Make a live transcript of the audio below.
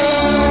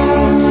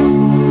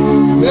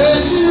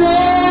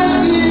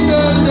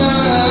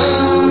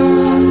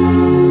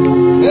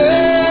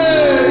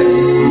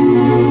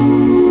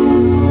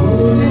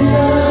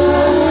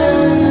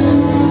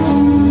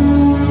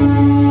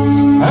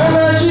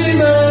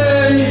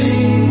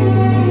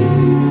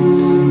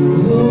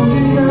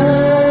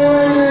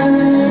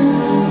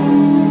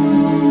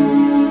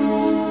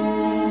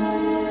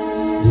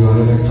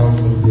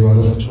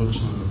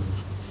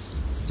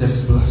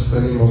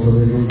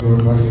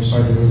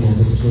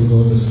to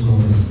God this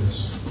morning.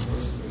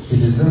 He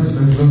deserves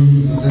the glory,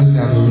 he deserves the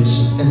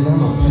adoration, and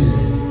none of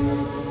prayer.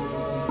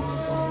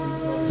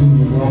 Do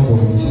me no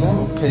one, it's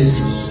not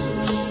praise.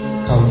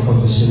 Come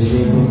position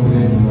again, no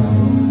prayer, no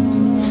matter.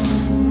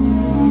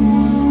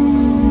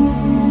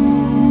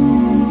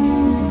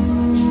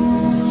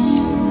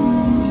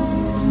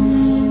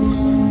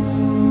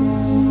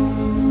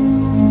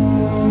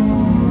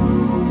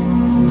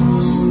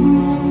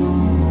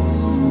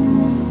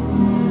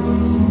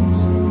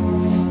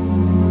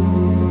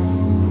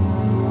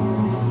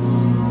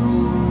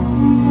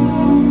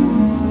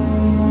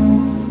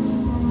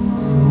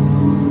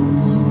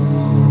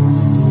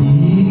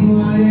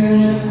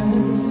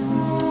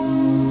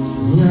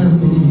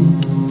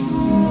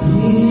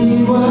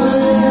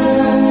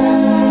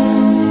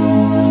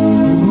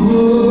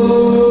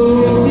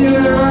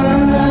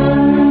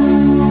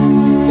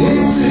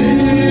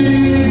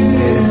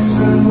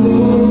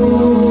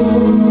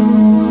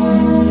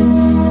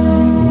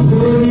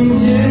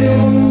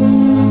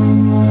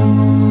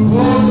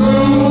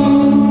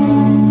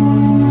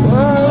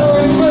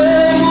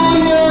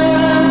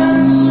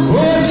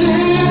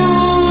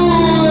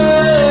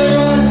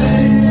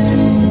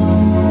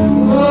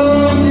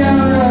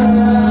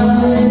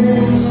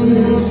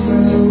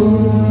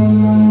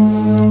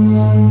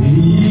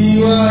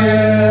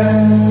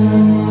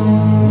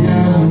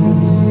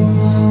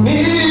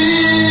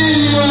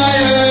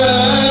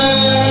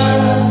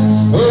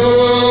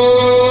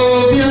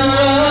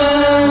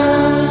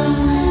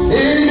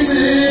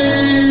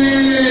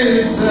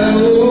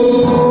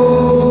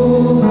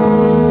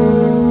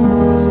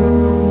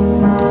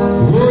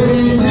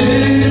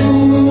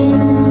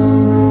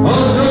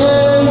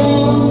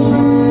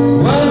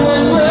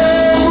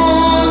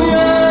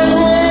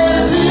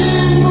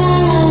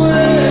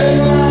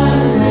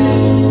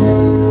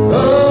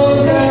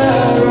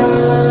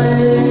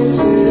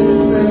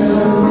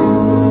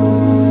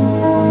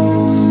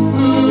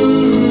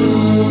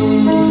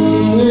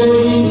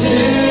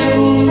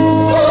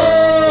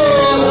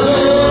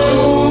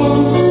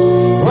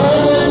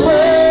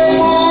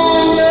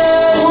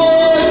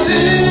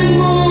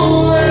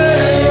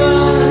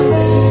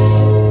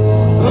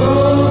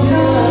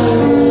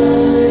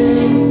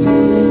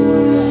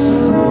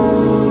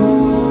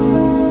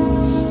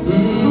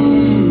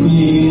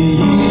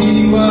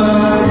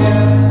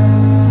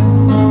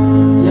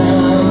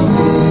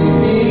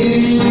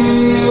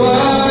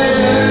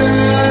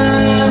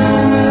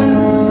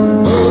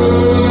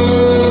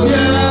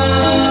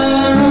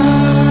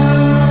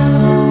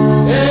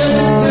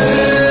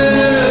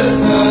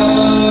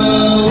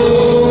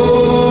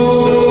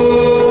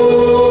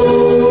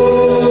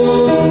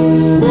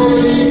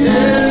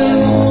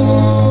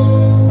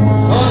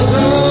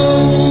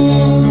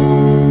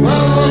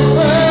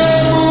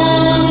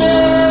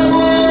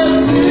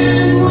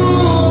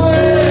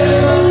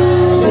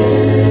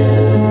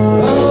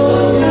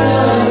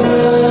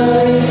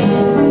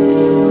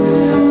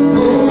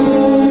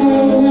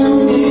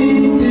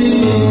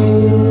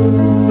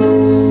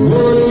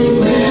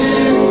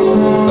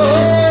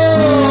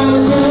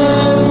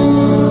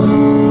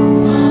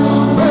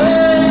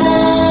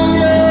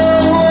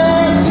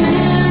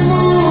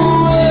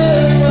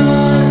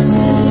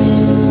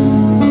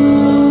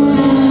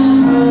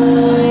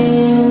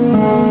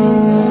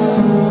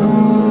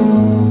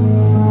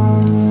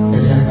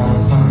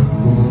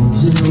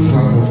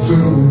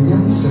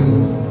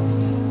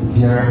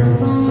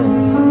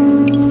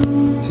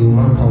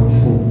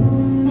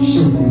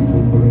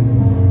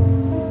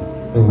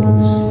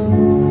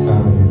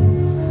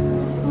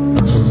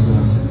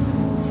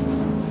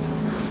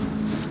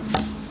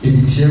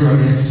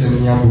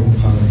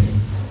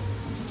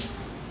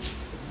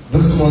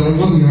 This morning,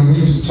 what we are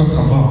going to talk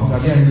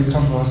about, again, you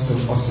come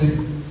once and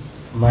say,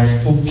 my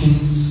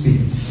open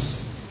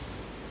space.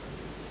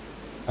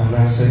 And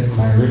I said,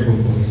 my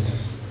open.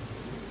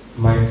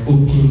 My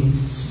open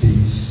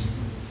space.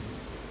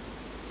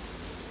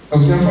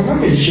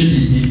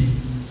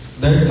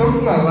 There is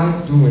something I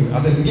like doing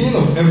at the beginning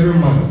of every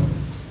month.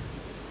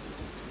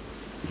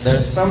 There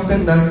is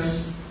something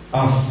that's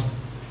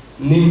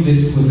named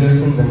it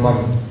possessing the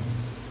month.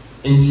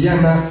 In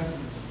Tiana,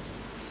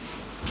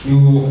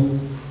 you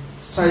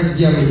site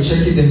here may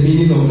check the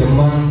meaning of the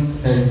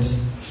month and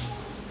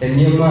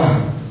near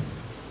man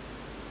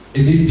a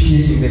big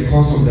P in the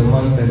course of the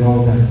month and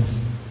all that.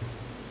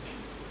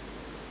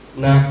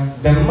 Now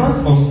the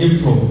month of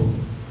April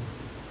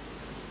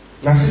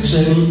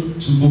Nasicheni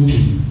to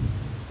open.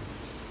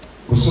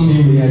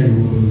 Osumi we are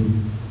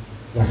you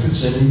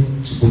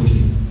Nasicheni to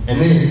open. And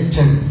then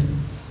 10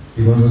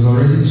 because it's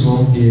already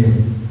 12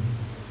 a.m.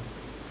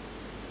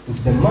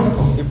 It's the month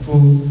of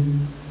April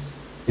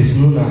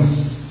is known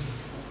as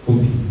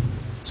open,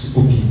 to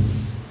open.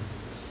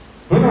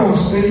 When I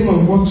was thinking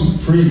of what to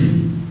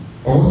pray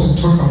or what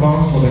to talk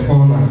about for the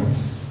whole night,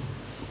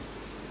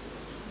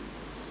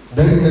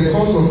 then in the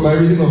course of my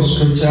reading of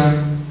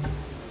scripture,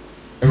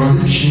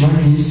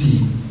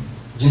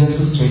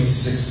 Genesis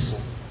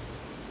 26.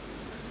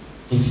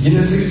 It's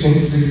Genesis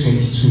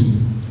 26:22.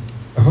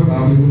 I hope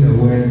I'll be with the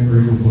word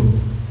removable.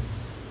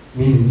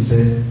 meaning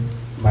say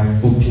my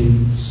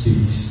open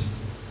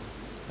space.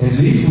 And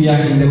so if we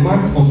are in the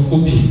month of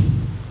open,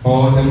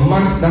 or the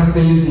month that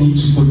things need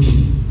to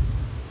open,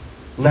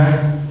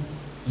 now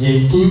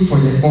you came for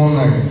the all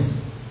night,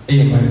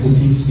 my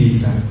open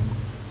space.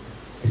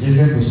 I just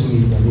said to me,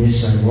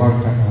 Yamisha,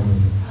 one can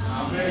amen.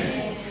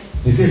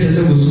 They said,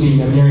 just to me,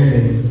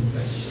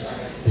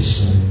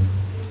 Yamisha.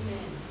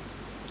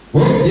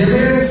 Well, the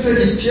American said,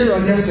 it's here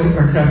on some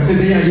cacas,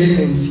 they are yet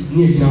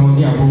near now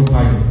near one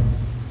pine.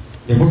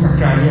 The book of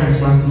Kanye and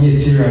Slant near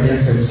Tira,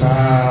 yes,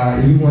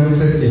 everyone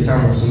said the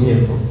time was near.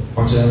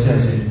 What shall I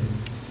say?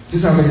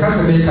 This is a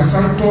Casa de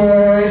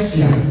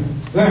Casanquasia.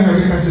 Let her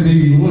make us a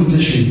baby, won't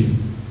tissue.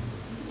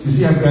 To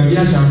see a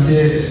Gabia shall say,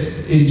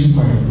 a 2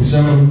 pine.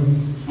 Mr.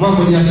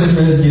 Mamma, the Asha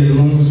first year, the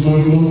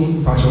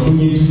moon, patch on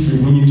you to free,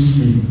 when you to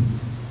free.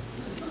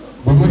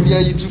 When we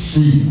are you to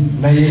free.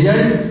 Now, a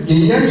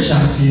young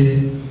shots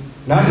here.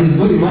 Now, the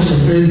body match the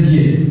first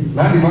year,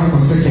 now the mark of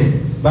second.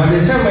 By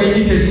the time I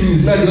need 13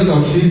 is not the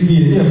other 5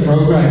 years, near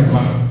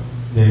program.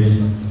 There you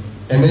go.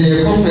 And then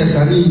you confess, I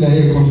need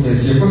you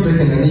confess. You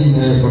second, I need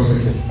you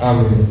second.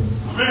 Amen.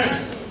 Amen.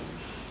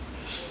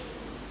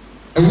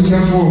 And we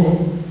therefore,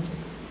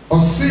 or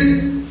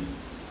see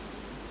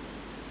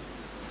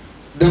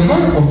the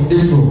month of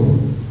April,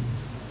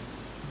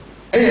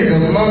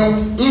 the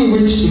month in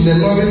which in the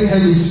northern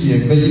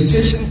hemisphere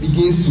vegetation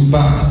begins to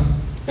bud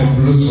and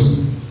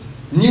blossom.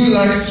 New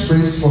life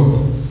springs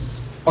forth.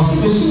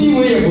 Osibosumi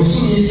way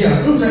Bosumi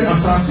here, unse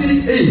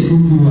asasi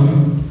kukua.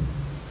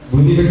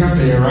 Buni beka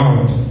say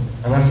around,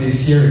 and I say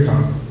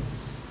Fierika.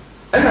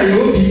 And I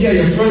will be here,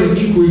 your friend of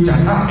equator,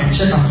 and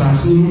check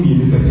asasi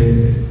in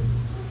the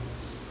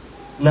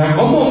now,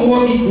 among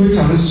one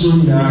equator, it is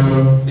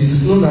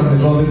known as the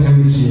northern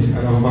hemisphere,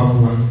 and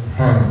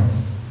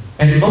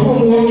and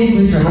among one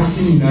equator,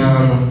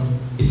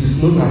 it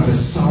is known as the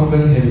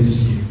southern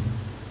hemisphere.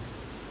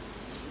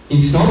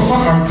 In South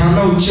Africa,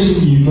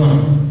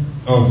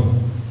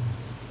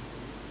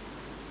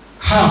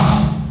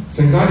 half.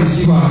 So God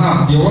is even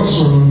half. There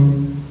was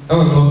from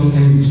our northern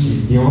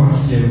hemisphere. There was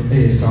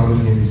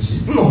southern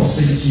hemisphere. No,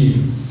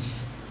 60.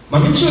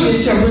 But I'm sure they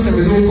tell us that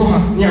we don't go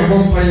near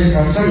one pine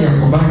and Sunny and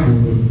go back.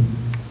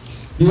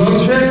 Because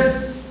when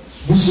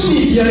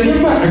Busumi, you are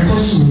never a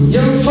costume. You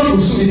have found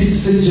Busumi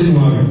this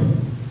January.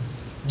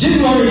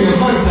 January, your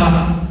month,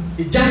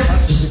 it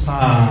just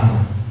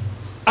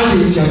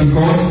and it's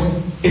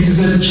because it is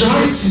a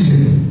dry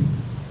season,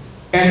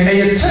 and a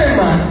time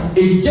a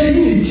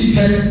genuine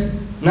ticket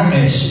na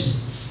ash.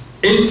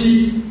 Enti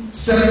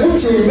se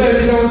uti ube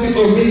na si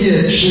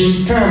obedient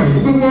she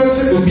come. We want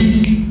to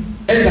obi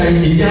eda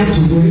ija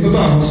to go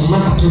eba osuma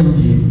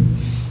atoni.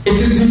 It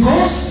is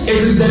because it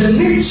is the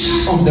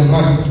nature of the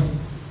man.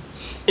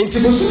 Enti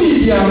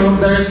bosumi dia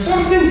there is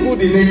something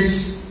good in it.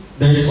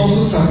 There is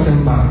also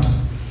something bad.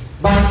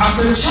 But as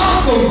a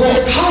child of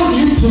God, how do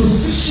you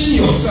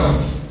position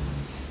yourself?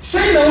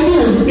 Say no,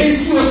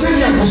 it's not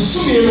saying I'm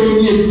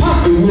assuming you're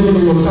part of the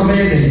world or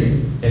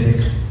something.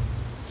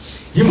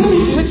 You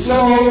move it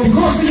now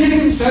because he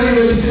didn't say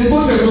when he said,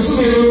 "What's a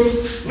assuming?"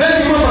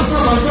 Then you must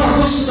have a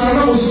question.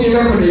 I'm assuming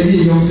that when they be,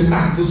 you say,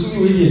 "Ah,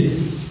 assuming we did."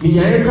 Me,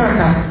 I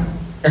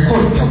a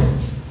contact.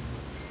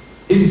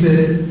 It is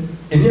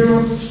a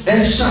new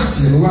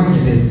chassis and one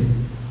in it.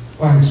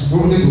 Why?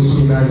 Won't they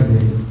assuming that in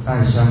it? I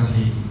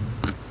chassis.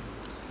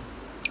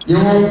 You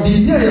will be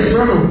here, your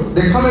friend.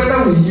 The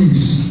calendar we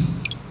use.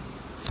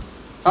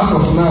 As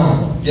of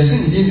now, yes,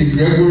 indeed, the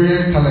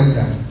Gregorian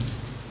calendar.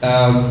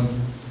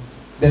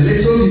 The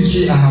little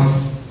history I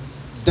have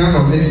done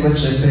on this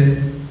lecture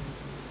said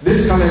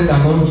this calendar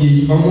will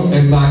be almost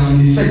in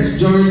effect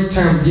during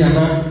time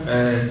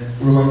the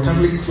Roman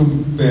Catholic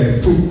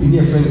Pope in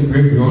your friend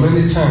Gregory on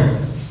any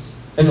time.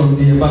 And on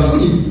the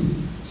Batoni,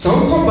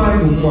 some come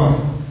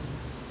Bible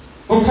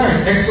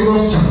okay,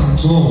 Exodus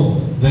chapter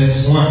 12,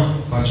 verse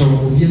 1, but you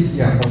will get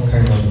here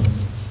okay.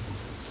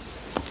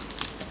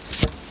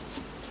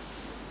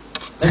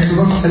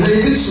 Exodus, and then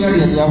this year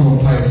the young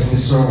vampires in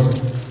Israel.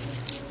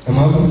 And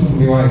my own from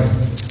the wife.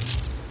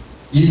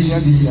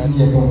 Yes, the young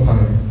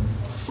vampire.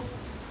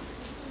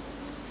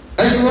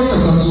 Exodus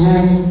chapter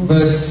 12,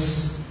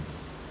 verse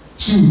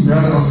 2,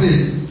 rather, I'll say,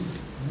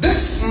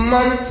 this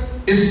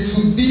month is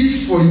to be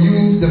for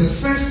you the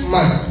first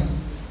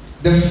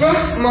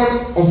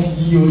month of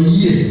your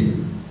year.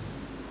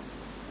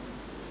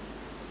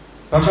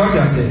 That's what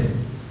I said.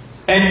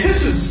 And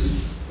this is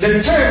the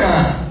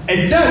time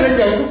and then let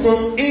them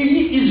go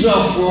any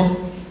Israel for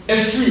a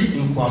free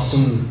in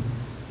Kwasum.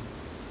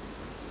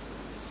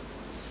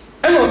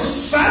 And was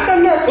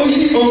Sadana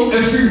only on a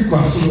free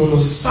Kwasum,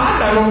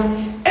 Sadana,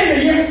 and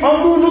the year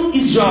on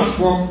Israel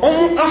for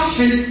on a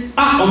free,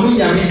 on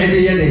Yami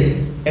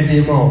and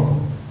the more.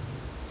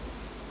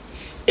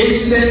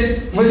 It's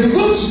that when you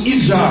go to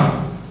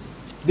Israel,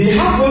 they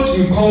have what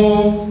we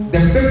call the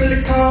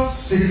biblical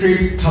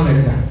sacred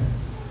calendar.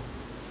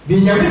 The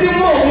Yamidi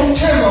more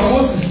time of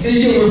Moses a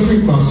year of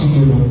free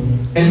consumer,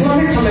 and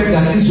one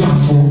calendar Israel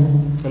for,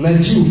 and I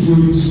do for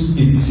use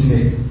in the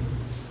Sinai.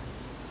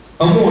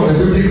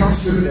 the biblical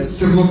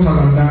civil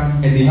calendar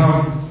and they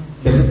have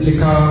the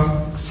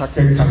biblical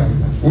sacred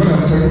calendar. What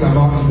I'm talking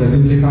about is the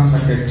biblical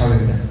sacred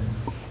calendar.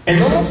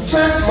 And our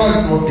first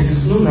month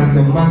is known as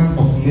the month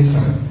of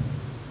Nisan.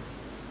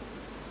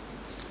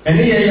 And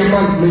here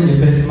man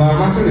my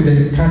master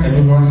the can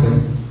and one.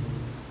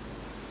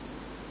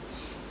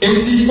 And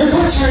see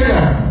over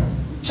China,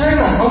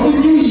 our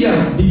new year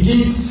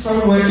begins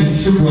somewhere in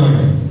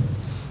February.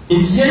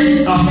 It's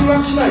yen after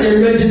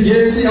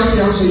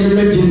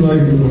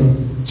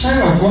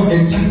China will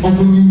enter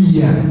our new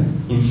year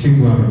in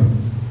February.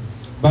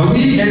 But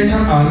we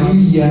enter our new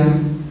year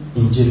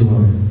in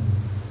January.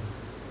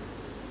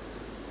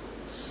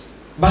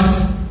 But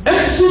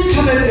every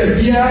calendar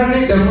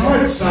behind the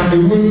months are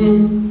the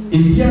one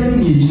in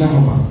behind the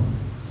number.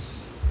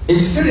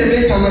 Instead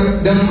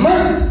the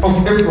month of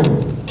April,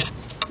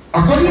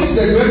 according to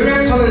the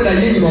Gregorian calendar,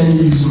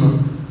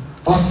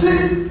 or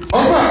say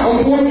over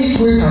one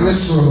equator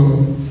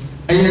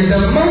and the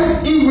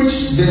month in which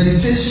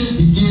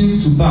vegetation begins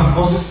to burn,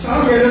 or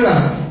say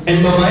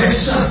and my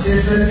extra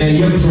says a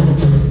year from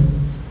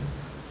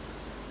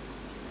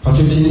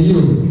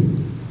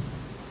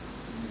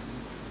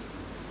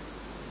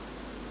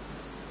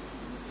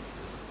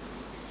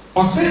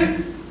or say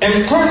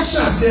and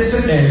conscious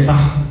says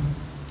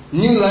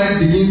new life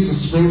begins to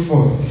spring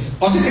forth.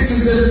 Or say it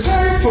is the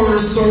time for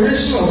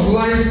restoration of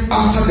life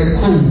after the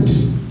cold,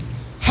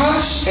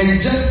 harsh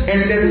and just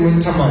ended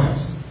winter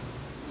months.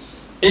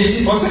 It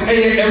is also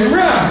a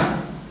rare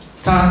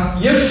ka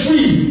ye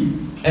free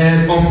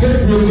and on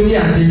paper money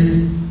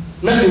ade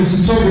na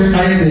nsuto we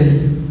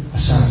aye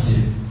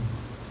ahyase.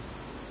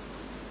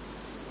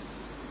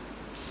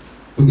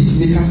 Obi ti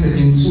make us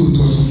nsuto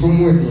to so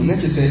from where na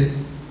ke say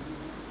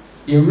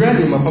e rare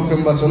ni mapapa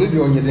mba to no bi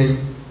onye den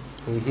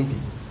ohun bi.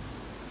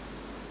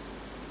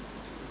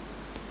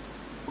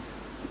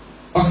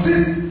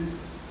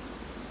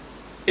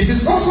 It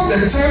is also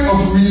the time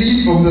of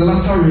release of the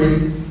latter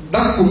rain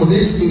that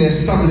culminates in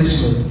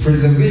establishment,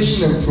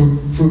 preservation, and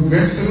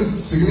progress,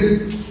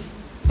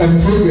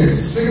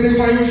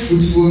 signifying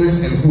fruitfulness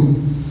and hope.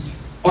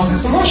 Also,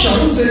 some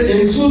shall say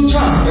in so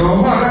time, and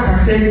one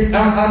that can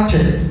at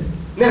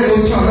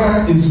never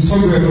turn in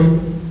Sutogano,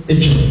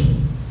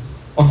 April.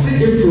 Or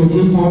say April,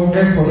 we call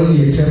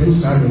Economy a temple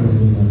Sunday.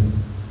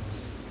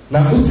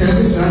 Now, who tell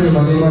me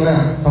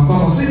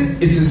Papa,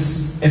 it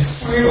is a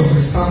sign of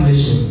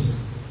establishment.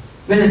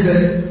 Then he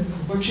said,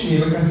 a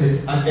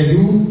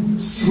new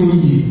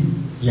year.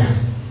 Yeah.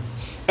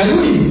 And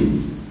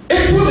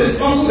April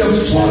is also the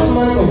 4th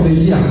month of the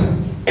year.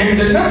 And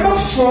the number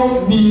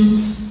 4 means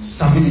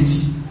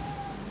stability.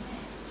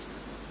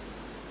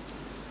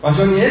 But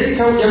when you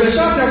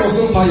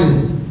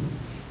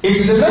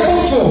it's the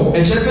number 4,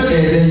 and just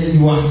say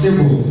you are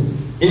stable.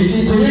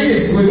 It's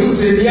when you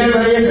say,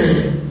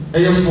 I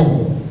am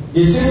 4.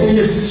 It's when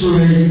you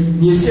see,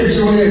 you say,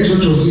 you are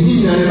church, so you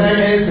need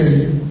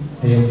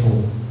I am 4.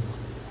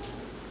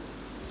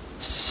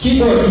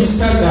 Keep on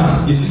Easter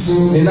down, is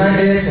so the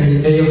 9 years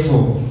and I am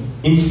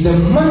 4. It's the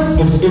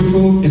month of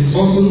April is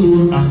also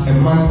known as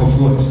a month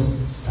of what?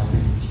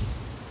 Stability.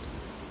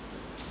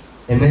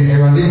 And then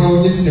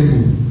everyone is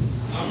stable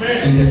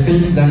in the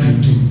things that you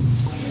do.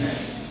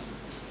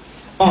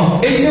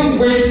 Any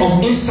way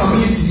of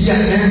instability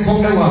and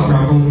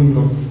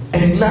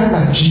and now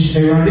that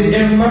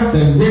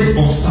the way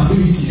of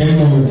stability and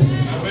more,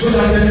 so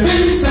that the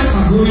things that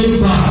are going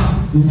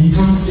bad will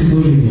become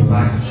stable in your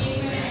life.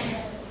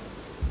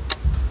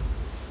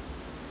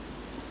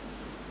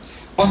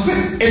 Also,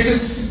 it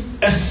is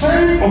a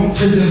sign of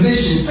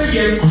preservation. Say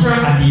you cry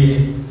at the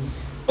end.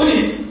 Only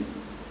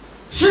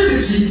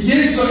fridity,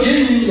 yes, or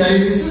any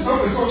this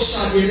of the song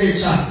shall be a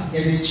child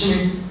and a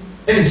chin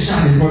and a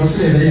child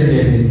consider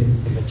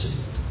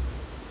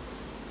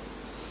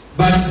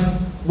but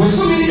when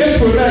so many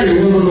people now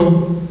you will know,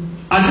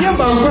 and the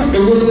amount of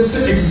the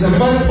say it is a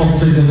month of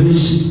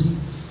preservation.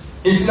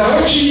 It's now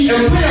actually a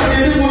prayer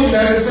everyone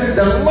that said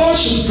the Lord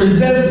should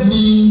preserve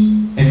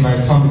me and my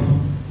family.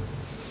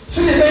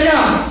 See the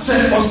prayer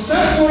said or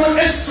said for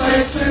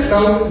exercise said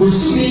now was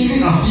so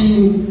many of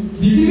you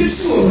the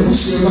BBC or the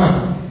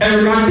Muslim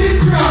and running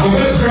crowd of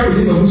a crowd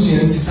in the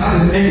Muslim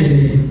decided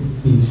any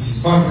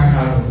means what can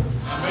happen.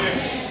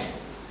 Amen.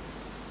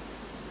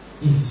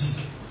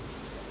 Easy.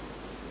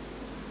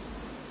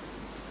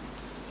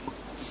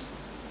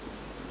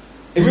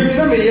 If you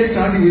don't yes,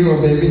 I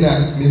will baby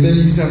now,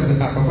 maybe exams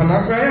at Papa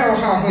Nagraya or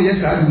how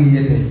yes, I will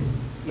yet.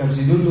 Now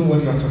you don't know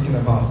what you are talking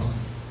about.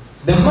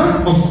 The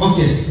month of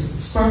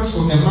August starts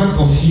from a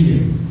month of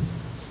healing.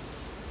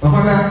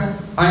 Papa,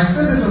 I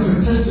said this as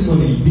a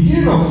testimony.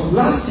 Beginning of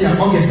last year,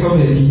 August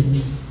already.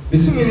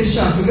 There's too many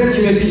shots, and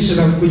then you may be sure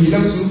that we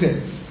love to say,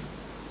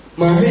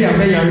 Maria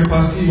may I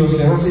pass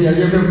seriously, I say, I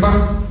have back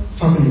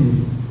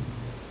family.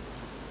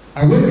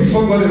 I went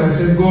before God and I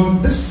said,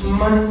 God, this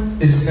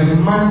month is a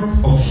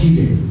month of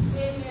healing.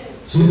 Amen.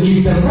 So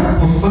if the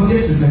month of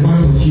August is a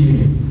month of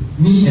healing,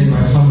 me and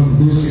my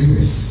family no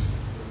sickness.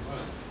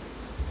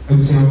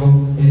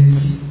 Example,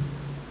 NC.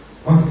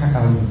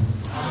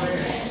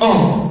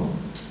 Oh,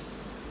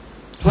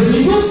 when you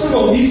you know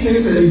some of these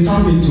things and you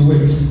tap into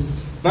it.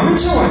 Now make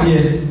sure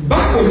here,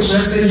 back on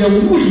Thursday,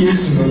 who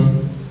is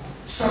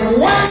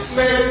some wise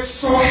men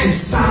saw a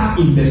star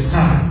in the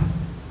sky.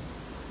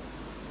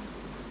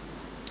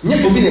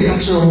 Yet will be the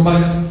culture,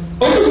 but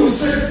only who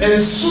said,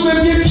 and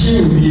soon be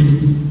appear with you.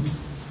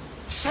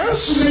 Some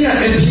soon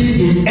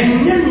appear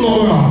and yet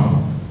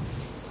normal.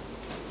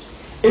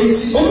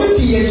 It's only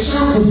the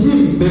extra of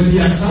whom baby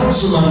a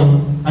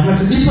sound and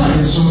as a deeper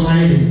and so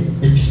high.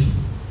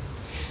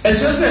 And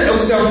so said,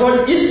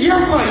 observe if you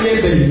are quite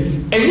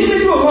baby, and you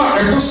know what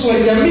I was so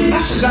yummy, I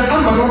should not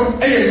have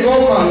a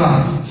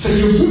normal. So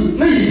you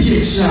know you be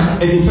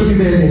and you put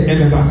me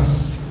ever.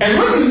 And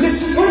when you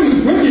listen, when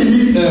you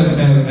read,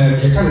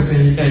 you can't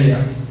say,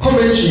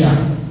 commentary,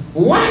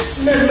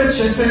 wise men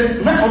lecture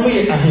said, not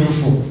only a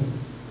handful.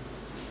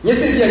 Yes,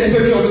 you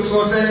on the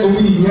source,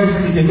 only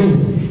yes, they know.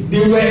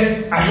 They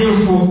were a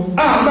handful.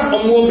 Not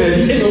a more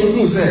baby, and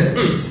who said,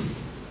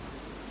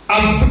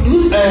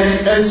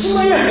 and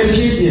so I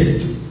appeared,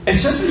 and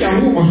just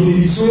Yahoo on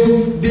his so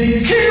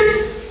they came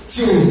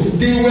to,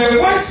 they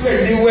were wise men,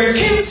 they were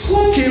kings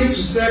who came to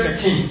serve the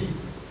king.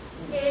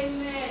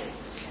 Amen.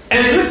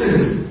 And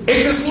listen,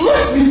 it is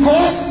not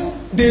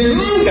because they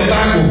knew the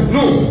Bible,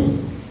 no,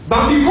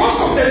 but because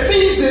of the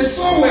things they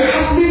saw were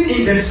happening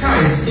in the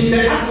skies, in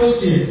the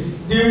atmosphere,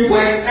 they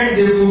went and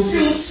they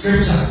fulfilled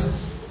scripture.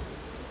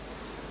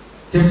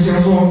 There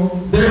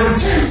are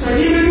times that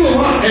even though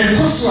and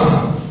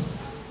Koswa.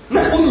 Na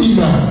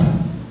umima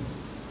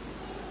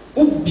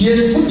ubi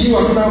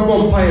wa kuna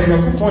bomba ya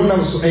kupona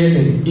uso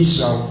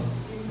Israel.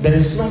 There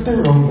is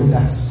nothing wrong with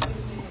that.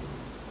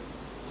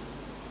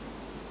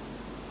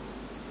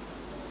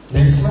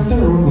 There is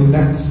nothing wrong with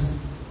that.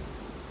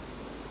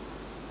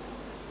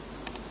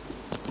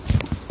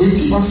 It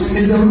is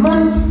a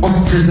man of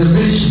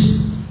preservation.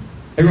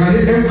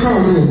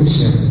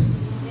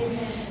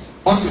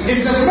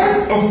 It's a man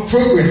of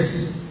progress,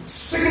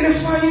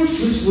 signifying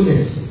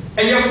fruitfulness.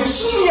 And you have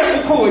seen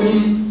your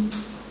calling.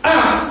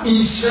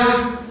 Insha.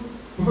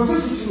 What's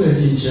that fruitfulness,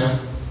 Insha?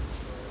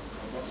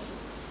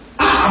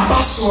 A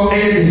pastor,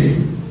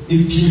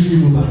 if you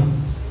know that.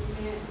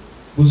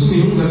 Who's me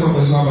who does not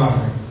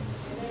persuade?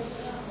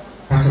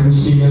 As a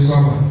Muslim,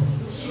 Muslim,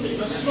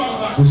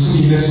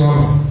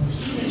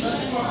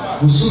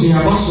 Muslim,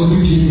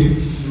 absolutely,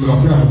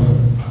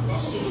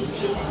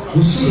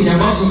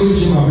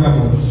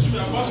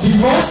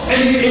 because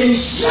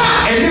Insha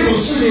and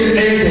Muslim,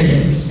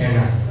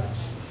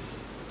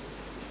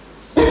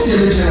 what's the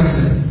lecture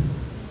say?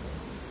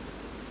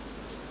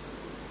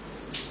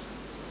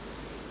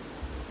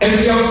 And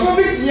we are for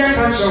this year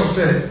catch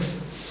ourselves.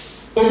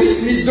 Obit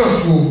me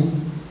doubtful.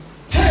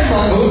 Time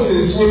our house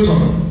in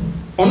Sultan.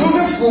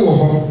 Another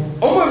four.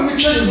 Over me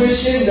try to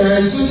mention that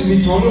I saw to be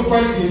torn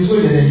quite in so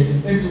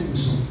and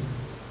so.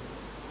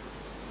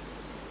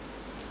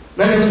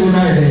 Let us go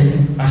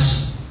now Ash.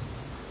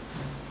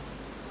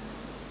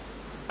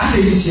 I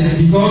didn't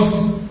see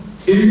because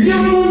if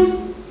you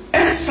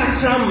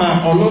Sakrama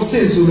or not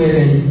say so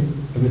very,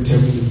 I will tell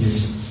you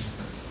yes.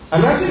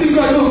 And I said, you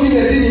can't know me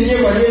that in the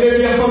year when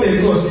you are from a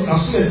cross, as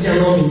soon as you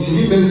are not in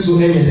so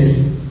any day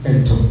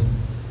and talk.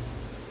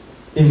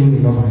 In the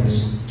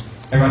Novice,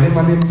 and I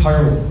never name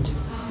parable.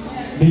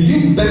 May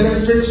you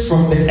benefit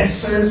from the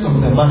essence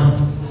of the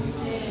man.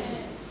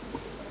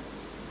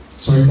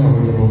 Sorry, now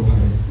we're not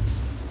pie.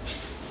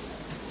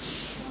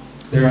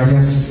 There are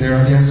yes.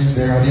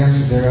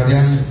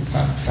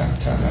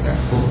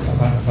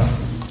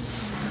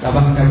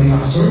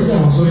 Sorry,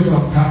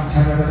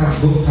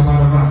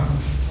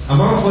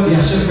 among what the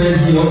Asher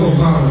friends, the open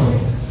power.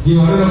 You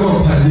are the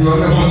one, you are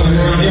the one,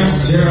 there are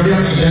yes.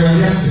 That's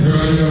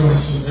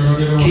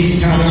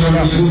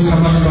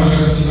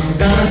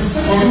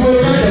on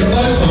the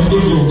blood of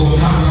Guru.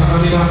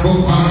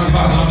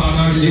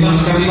 You want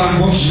the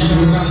light of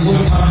Shanada,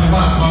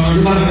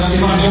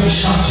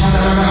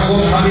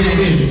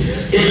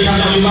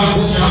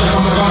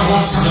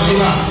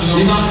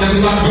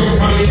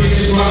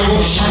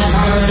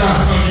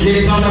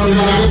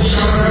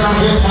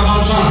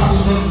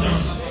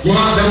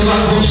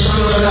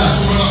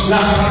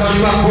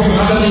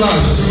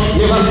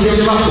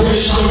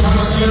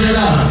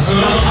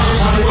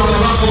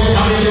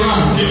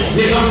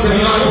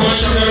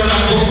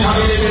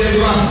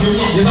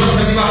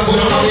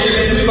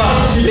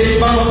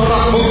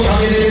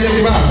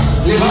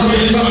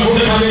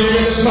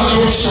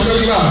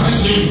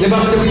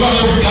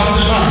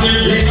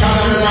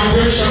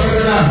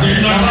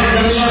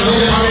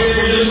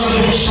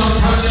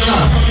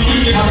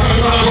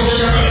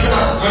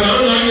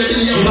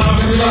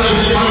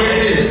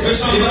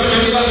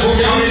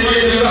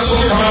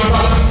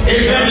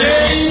 in the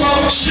name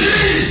of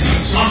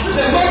Jesus. As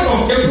the month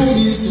of April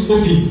means to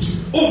open.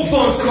 Oh,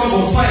 God, some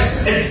of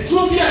fights and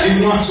Columbia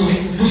in Wacho.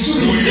 Who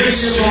should be very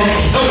strong.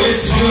 Oh,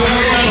 it's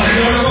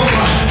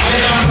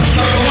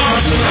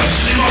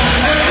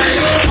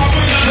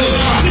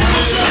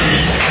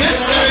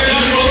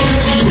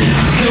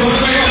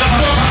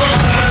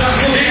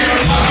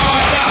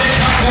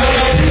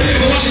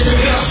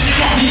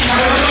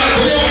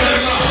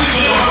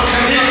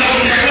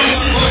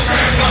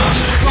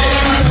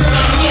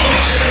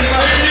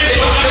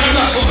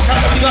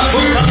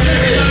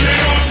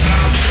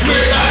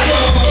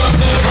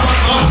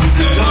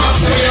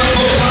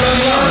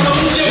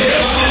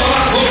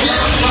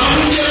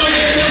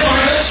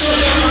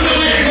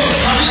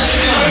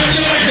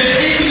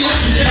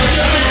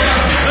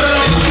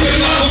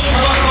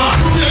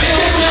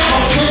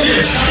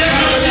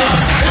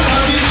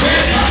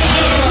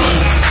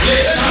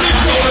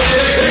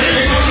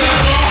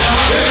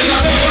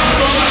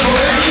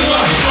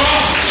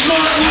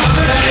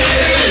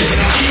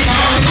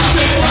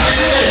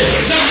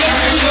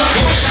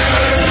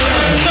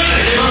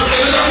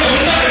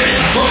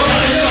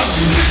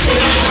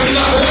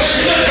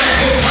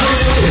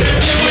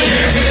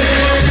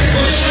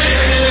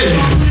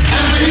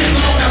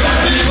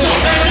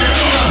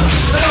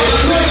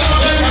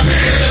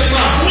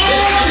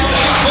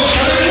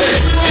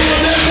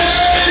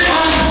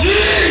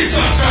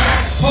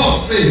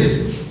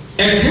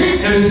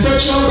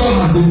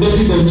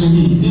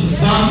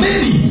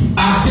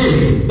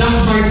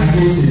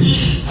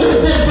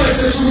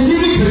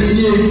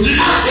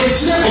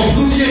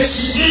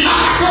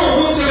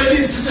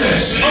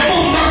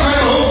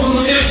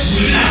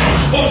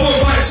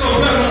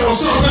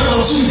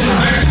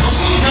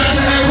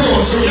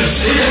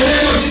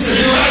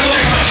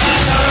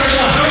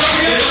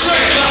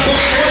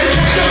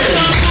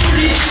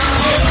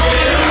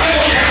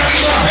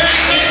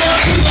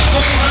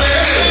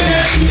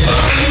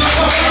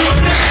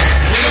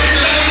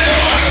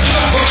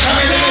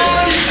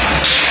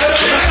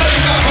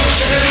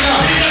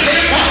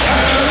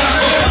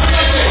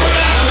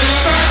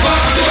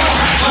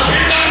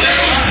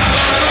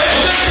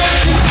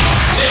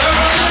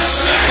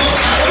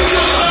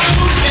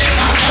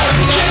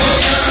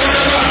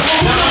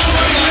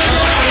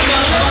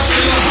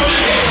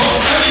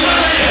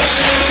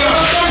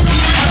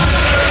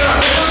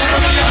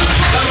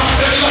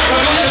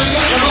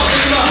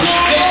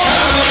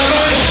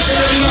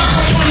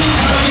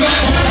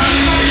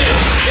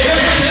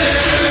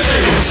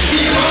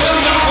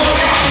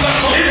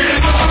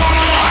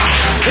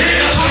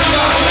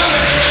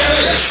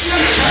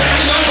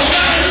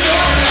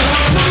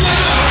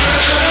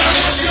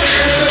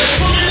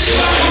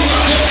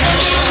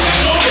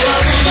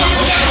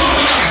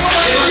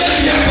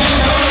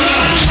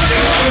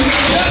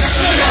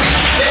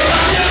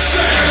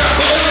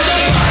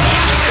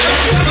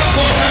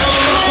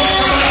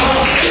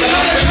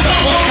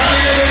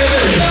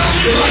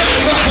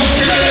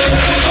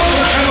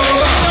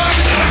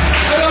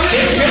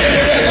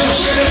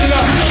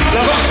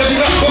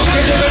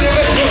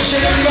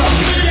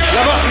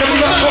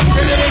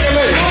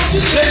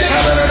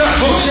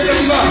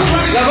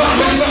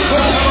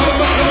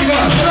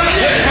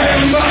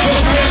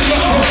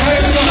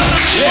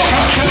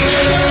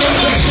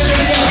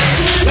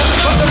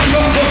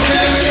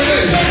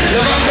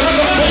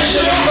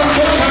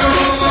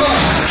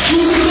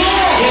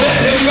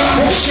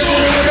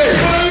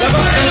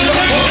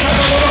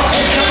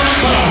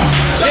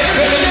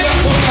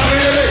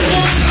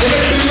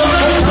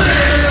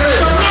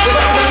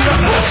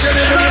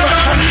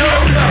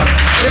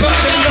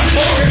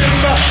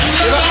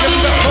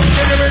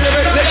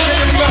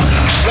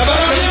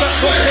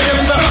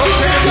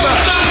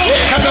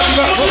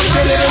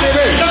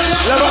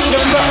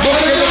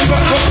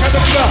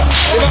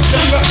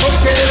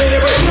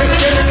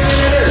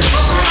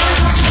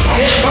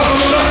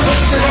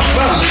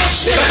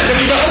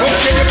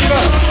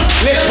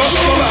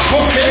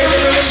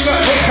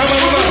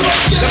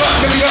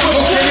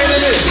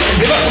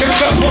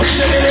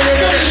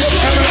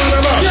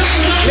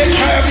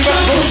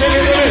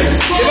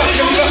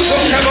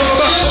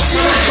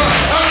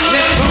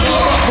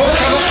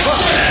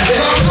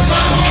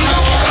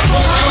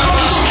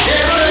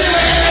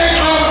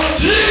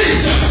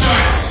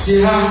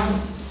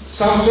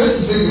Psalm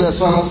 26 verse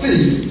 1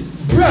 say,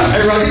 bra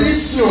Eradi ni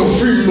si o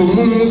free no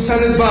mumu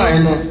sane ba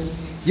no.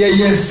 Ye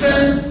se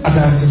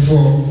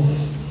adansefo.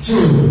 So,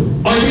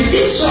 on the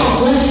issue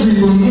of free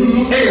no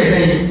mumu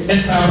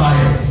esa ba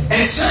e.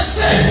 And just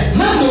said,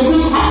 na no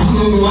mumu up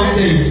no one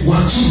day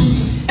what two.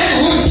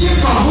 And won't be a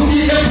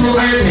family no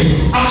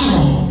anything at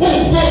all.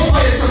 Oh,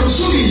 by some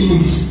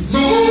swimming.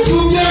 No one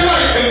to be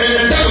right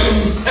and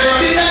I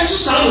didn't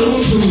sound the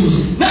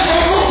moon. Not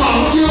all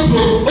family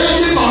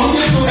only family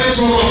and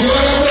so on. You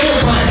are no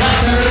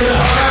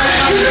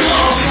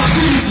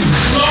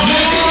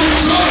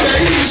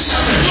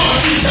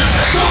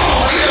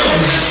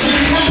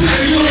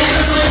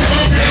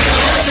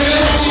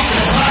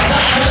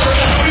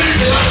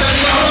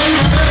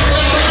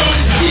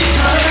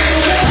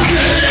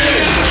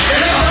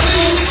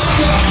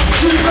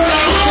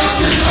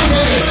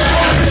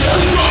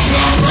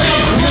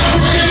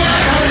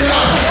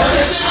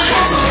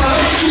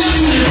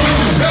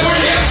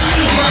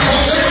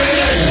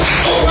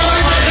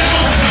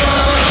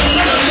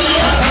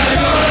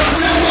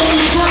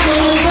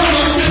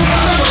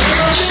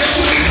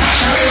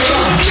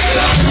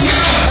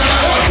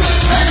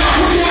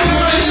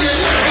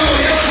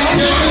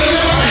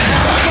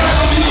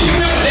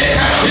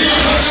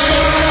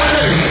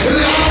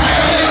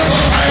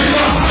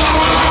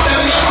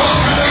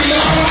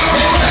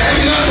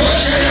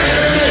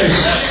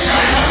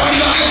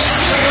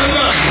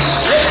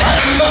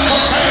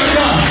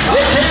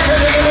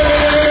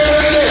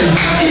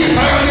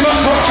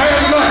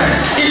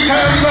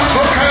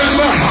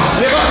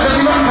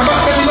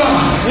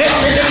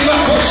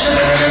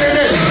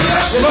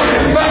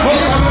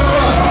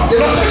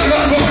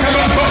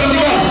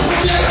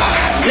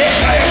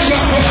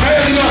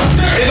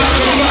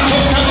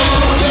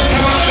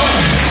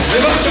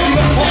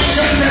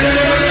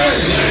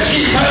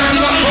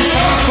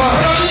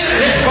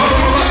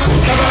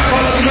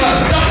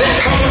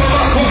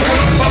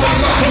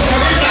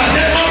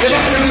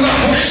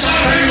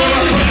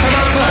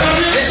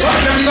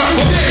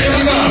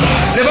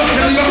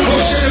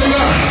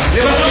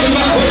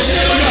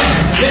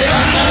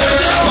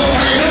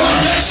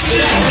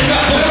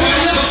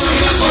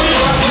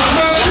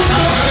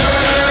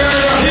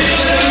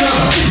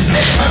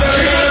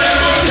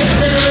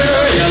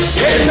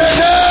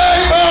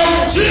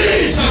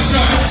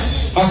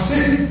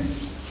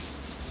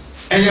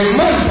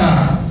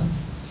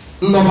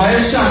by a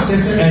chance a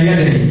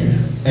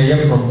year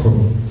from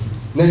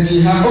Let's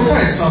have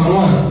okay,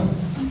 someone.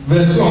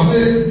 Verse 1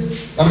 say,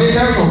 I mean,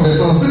 from verse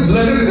 1 say,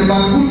 blessed is the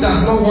man who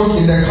does not walk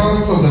in the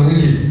counsel of the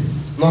wicked,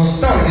 nor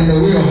stand in the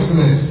way of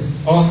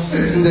sinners, or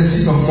sit in the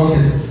seat of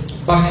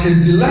mockers, but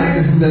his delight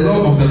is in the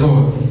law of the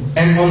Lord,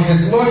 and on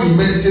his law he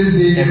meditates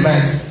day and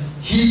night.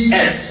 He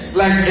is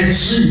like a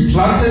tree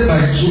planted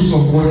by streams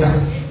of water,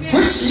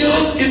 which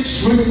yields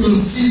its fruit in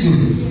season,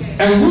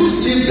 and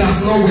whose leaf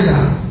does not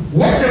wither.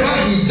 Whatever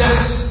he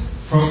does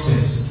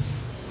prospers.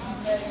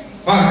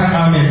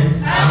 Amen.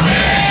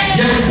 Amen.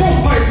 Your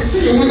papa is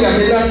seeing when you are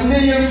made you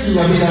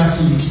are made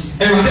us.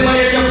 And whatever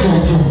you are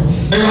from.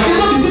 And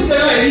whatever you do,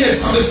 there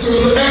is some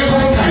sort of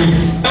airport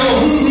time.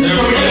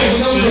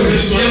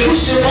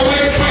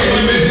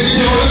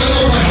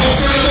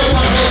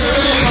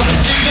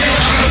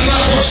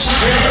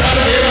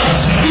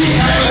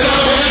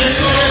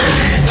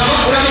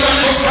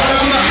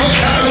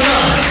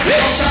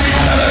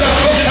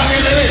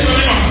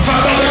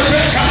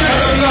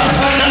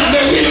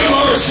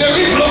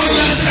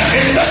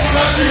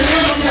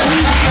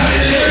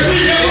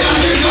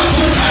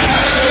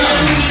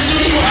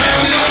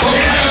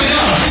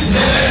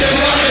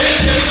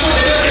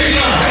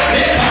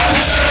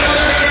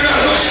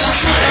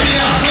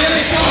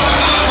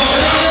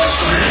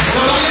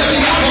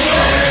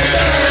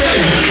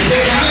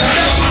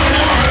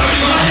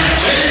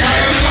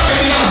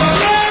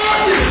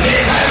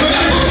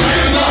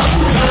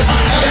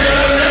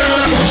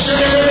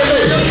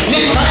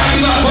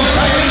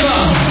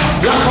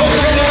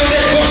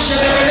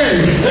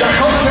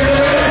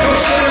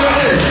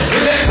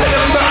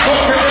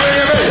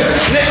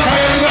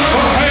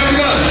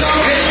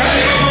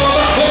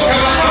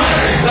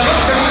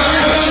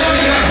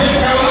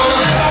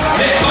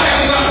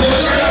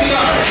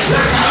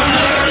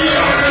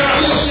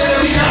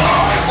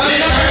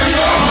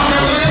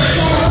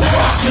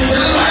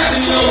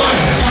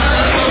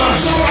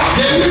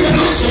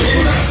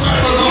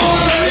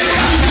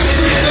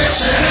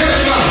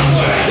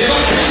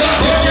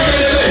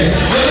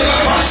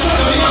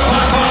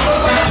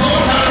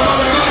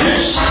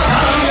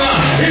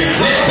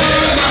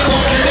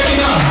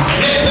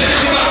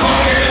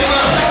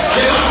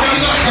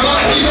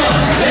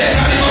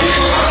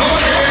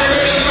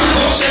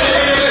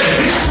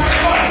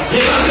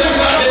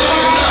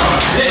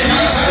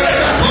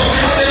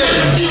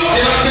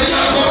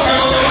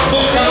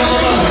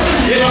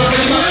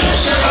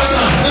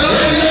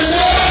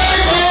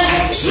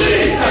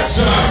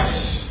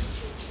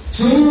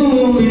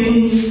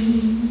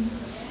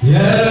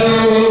 Yeah.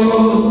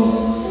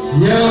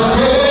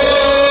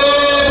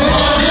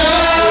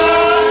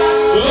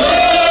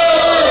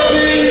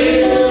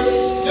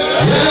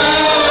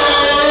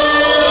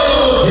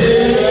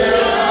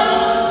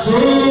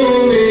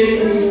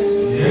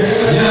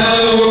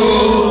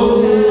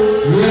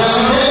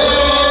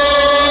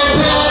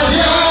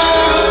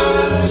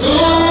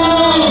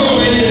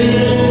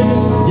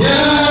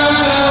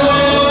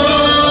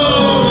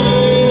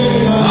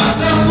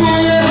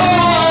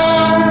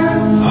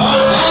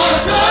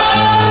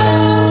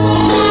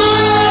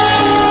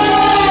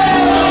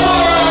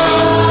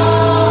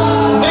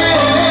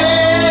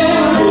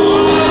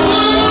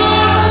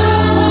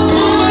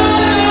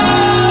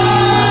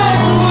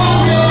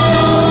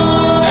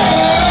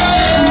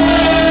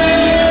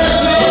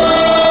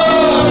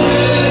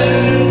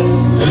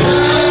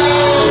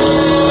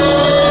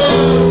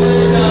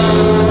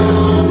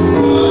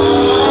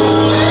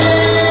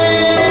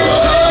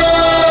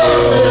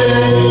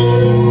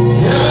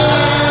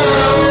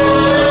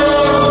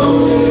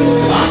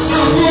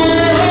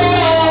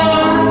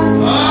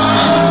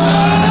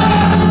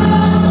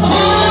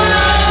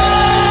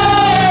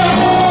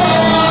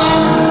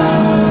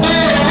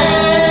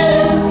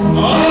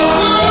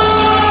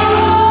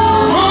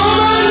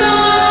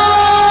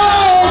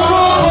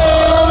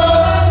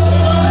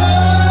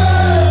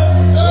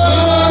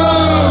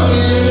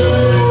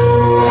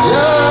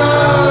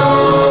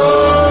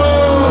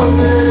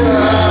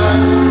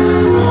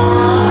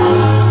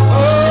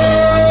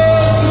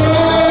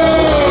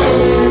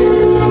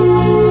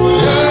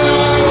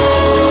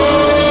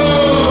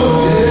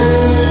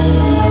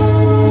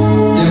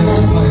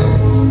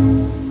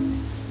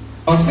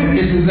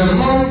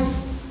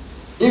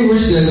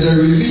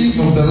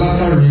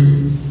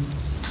 reign.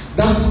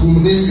 That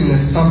culminates in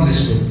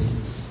establishment.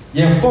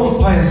 Yɛn bɔ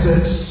mpa yɛ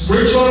sɛ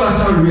spiritual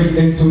latter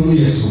rain ntomu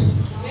yɛ so.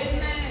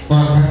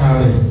 Amen.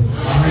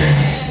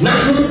 Amen. Na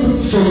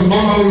from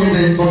ɔma wo yɛ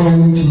dɛ ɔma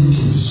wo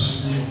tintim.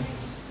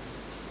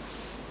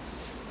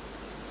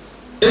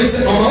 Ebi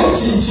sɛ ɔma wo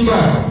tintim a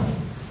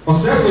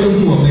ɔsɛfo ehu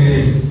wɔ bɛyɛ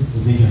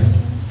obi ha.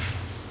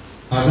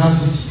 Isaiah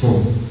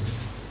 54.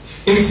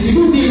 It's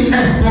even been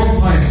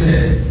a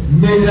said,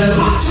 may the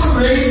latter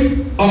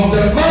rain of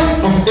the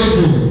month of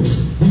April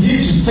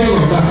begin to fall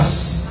on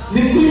us.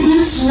 The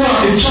meanings were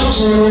a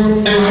church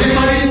and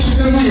everybody to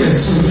the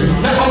years.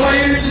 Now, all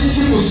I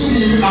see was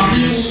soon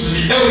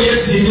abuse. Oh,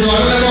 yes, you are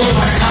a little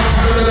by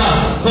Canada.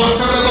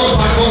 What's a little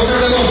by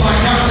Canada?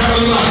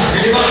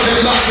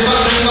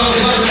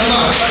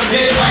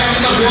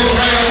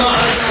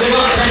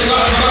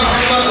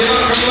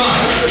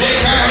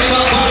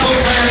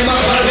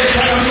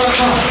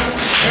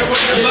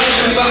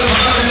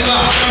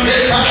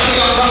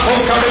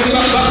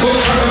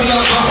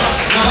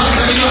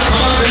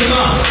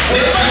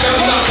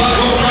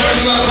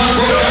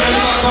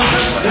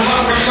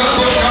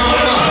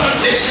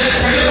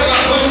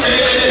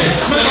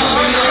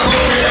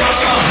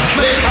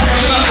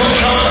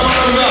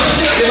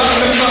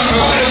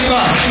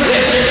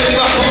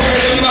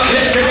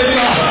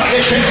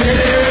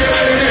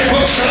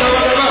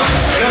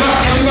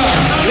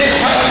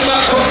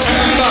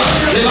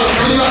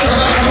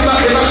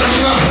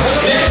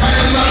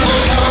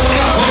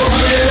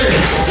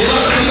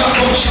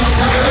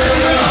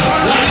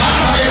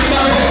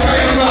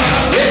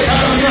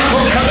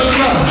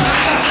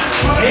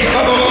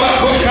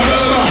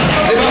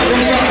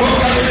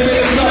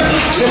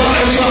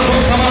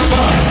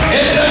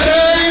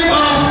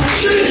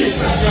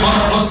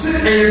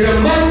 In the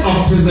month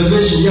of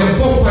preservation, your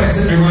Pope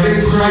is everybody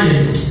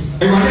crying.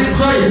 Everybody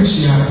crying,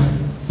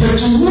 but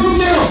you won't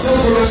get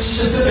yourself on a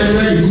shit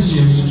and lay you.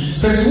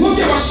 But you won't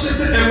get a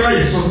shit and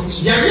lay so.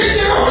 You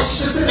get a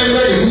shit and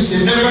lay you,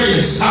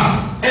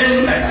 and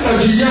let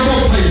the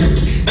yellow pay.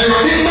 And I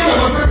didn't know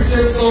what I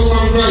said so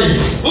from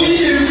crying.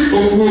 Only if you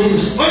go home,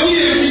 only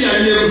if you are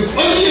here,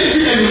 only if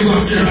you are in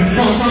the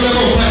house.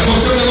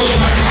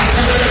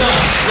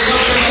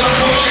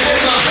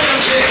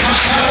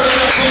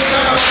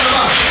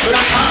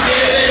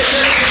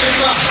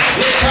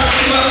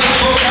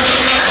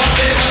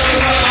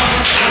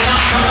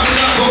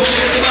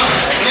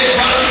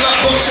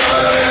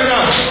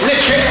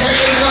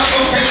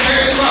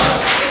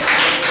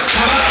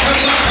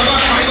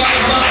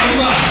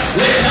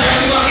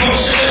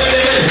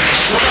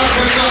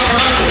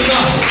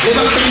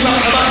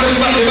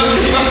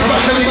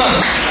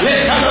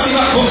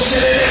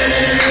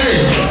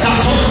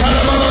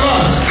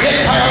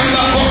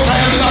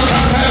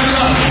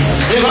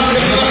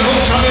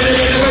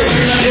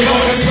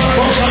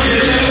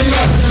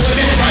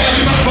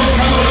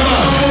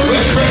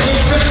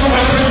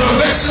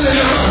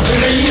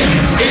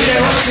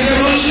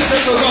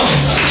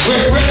 We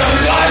pray that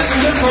lives in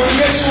this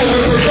congregation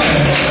will be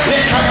preserved.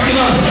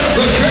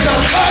 We pray that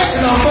lives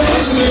in our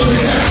families will be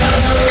preserved.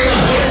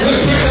 We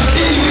pray that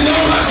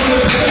individual lives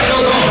will be preserved,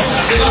 oh God.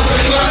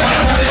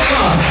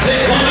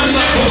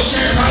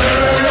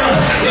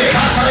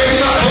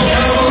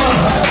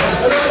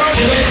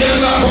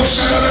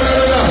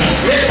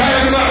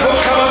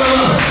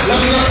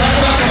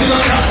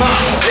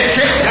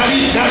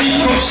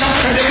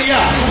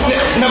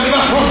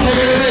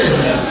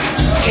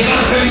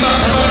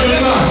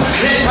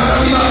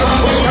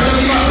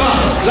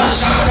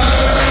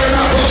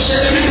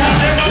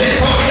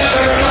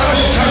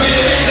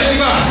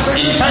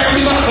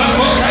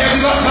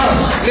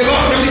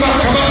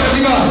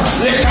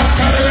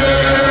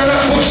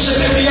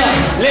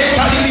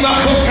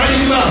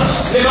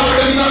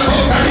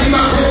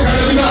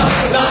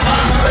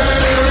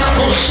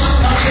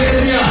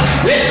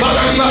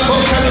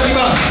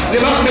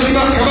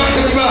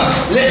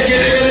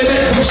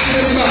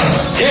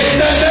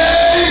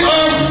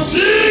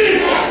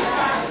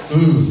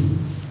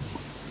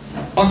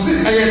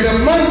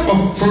 The month of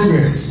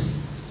progress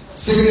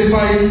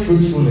signifying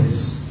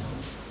fruitfulness.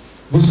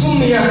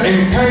 Busumia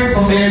and carry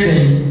from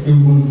Eden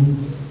in Boom.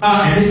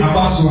 And then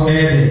Abasu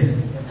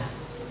Eden.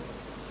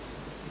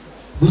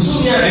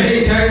 Busumia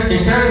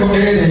and carry from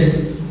Eden.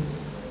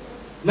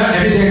 Not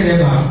anything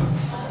ever.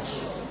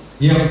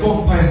 You have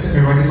both pies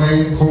and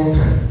radically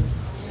conquer.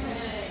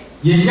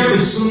 You never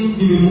soon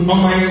in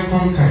Omayan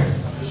conquer.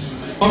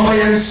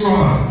 Omayan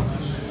Soma.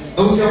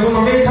 I was a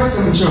woman make us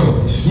some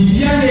job. The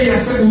Yana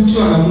Yasa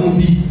Utu and a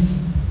movie.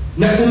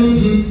 Not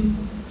only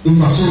in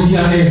Pasoria,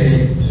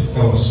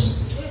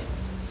 also.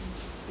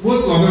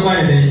 What's over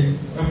my day?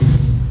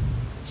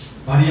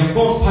 But the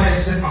above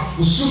pies are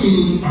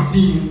assuming a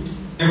being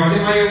and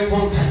whatever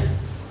conquer.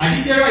 I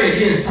did there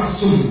again,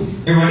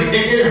 Samsung, and what it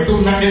again,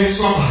 do not end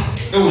swap.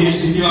 Oh,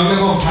 yes, you are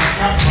never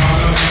packed up in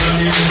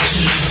the name of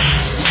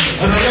Jesus.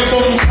 And I am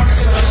going to pack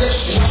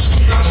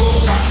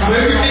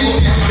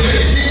everything.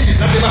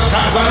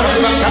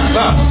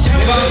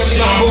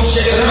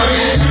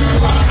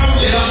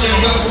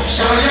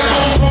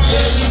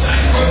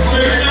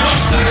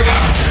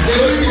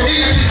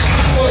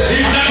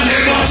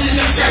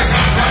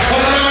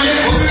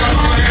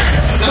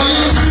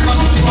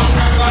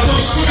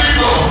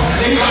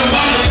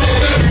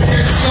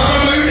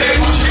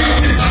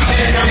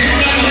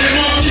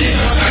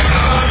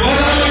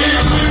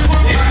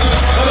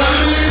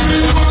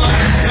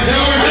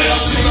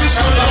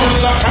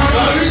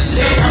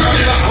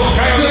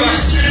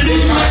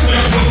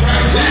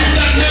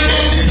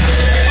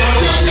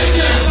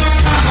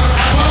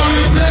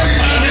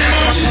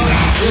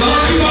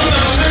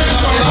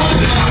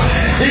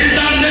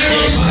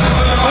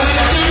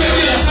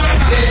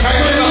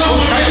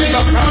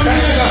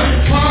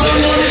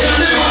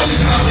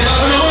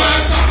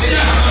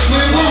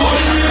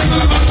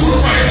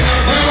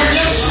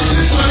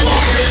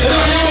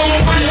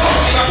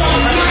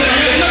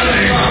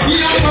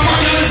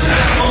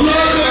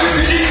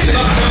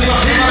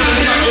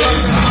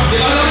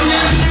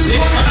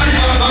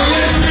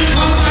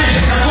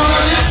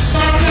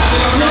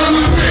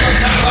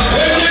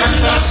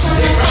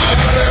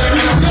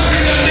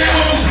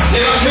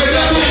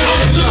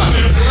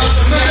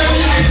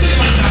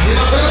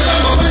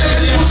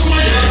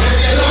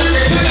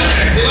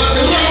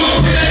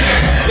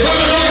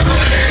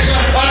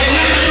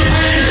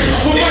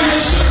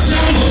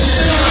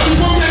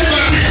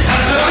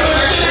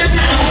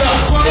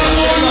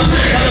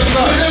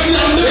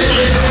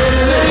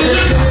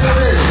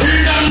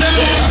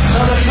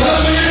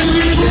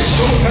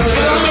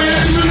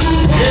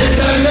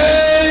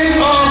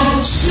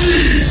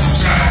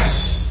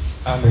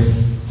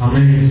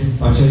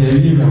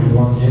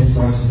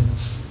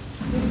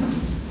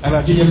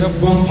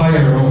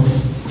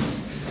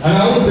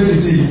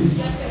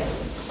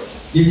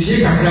 It's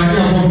a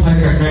cracker of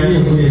Pacacani.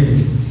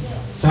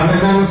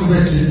 Salana's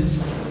Betsy.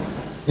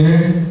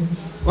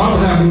 What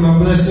would have been my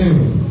blessing?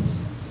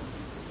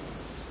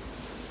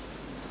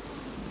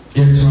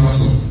 It's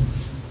awesome.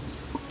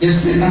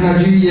 It's an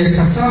Aduya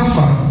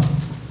Casafa.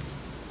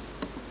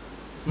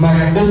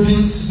 My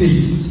open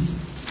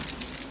space.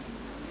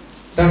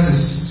 That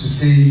is to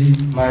say,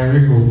 my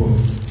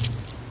rehoboth.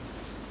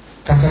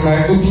 Cause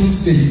my open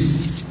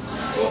space.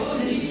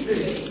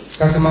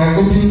 Cause my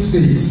open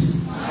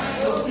space.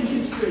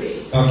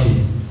 Okay.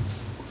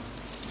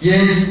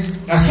 Yeah,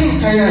 I can't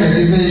carry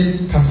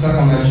a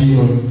Casa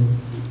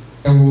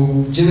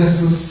and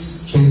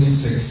Genesis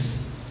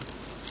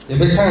 26. The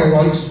Becca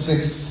 1 to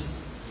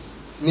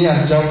 6. Near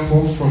jump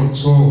off from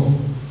 12.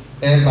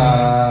 Eba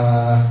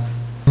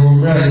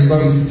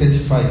Romera is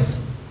 35.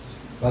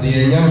 But the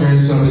young man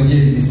saw the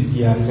gate is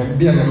here and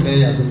be a number of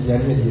the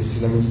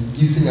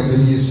using a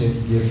million.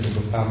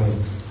 Amen.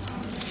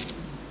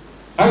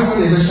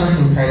 Answer the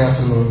question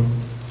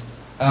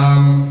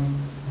in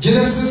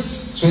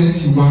Genesis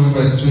 21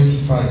 verse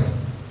 25.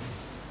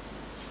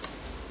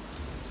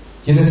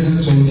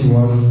 Genesis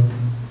 21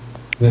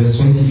 verse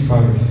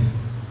 25.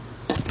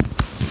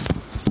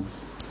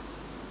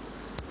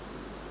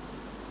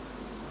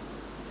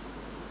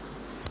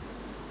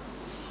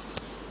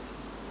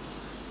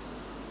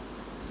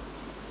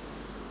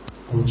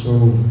 I'm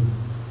told.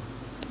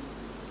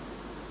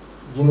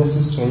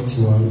 Genesis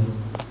 21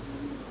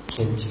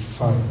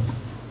 25.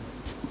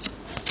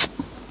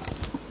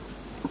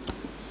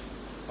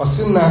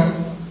 Osina,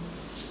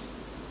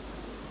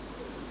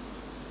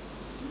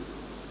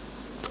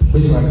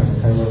 which one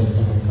can I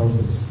count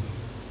with?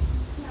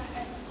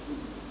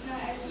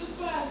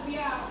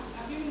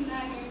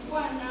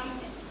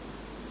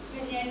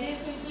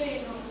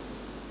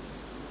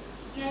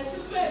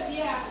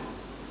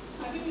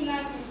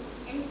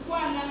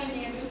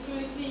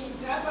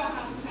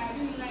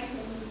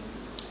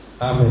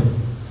 Amen.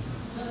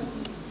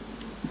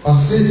 I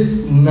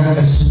said, na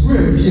a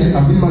square beer,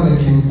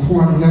 Abimelech and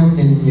Kwanam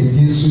and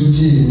Yedin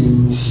Suji.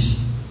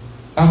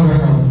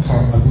 Abraham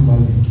can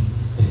Abimelech.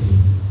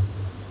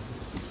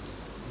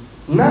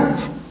 Na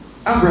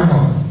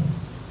Abraham,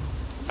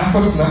 after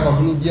of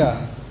Nibia,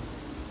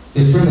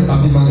 a friend of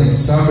Abimelech,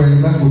 Sarah,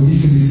 and that will be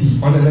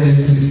Philistine, on the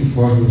Philistine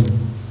for him.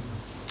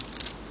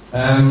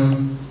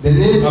 The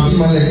name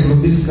Abimelech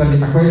will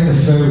basically acquires a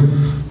pharaoh,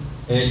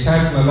 a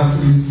tax and a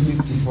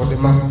Philistine for the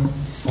man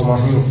of my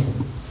hill.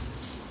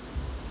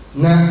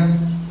 Now,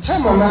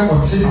 time na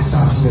ọtí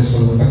asase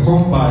so no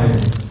come by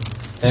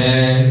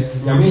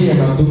nyame yɛ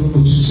na do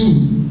otutu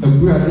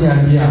agura ne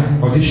ade a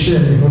ɔde hwɛ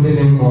ne ho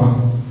ne mmoa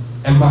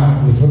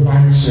ɛma ne ho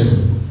anhyɛ no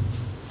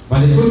but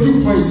the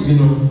good point bi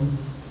no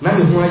na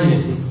ne ho ayɛ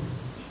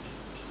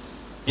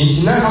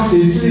nti na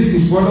afei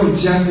Filistifoɔ no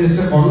nte ase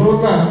sɛ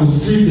ɔno na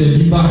ofiri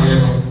baabi baeɛ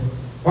no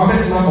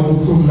wabɛtena ɔmo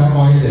kurom na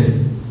ɔyɛ dɛ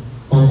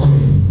ɔkɔ ne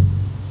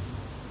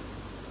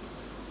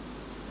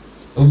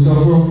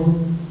ɔbusafo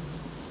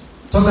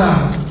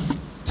Toda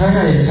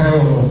tanga ye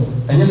time no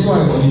enye so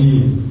ai woni yi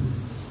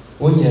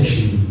woni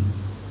ahwe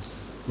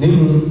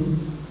nemu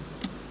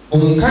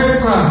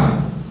onkan kwa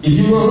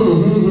ebi mo ho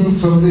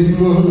fam na ebi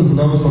mo ho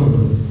na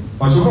fam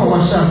but mo wa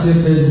sha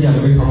se first year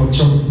me pa mo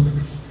cho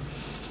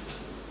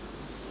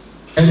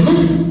eno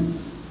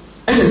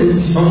ene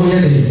nti omo ye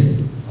de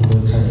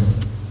omo time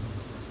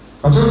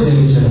But just the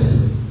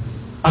jealousy.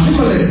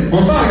 Abimelech,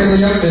 Oba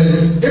and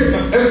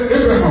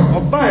Abraham,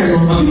 Oba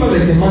and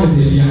Abimelech, the man of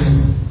the Elias.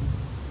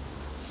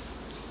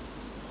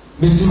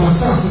 Mitzvah,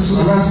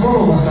 and as one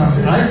of us,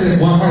 I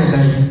said, one by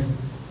nine.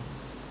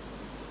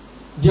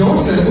 The old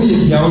said, we are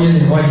young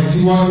and white.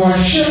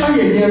 Why share I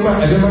never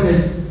ever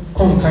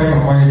come kind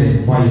of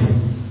white.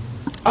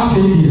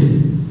 After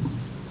you,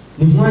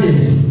 in why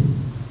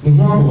in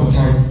one more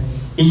time,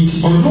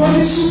 it's on one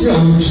super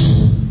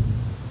routine.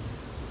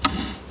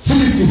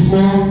 Philistine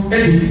for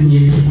anything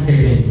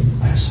again.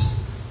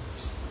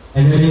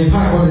 And then in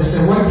part of the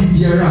say, what did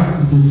you wrap?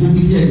 You will be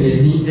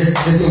here, and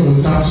then we'll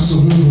start to so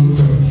move.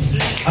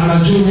 And I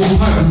do more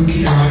part of the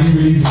I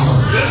release how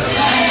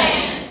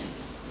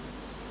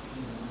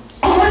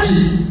much?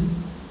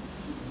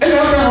 And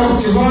Abraham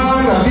to one, I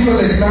feel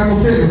like that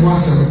compared to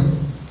Master.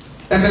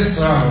 And that's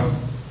right.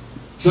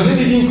 So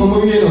anything come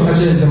here or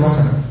catch it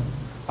Master.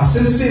 I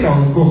said, say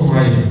now, go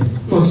crying.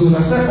 Because when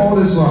I said all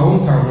this, I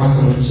won't come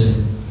Master.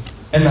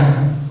 And I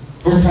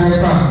don't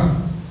tie back.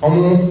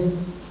 Almost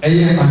a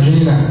year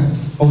Adrena,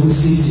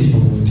 almost 60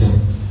 of winter.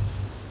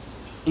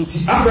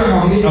 It's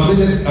Abraham,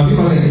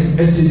 Abimelech,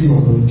 SCC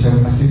of winter,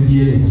 as a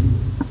year.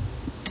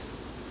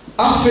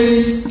 After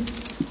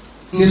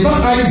never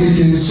Isaac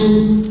and so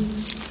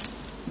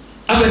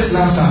Alex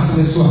last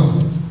as well.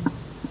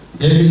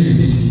 Every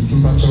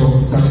busy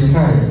temperature starting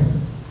high.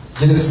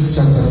 Genesis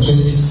chapter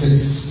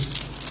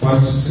 26, 1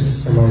 to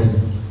 6. Am I?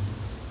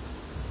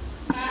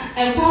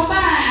 A papa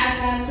as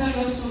I said,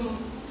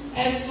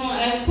 as no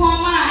a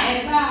poma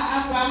about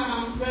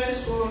Abraham press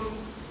one.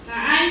 Now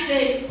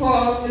Isaac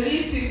called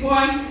Philistine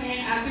boy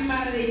named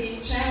Abimelech in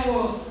Chenwo.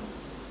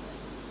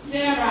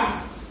 Jera.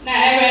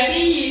 Now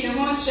already in the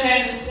one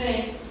trying to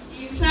say,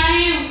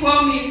 Inside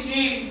from his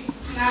dream.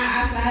 Now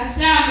as I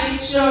say, I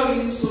make sure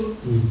you so.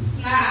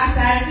 Now as I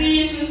see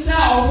you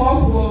sell or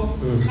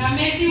now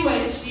maybe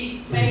when she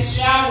makes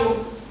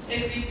travel.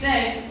 If you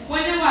say,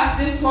 when you was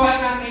in for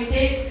a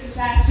made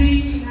Sassy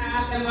in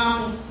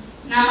Alabama.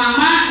 Now,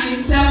 Mamma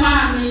in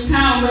Tama, me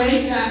can't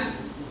wait.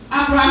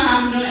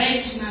 Abraham no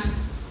Echna.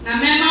 Now,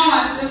 Mamma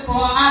was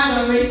for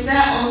Adoresa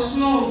or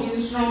snow in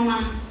Stroma.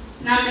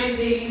 Now, made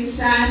the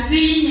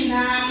Sassy in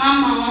our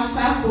Mamma was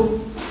up.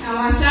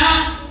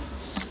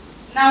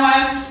 Now, I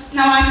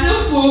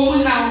still for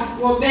now,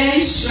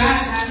 obey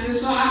Shras as you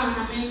saw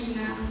Amana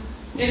now.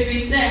 If you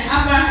say,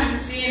 Abraham,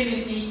 see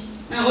me,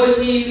 now,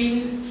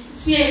 Jimmy.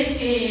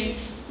 CSA,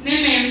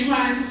 name and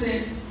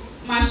Branson,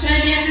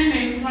 Machadian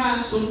and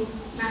Branson,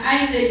 na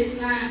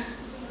Isaac na.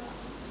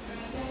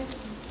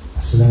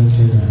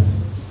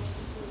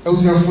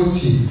 Exodus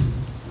 40.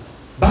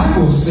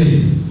 Bible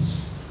say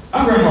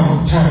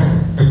Abraham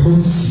time a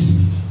good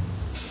seed.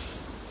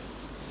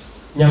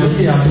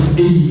 Nyame ya do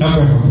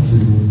Abraham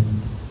furu.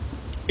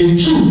 In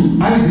true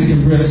Isaac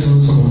the person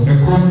so a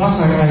come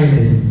aside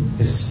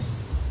yes.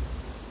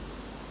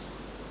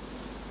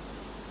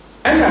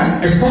 And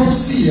a come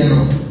see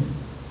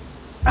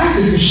as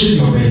if you should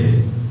know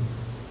baby.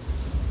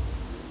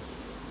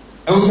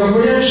 I was a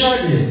very shy.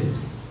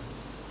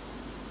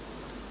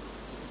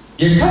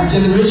 You can't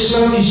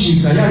generational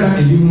issues. I am not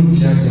a human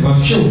sense,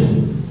 but sure.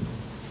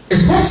 A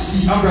come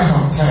see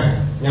Abraham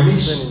time.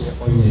 Yamisha in your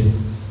own.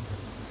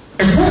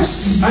 A come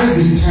see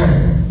Isaac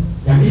time.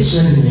 Yamisha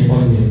in your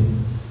own.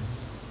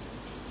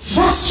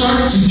 First track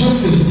to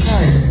Joseph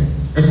time.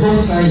 A come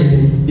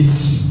see is.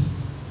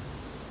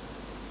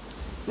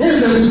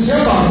 Yes, and we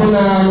share our I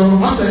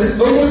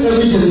said almost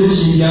every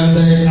generation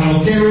there is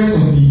our parents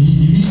of the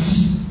BBC.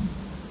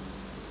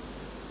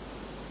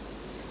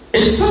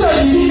 It's so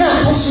that you need a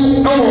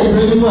person our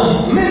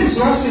brother, men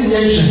say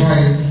yes,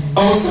 I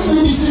was so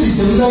busy with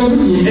the love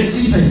in a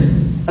season,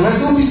 and I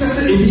saw this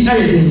as a BI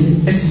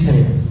a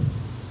season.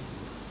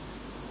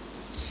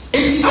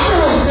 It's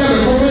our time of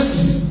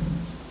policy.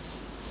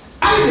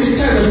 Isaac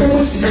time of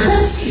policy, a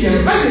policy,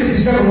 and Isaac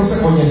design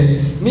was on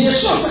it. Me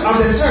assures at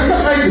the time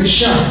that Isaac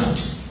shot.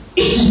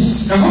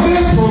 Egypt, and what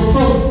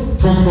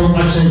from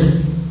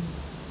actually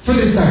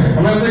Philistine,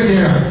 and I said,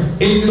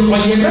 it's what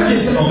you can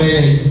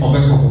say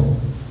obey.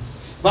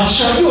 But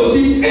shall you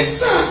be a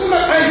son so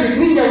that Isaac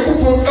need a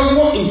couple and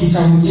walk in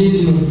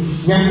determination?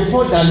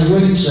 Yakupo than the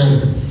wedding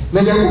shell.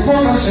 Now Yakupo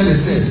actually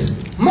said,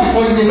 more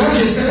on the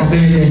United States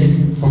obey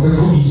for the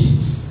whole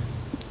Egypt.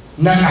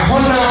 Now I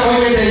hold out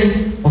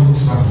on the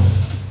time.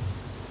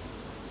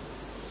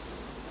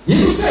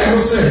 You say,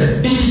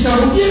 if it's a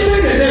good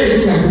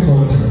day,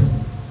 Yakupo.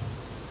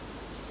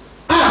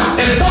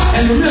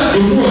 And we are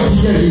in more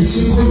here in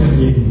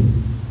Sinkonia.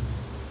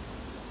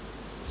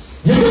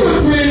 You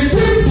know, we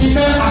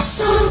are a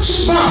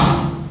such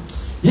bar.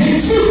 Yet, you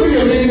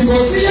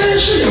because I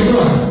show your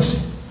blood.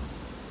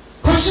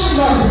 Question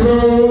that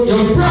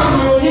your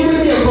brother, even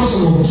be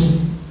possible.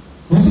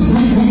 We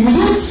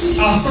don't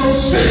see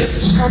ourselves fit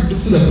to come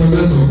into the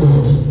presence of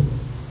God.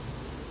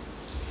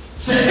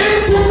 Say,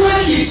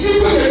 everybody is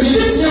simple and you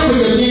just have a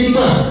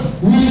neighbor.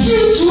 We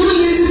feel too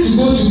lazy to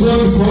go to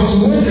God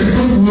because we want a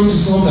quick way to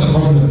solve the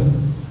problem.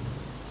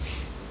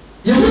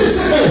 You will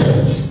say,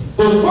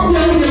 oh, what we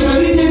are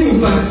doing,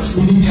 but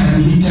we need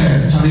time.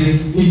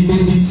 Charlie,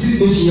 it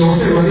sees you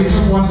also already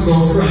come once and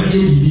also right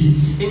here.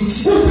 And it's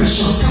so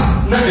precious,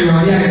 not a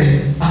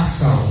rally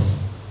sound.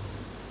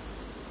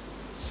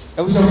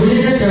 I was a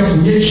really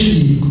careful,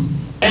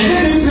 and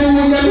then they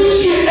will never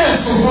hear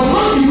else, but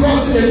not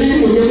because the name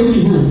will never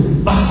be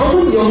home, but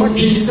only your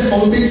kids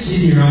on big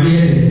city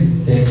rally.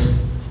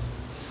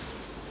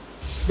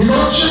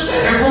 Because she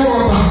said, I go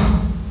up.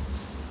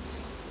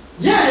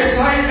 Yeah, the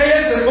time I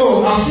said,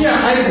 oh, I fear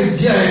Isaac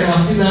beer and I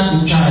feel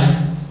like child,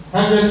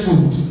 100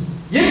 food.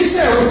 Yes,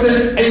 I was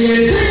and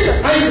you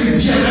take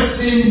Isaac beer that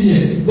same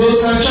year,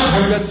 those are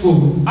 100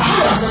 food. I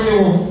had a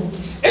son.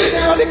 It's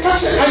a the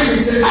catch Isaac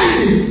said,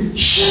 Isaac,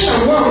 share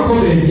a one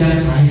call and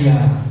yes, I hear.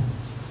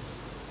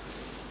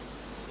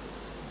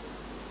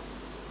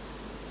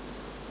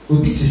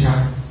 Obitika,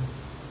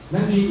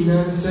 let me in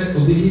a set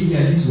obey here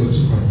this word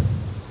to her.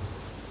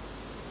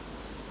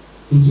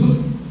 Into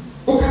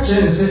Oka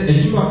Chen said,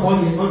 and you are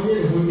on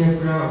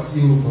your crowd,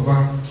 see you,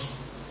 Papa.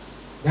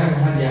 That I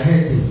had your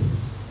head thing.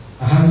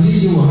 I have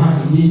you or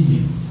have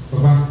you,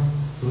 Papa,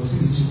 will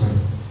see you to her.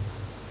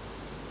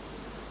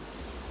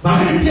 But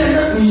I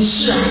cannot be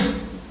sure.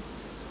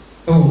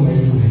 Oh, may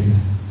you hear.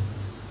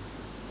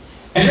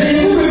 And then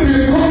you will be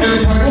called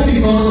and Papa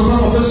because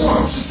of the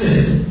sort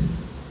said,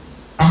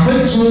 I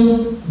went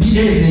to be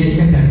a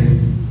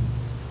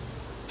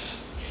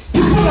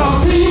people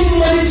are paying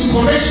money to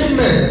correction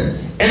men.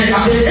 And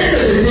at the end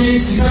of the day,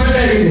 Sika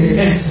in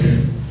the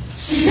essence.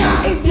 Sika,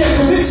 if they are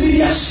connected,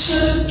 they are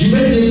sure you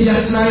may be a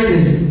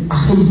slide.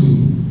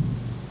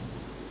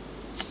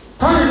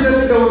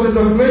 There was a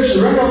documentary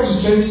right up to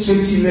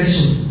 2020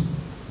 election.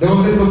 There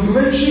was a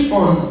documentary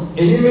on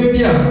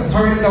Enimabia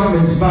current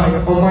government by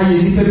Omar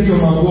Yenipedi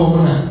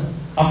Omagwona.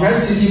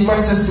 Apparently, my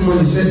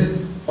testimony said,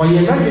 or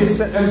you're not going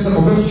to answer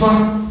of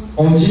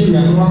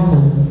Algeria, Morocco,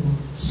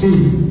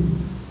 Spain.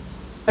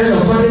 And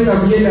upon it,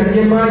 I'm here and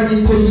near my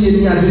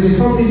equally, and the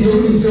family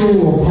only so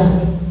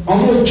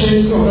almost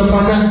trains of the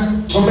banner,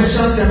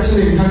 commercial sector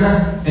in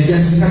Canada, and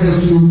yes, Canada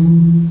flew.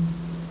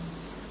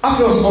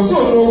 After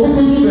also,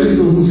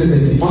 who said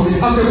that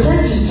was at a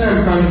point in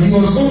time, and he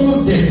was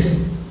almost dead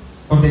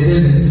on the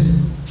desert.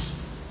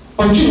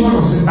 On June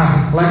 1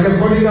 said, like a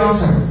prodigal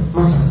son,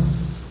 Massa.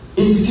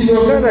 It's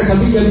Timogana, I can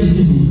be a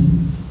BB.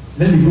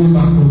 Let me go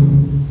back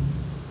home.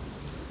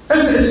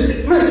 And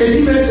said,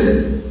 I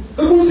said,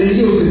 almost a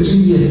year or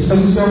 2 years, I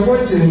was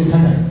appointed in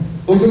Canada.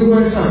 Only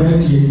one son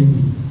went here.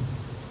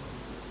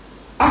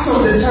 As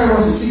of the time,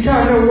 was Sika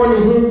and one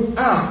who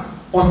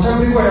or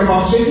something by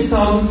about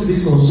 20,000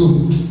 cities or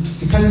so.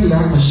 Sika in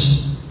that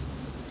machine.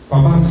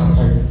 Papa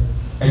Sapai.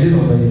 I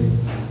didn't know.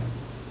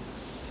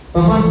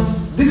 Papa,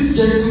 this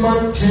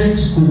gentleman turned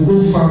to cocoa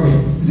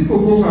farming. Is it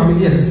cocoa farming?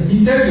 Yes.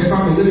 He turned to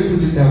farming, let me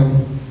put it down.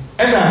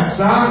 And as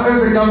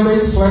the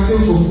government is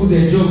planting for food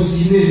and jobs,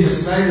 he made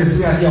fertilizers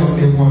here and there on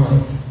the water.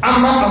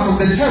 As of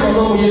the time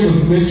along here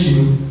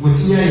documentary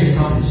was here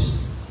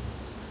established.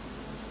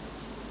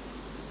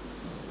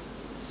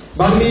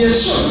 But me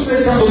sure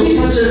say that only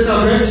catches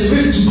are ready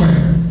to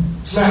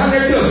come. So I had a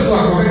girl who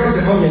are going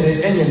to home and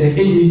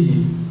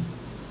the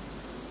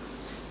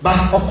but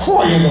of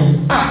course,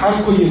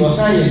 uncle, you must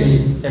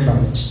say a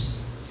bunch.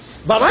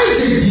 But I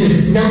say, dear,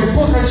 young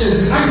poor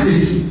catches, I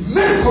say,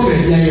 men come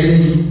and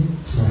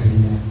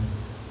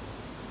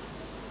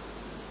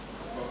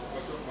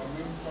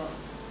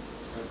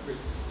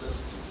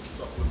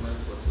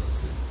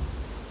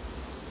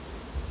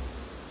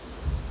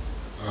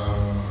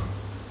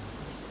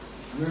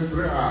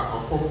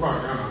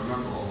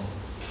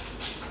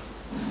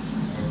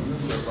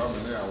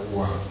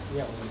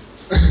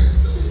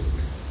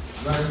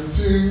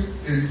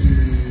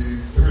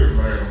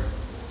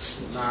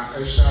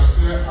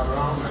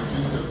around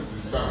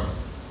 1977.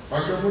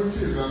 But the Monty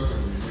is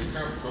answering me, we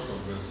can't because of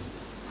this.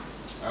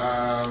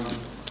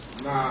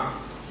 Now,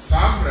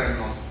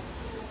 Sabreno,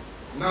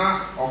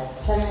 now a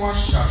common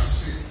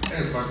chassis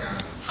and bagan.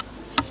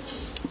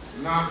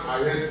 Now I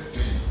had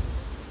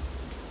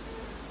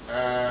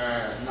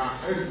now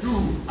I do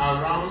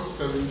around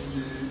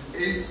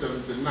 78,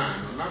 79.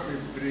 Now we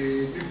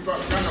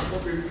Ghana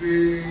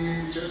probably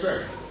just say,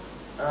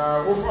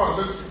 over our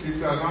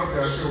certificate, now they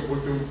are showing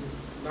bottom.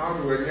 Now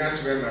we are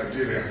near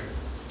Nigeria.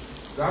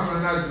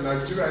 Zamana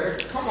Nigeria,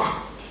 come on.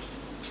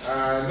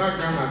 Not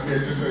Ghana, they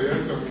just say,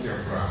 yes, I'm in your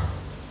bra.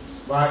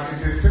 But in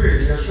the trade,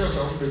 they are sure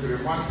some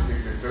people want to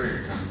make the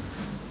trade.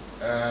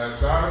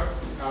 Sir,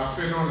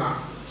 Phenona,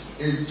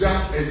 a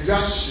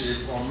just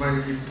shape or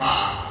maybe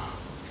power.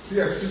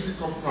 Here,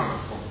 difficult man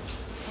of them.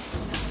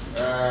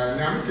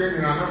 Now, getting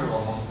a number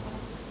of them.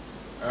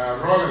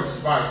 Rollins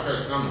by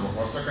first number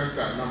or second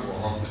time number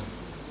of them.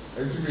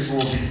 And to be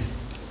movie.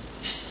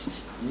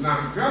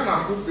 Now,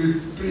 Ghana could be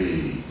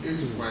brave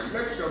into point.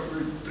 Lecture will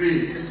be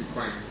brave into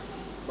point.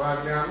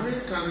 But the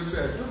Americans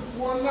said,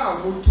 "One now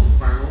go to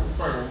point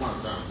one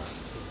sound."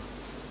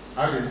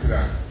 I didn't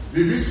try.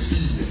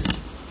 BBC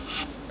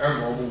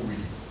and on we.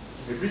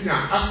 A big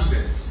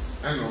accidents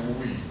and on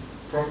we.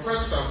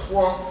 Professor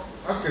for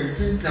I can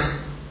think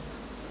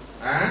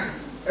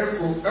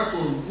echo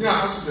near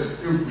accident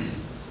will be.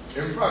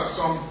 In fact,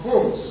 some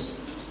homes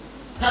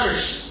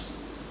perished.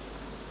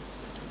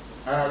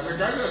 The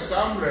guy said,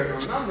 Sambre, no,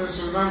 not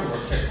necessarily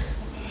what take.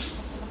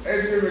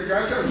 And the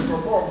guy said, we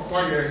were born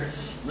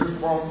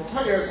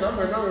fire,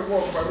 somewhere now we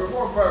walk, but we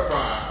won't papa.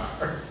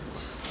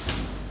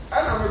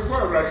 And I'm a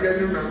poor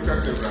radiant, and I'm a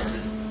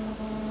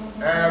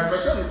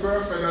person who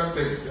go federal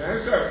states, and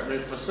said, me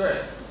per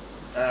se,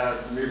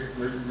 me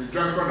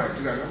drunk on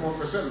Nigeria, and more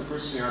percent of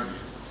Christianity.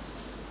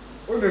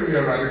 Only we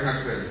are radical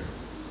country.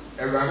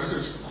 A radical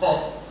is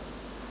called.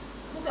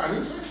 Look at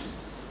this question.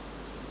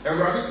 A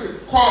radical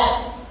is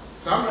called.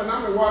 Some of them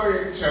are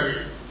worrying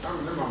cherry. Some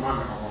of them are man.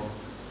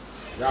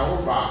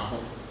 Yahoo back.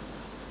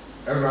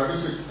 A radical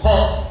is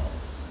called.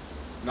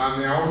 Now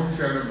they are all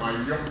trying my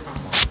young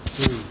amount.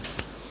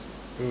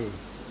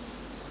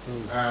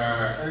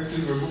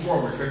 Anything we go on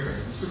with it,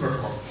 super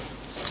call.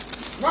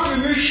 Now in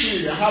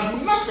this year, I had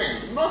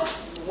nothing, not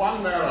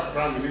 1 naira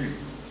prime minister.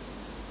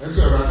 And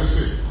so I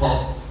say,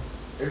 call.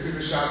 It will be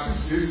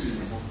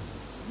chassis.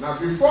 Now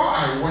before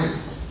I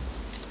went,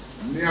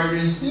 near me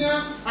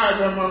here, I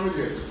remember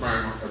to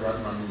find out about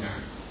my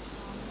man.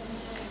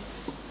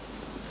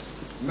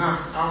 Now,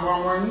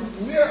 I'm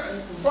near,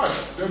 in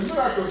fact, the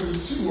miracles is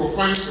see what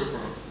point to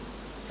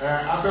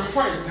at the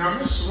point, now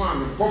Miss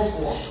Swan and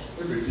Buffalo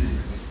every day.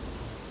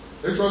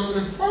 It was a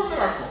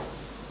miracle.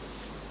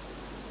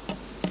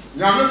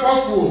 Now, me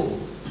Buffalo,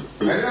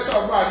 and that's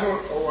how bad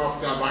or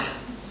up their mind.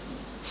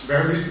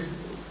 Very,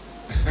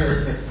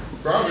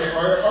 probably,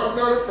 or an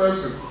ordinary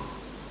person.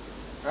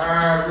 We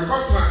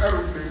got an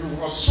aeroplane who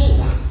was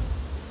someone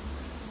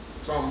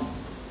from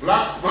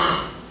black man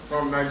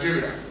from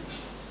Nigeria.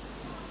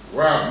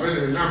 Well,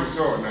 many names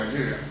of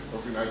Nigeria,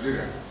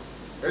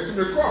 It's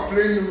me call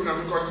plane and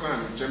I'm got an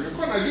me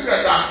call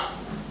Nigeria that.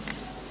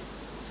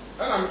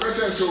 And I'm going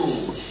to so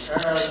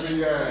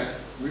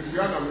we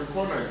feel that we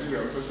call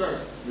Nigeria, percent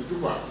we do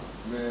what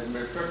me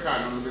peka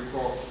and we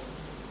call.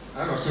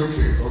 And I say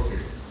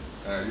okay,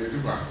 you do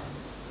what.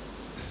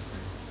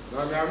 Now,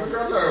 I'm going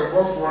to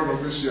go for one of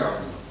this year.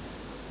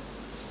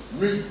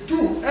 Me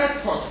do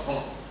airport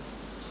home.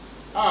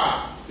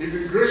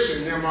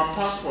 Immigration near my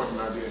passport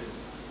now there.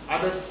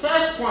 At the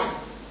first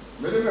point,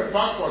 me do my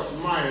passport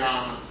my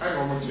I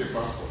don't want your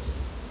passport.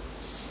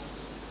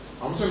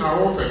 I'm saying I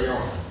open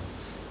your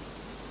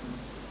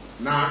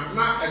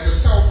now as a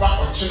cell back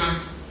or China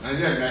and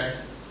yeah,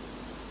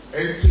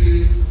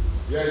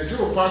 yeah,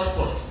 do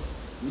passport.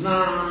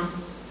 Now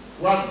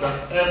what the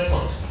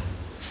airport?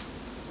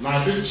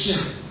 Now this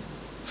China.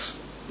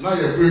 Now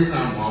you're going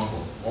now,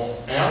 or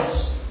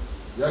else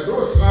you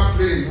don't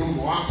play no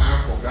more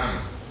for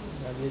Ghana.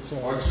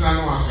 Or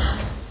China no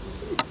sample.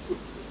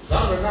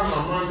 Some of them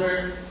are Monday,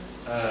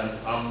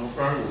 I'm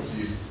friend with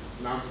you.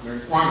 Now,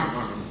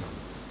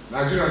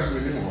 Nigeria's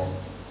minimum home.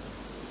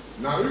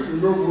 Now, if you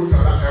don't go to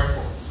that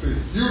airport, say,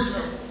 huge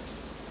airport.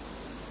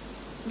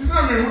 This is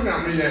not me who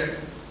I'm yet.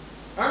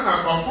 And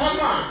I'm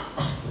Papa,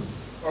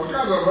 or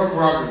kinds of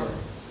brother.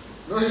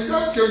 No, he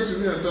just came to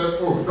me and said,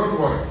 oh, don't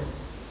worry.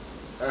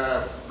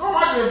 No,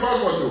 I didn't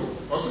passport to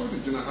or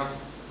something did not happen.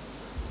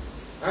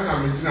 And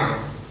I'm in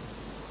Ghana.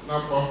 Now,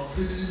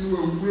 please, you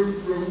will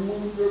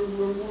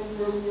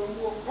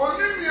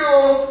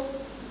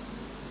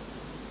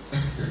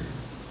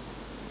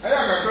I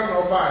am a friend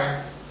of mine.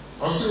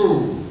 Also,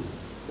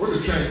 what the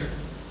train?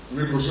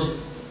 Me go so.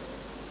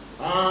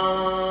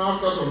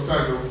 After some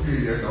time, they'll pay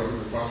and I'll do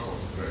the passport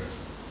to press.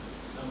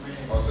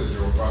 Also,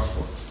 your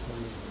passport.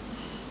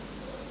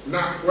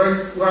 Now, when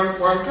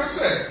one can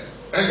say,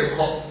 and the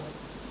cop.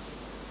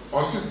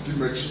 Or sit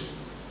Dimechi.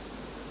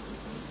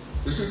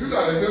 You see, these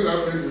are the things that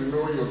make me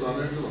know you're an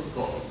angel of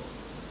God.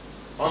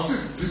 Or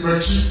sit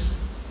Dimechi.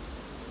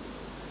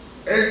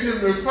 And till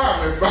me find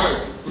my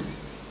Bible.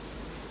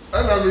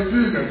 And I'm a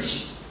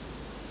Dimechi.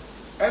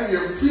 And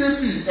you're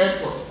PFE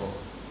airport.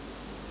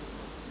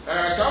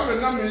 Some of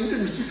them in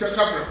Missika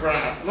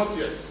Capra, not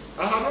yet.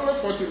 I had only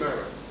 40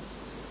 naira.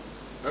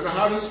 And I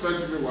hadn't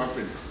spent even 1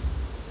 penny.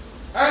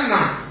 And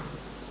now,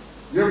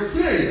 you're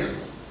praying.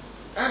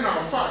 And I'm a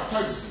fat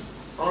taxi.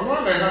 On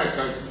one day, I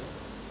taxi.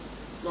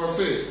 Now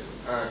say,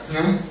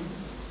 Tim,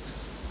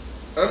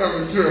 and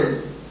I'm in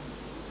turn.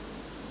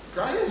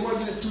 Can you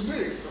imagine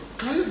today?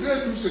 Can you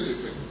dare do such a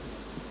thing?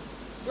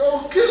 They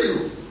will kill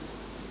you.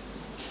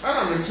 And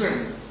I'm in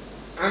train.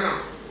 And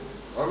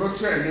I'm not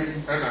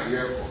training and I'm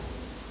airport.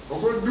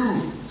 Over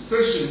do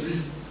station B.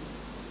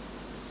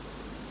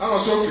 I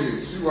was okay,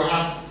 see what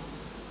happened.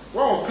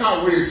 One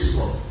car ways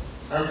for.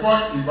 I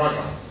quite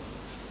Ibadan.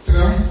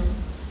 Tim,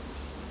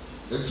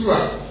 the 2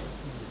 hours.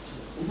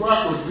 Who I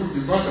could do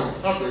the bottom,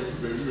 after you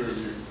baby,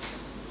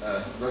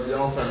 but the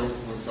old panel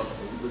went up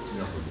for you to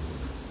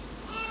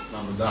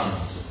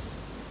Namadas.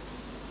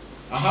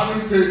 I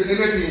haven't paid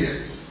anything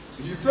yet.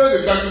 You pay the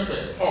taxi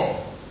fare.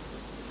 Oh,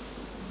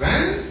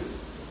 then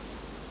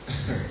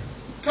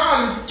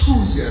can't 2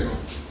 years.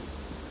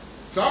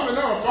 Some of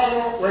them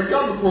follow where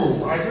God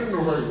go. I didn't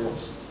know where he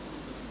was.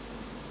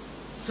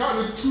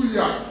 Can't 2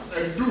 years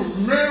and do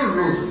main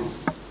road.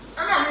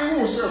 And I mean,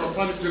 who say a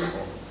planet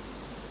general?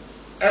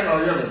 And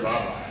I'll hear the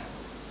Baba.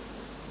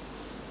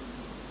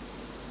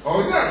 Oh,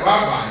 yeah,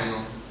 Baba, you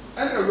know.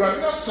 And the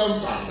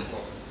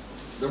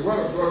The word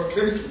of God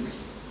came to me.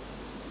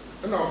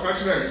 And I'll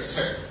catch it and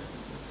said,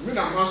 me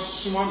na ma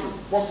suma me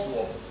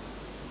bofo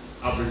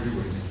abedi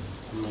wani.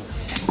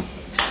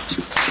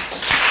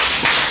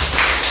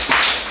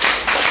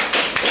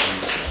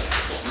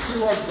 You see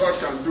what God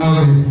can do.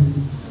 Amen.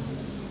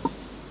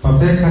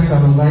 Papa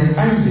Kasam like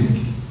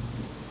Isaac,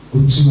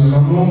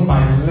 Utualamon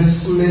by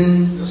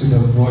listening to the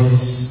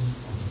voice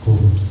of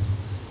God.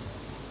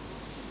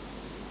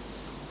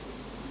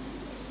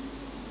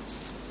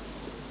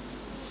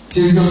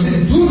 Jesus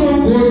said, do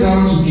not go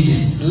down to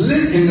Egypt.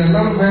 Live in the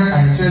land where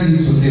I tell you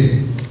to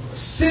live.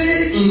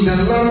 Stay in the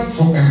land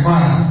for a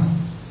while,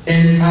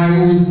 and I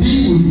will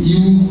be with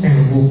you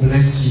and will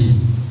bless you.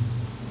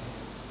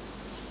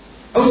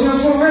 I was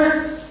like,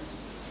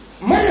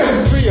 my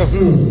prayer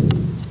home.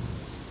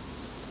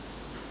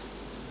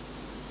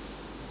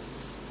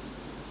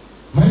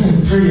 My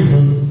prayer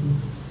home.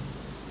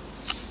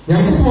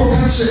 Yankopɔn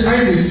ka kyerɛ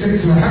Isaac sɛ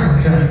tena ha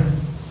kakra.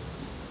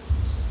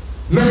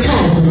 Mɛka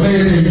wo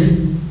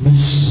bɛyɛ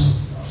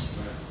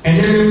and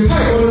then the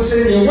Bible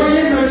says, why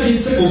you not be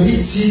so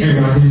obedient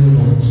and running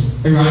on?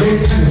 And running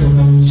kind of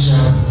on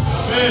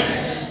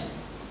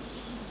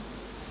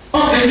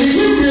oh, and the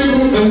young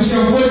people and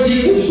shall what the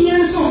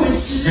Indians of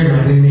it and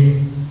running.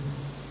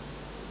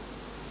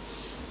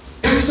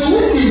 And so,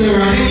 what is the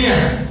running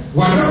here?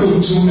 One of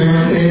them to a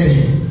running.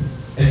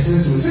 And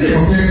since say,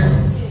 okay,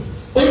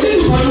 only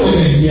one of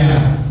them,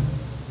 yeah.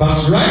 But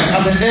right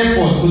at the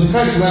airport, with the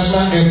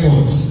international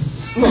airport,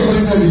 no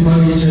person will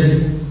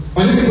be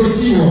only to go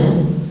see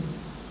one.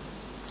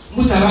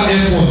 Mutara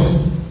airport.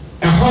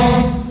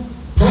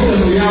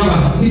 Problem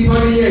yaba. Nipa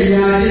ni ye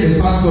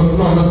the passport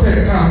no the pet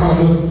car ma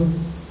no.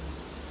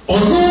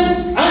 Ono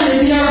anye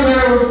ni aba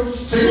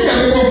se ni ya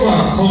be kwa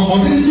on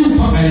the new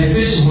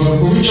organization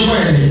or commission by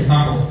the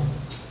ako.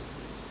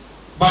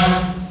 But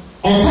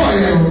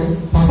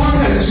papa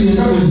can to you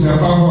na go to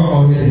papa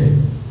already.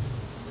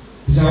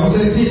 Is I was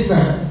a pizza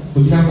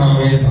with that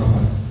power.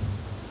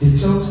 It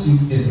tells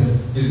you is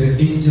an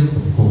angel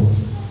of God.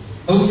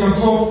 Also,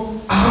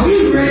 are we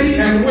ready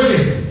and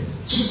willing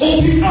to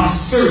open our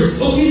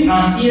spirits, open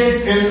our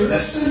ears, and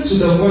listen to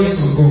the voice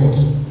of God?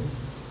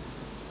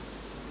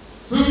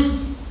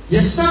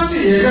 Yes, that's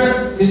it.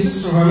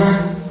 Mrs. Rovana,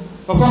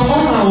 Papa,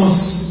 all I was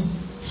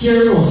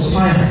hearing was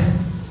fire.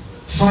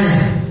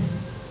 Fire.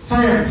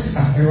 Fire.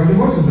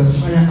 What is the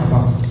fire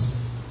about?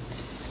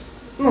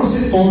 No,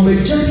 say, on the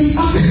journey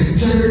up and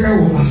Terriga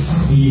will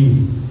accept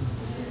you.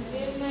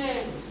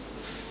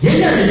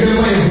 Yeah,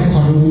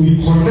 will be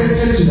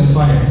connected to the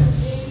fire.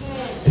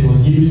 It will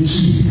give it to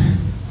you.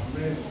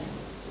 Amen.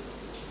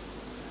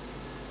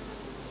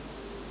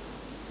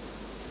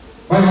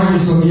 Why are you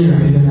so here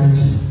in the 19?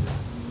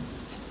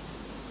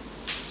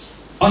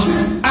 I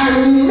said, I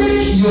will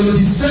make your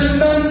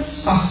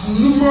descendants as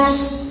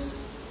numerous.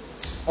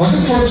 I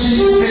said, for to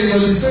you and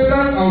your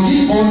descendants, I will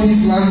give all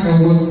these lands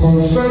and will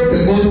confirm the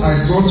oath I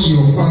swore to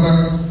your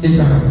father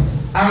Abraham.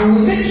 I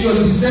will make your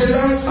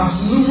descendants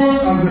as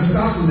numerous as the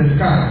stars in the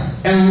sky,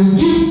 and will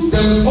give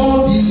them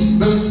all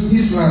these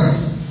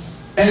lands.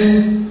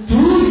 And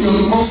through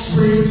your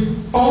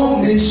offspring,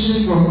 all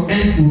nations of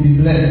earth will be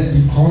blessed,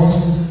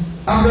 because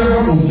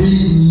Abraham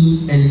obeyed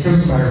me and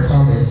kept my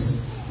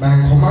requirements, my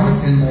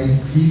commands and my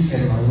decrees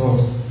and my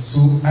laws.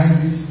 So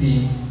Isaac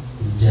stayed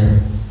in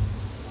Gerar.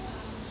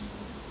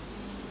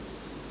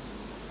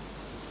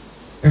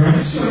 So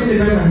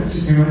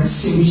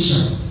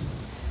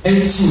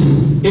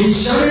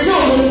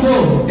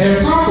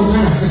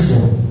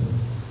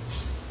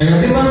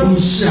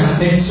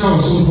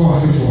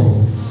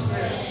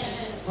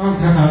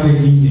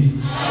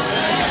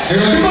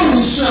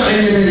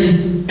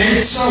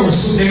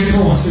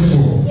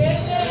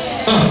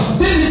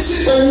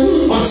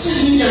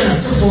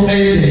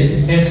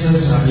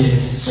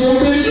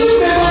may you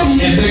never be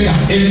a beggar,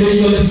 and may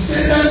your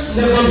descendants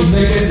never be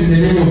beggars in the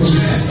name of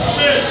Jesus.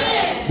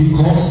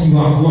 Because you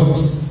have what?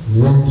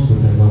 Walked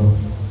with the Lord.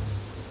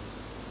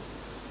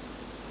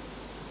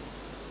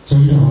 So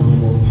you are only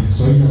one part.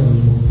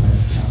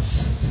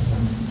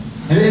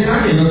 And then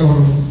something not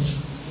on.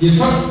 The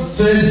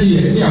first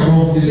year,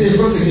 they say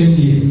for second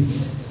year.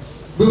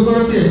 We're going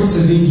to say for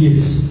 7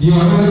 years. You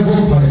are not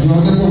one part. You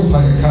are not one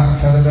part.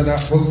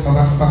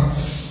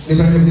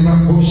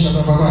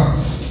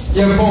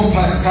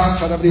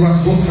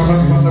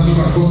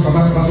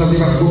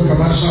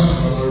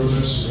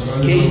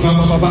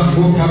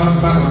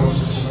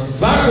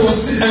 Bible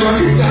says, "I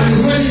will tell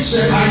you when you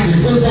share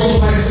Isaac, go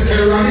walk by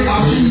security.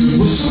 I feel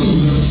you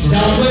soon.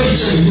 Now when you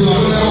share, you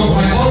are not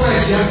by all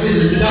night. I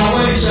say, now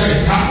when you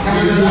share, come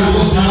and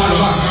go to the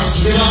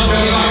house. They don't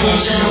bring it up. They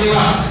don't bring it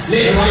up.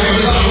 They bring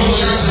it up.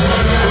 They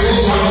bring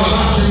it up.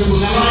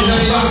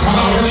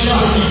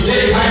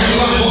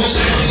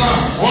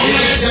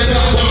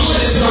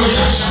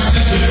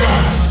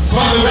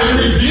 Father, when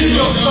we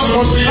reveal yourself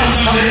unto us,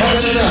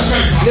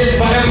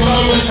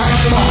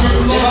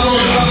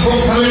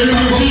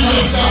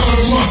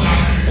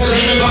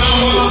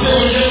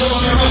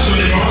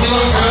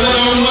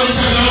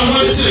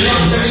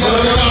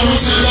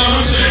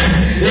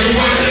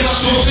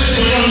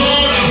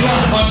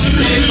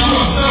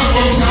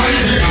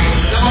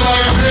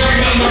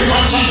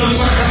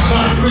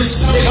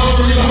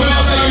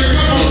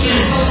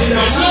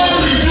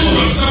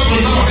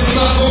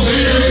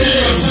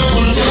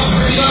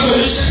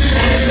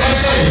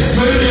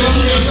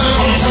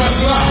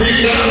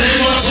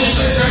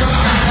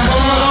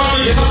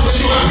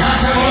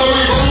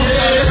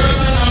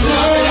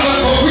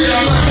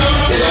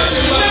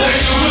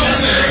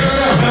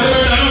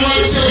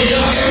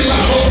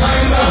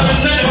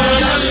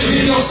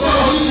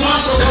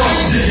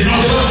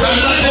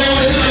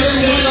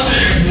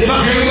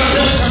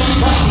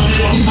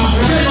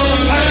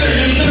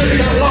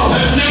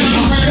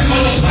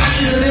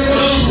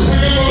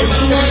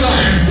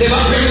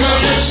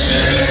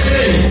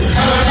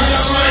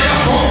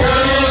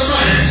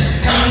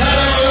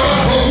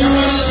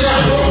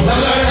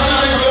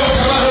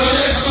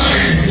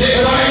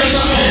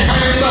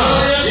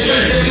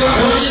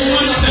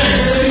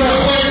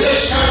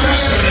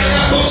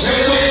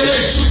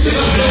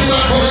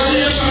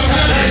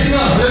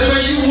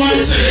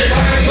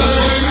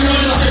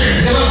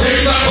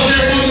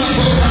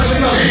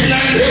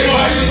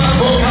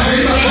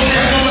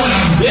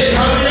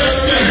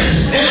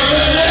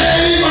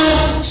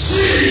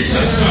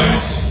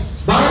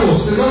 Bible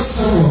says not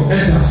Samuel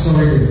enter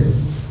sorry there.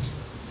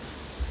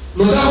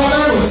 No that one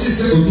I want to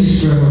say obi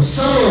friend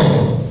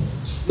Samuel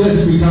let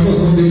me come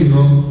on baby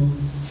home.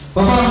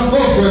 Papa no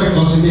friend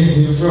must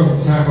be in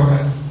front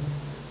Samuel.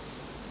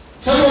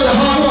 Samuel the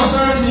heart was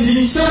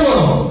asking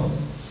Samuel.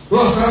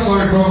 Was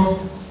sorry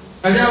bro.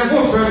 I am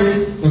no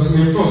friend must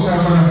be in front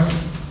Samuel.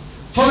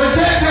 For the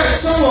third time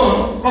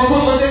Samuel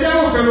upon was a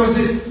young friend was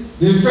it.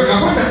 I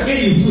wonder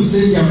if you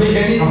say you make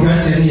any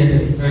abrupt any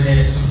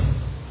yes.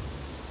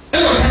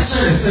 And what I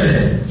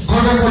said,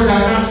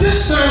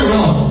 this time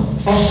around,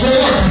 of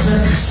favor as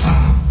a cassa,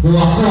 the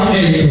Wakua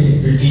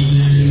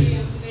release.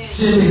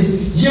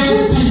 You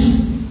will be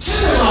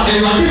cinema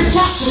and I will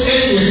force to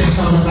any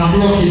cassa that I'm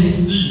blocking.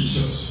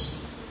 Jesus.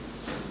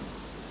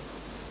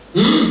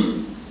 You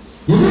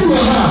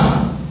will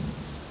have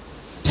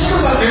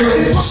cinema and I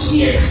will force to be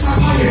a cassa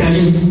higher than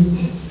you.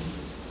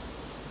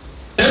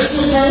 And so,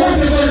 for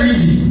whatever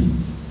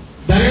reason,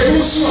 that I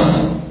will swear,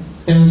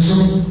 and so.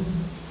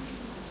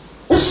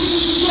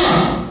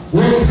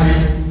 One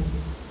time,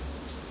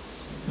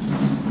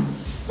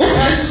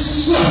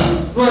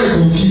 why are you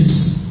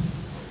confused?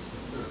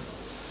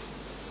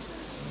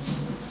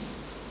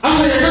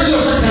 After you got your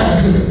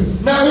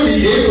second, now only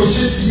a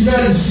question, see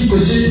that and see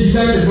question,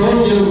 that is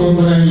all your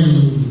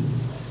money.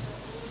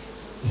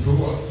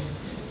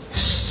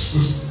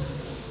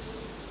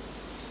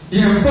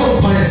 You have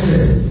bought by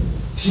yourself,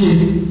 T.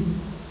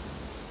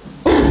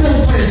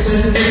 Oh, by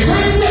yourself, a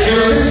great year,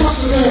 a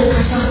possible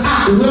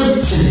Casa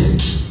waiting.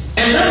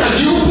 And then the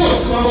new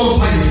post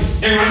about money.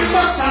 And I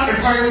never sat the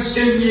clients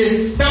in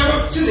me.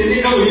 Never till the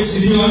nigga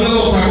was in your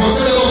little pie. Was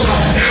a little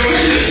pie.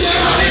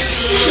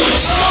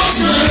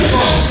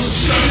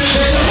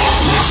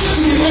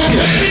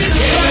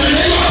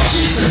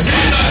 Jesus.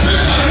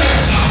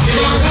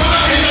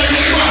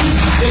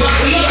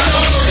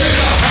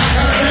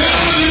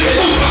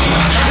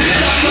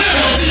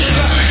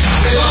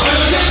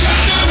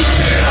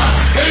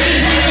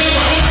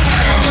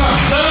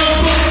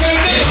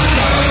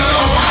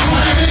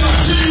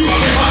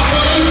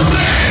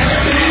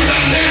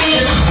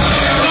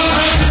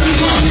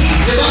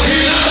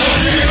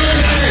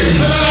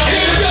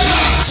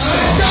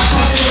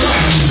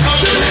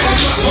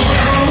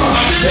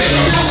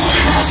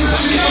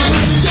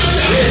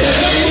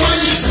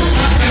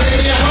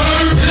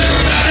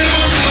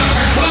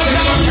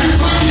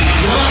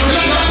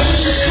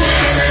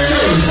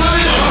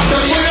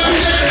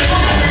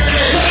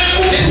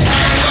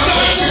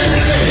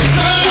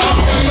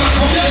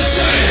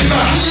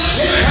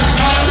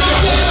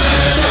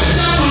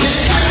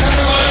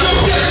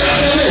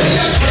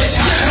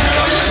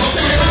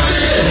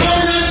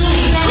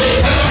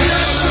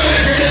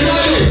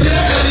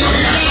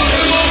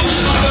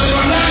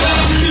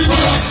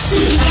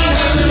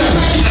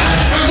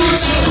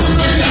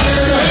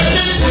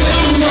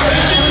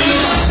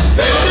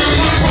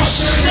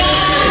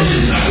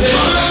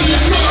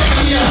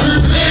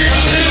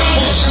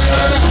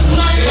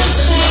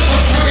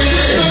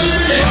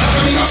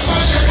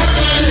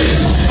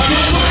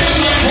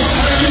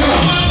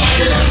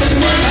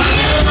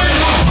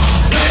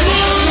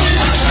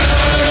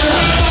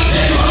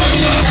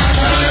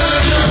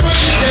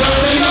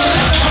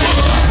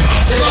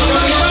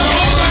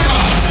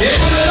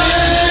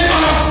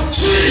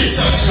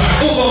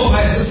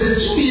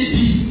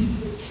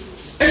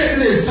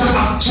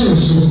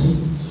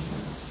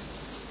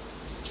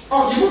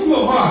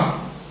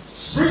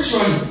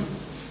 Spiritually,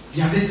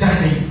 you are the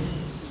dying.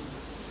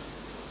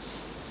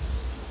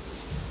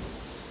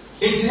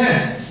 It's here.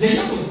 They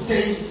have to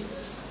take.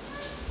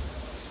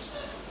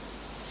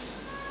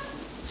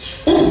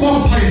 Oh,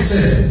 one pie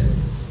said,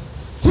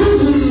 who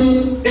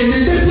and the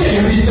dead day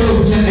have been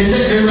told, and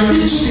then I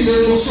need to be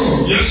the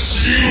also.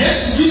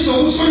 Yes, you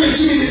so who's going to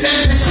be the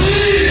end.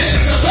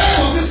 The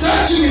Bible says,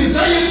 to me,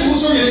 Zion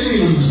who's going to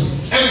be.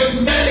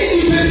 And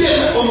any baby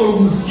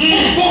on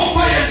what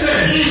pie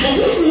said,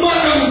 who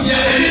mother will be,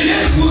 and then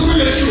yes, who's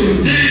going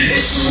to be.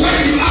 It's where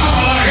you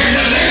are in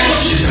the name of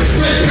Jesus.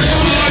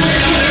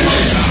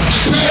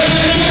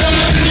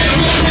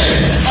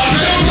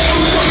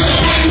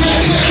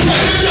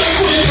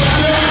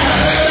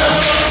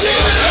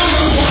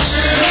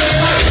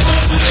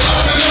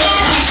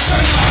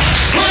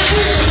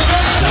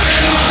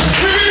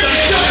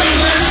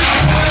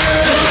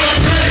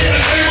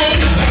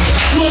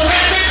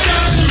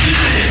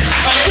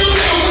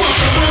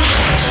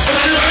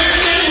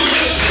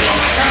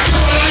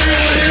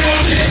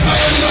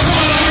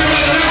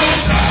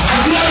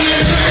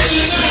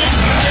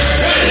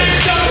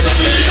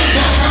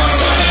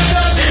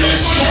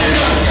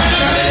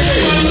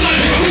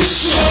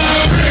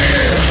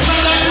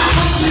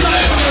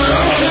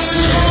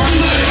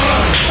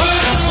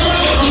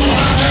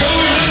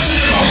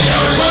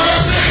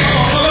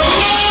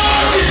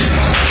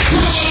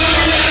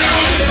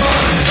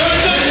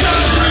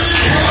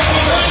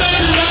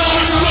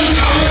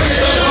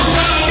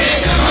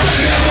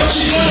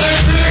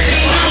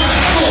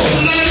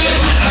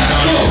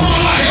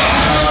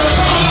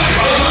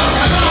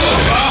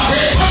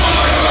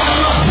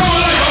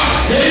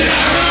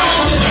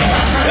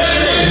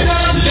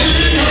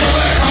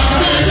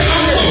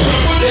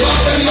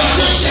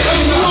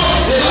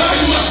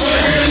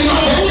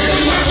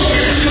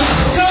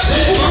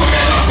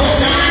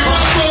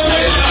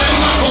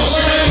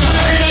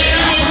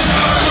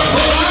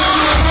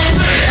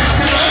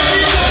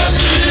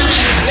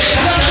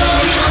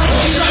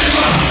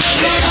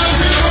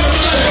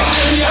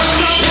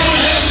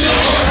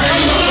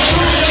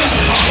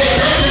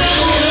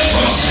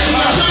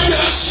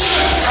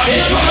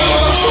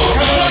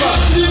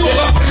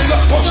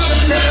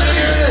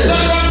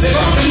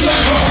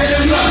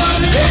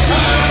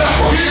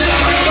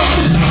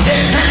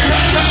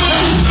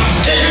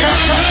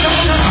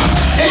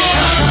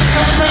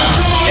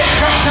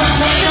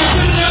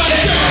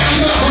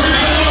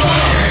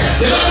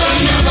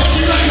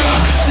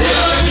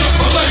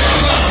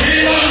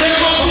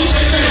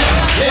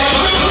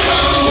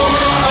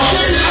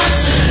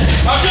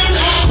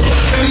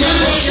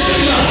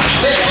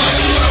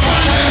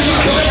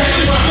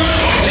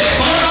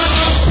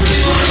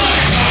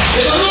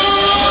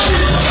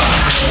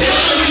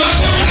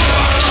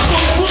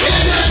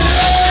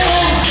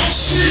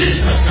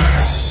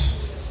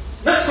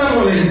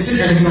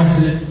 say and I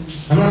say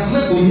and I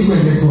slept on you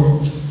and the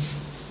crop.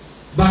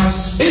 But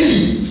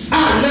any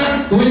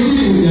now when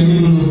you will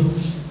mean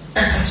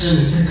I catch you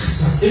and say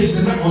Cassa,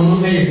 it's not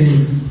on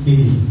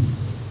anything.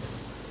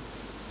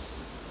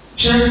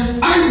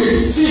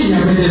 Isaac see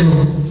your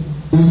medal.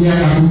 We are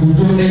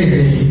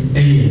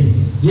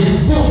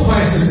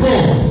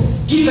God,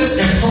 give us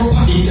a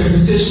proper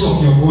interpretation of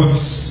your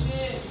words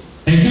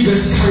and give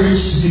us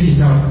courage to take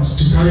it out,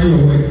 to carry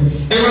your word.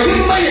 And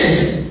remember,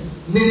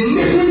 the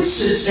never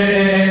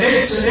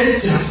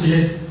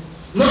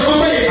not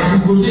only I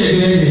could go there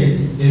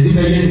and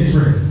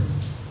different.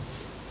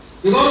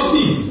 Because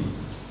me,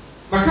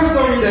 my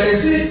custom that I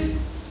say,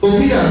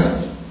 Obida,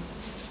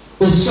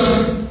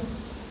 Osa.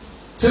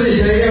 Say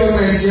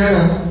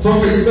the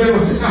prophet Ibrahim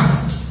say,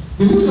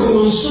 because I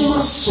was so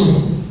much so.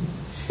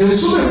 And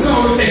so the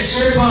crowd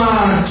extra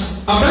part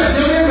about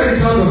the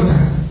medical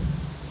doctor.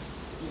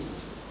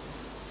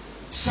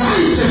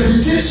 Science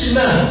interpretation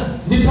now,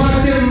 Nippon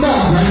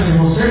man writing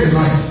was said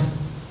life.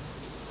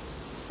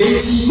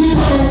 It's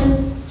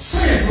Nippon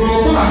science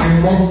more bad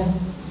and more.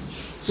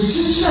 So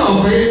teach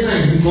now by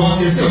saying because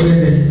you say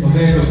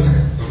obey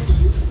doctor.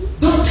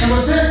 Doctor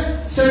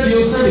said you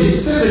said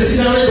the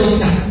tinary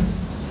doctor.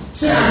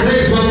 Say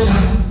athletic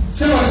doctor,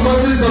 say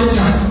mathematics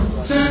doctor,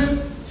 say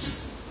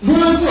no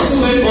one says so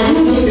many or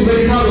no the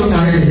medical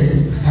doctor.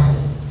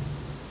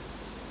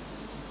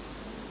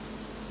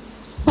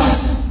 But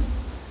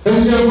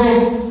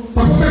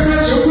Papa Pekka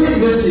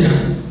University,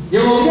 you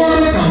are more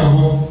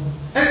doctor,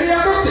 and they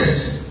are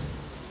doctors.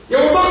 You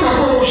are doctor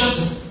for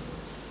Washington,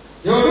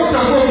 you are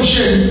doctor for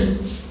Michelle,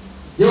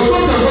 you are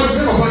doctor for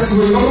some of us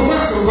who are not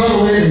master of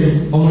our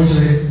way or much.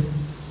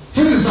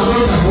 Physics are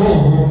doctor for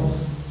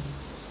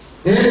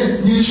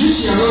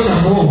nutrition not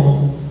at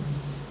all.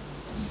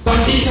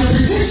 But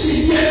interpretation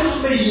here are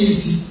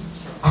made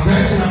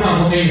about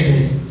another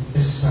way.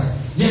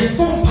 Yet,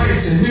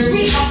 may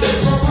we have the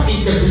proper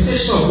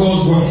interpretation of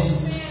God's words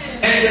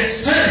and the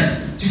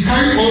strength to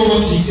carry on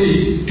what He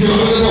says.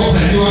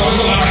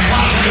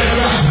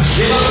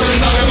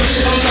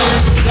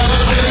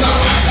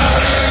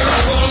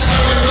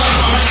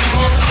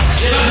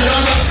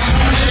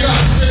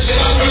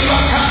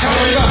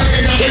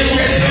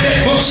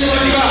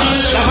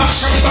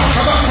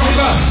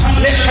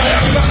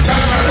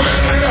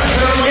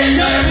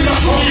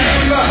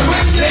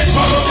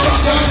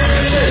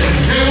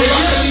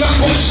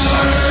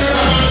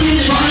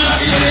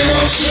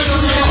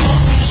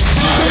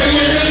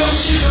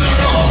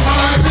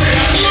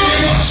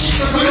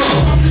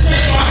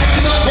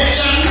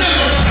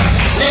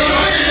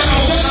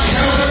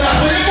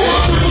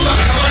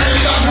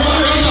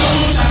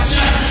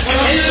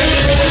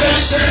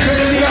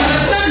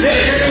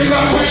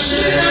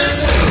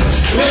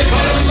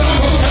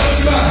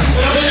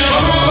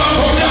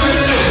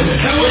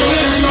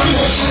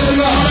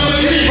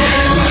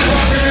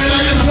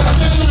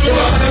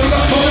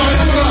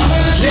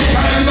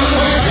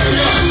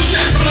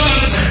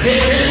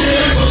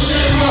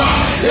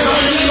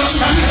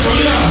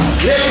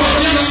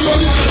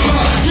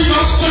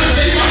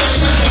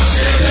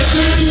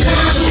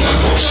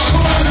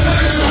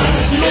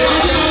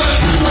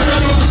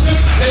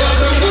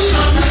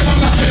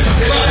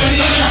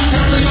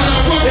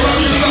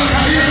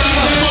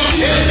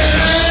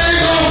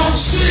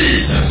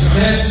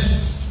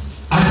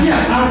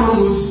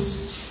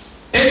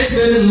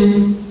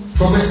 You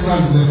promised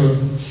land level.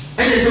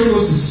 And it's a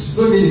Moses,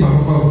 no need for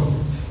power.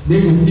 They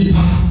will be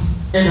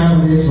and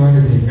I'm going to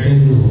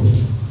and you.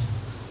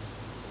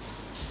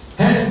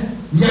 And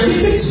Yabby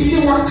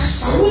to work,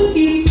 so will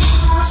be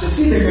passes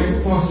in the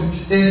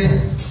deposit.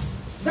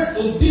 That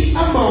will be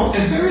about a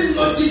very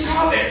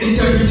logical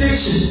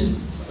interpretation.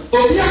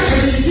 Obia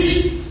can be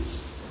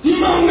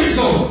human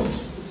wisdom.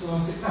 So I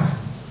say,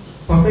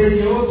 Papa,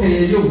 you're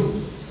okay, you.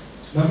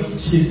 Let me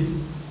tell you.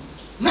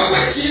 Now,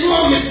 what you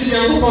are missing,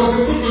 I will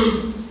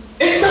possible.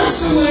 And now,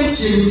 someone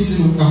telling me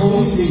to a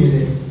home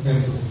team.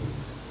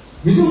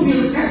 We don't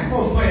need a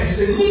pop by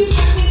saying,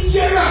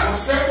 Nippon, or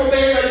several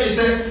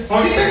babies, or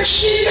even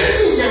she that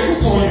you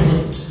upon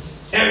him.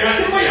 And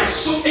I know I am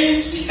so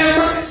AC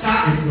ever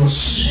started no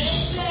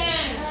shit.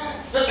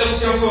 That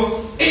was your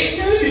fault. It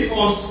can be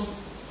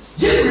because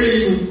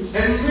you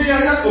and we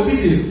are not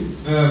obedient.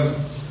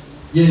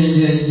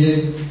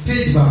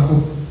 Page back.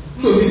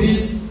 No, we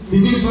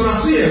need so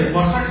as we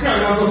are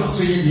sacred as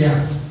we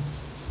are.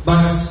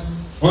 But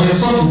on the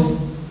sofa,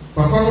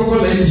 Papa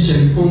will let me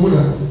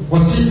Pomula, or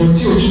Tio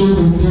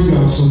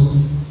program so.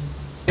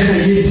 And I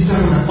hear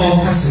some all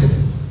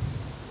cassette.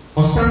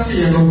 Or start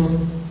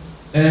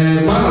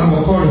Madam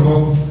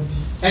Okorimo,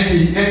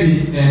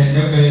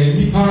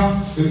 Nipa,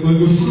 the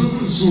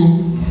fruit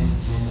soup,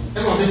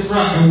 and on the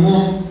front and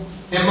war,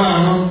 and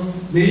man,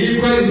 the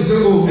equal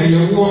so and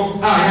your war,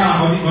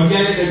 on the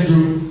organic and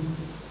drew.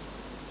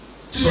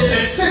 To the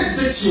extent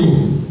that you,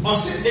 or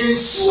sit in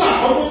Sua,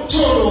 or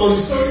total, or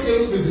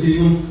something with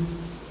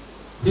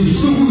the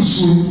fruit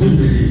soup,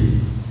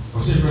 or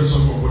say, friends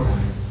of what I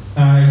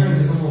can't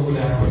say some of what I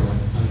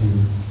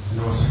and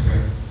I was a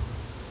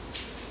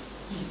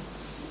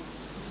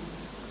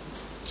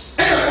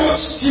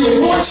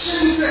watch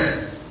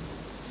say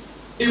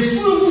if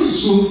you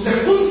so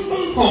say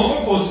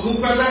unko to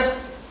brother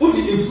who the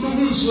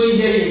influence so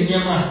here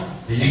nyama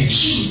the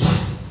cheap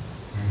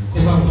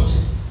eba what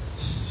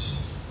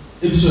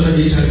ebi so na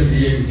dey tell me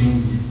here we dey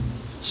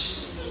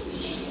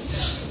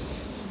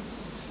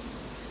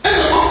and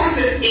I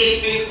say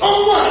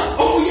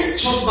oh ye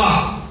choba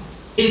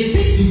a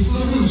big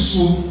influence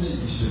so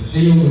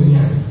say you money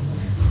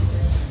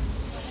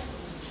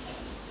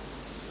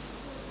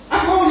I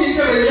need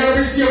to tell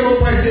you see one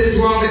price to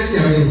our next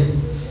year.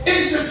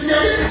 If says you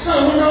make us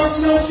out now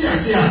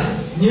tia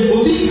ni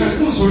obi ka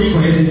sorry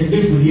for any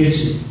ebuli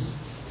echi.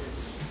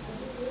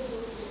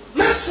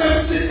 Na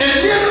sense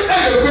every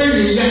other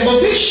way ya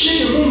obi shi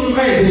ni mu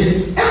ai de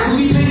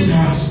ebuli pe ni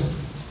aso.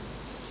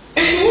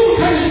 Eti wo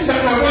ka ni da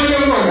na wani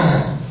wana.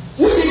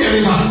 Wo ni ya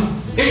ma.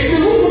 Eti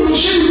wo mu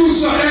shi ni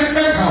so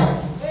ka.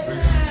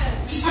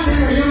 Ti ada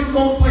na ya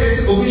mo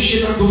price obi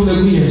shi na do na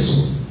wi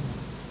so.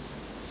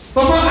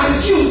 Papa, I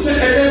feel say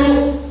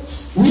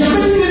we are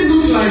making it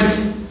look like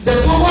the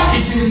power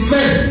is in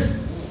men,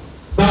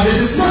 but it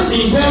is not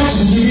in God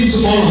to give it to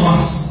all of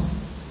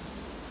us.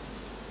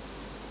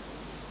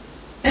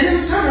 And then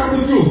it's how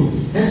we do.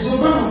 And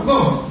so man of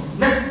God,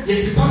 let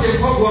if you come and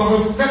talk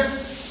about that.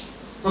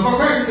 Papa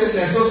Christ said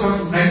I saw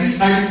something.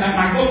 I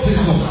got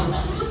pissed off.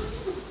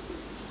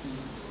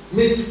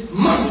 Me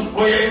man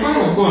or a man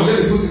of God, let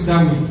me put it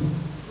down.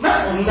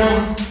 Not on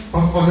them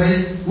or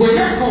say when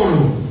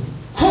you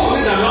call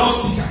in the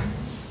loudspeaker.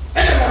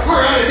 And then I call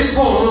out the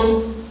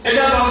call and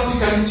that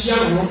loudspeaker in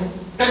Chiano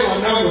and on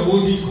now the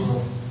body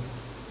call.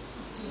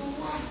 So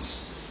what?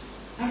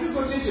 Has it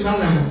gotten to that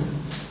level?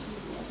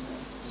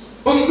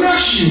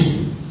 Ungratio.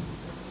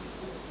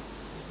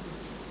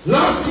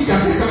 Loudspeaker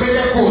say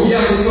Kabaya call here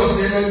when you're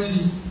saying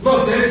no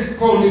say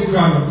call the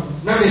grammar.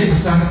 Now they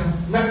pass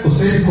not to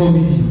say call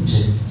me in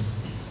check.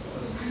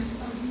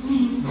 I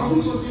mean, how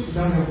is gotten to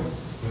that level?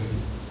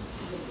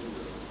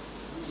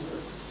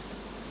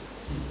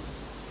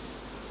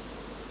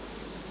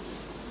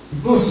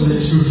 Most of the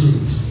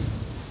truth.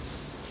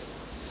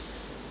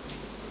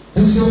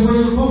 And so when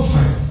you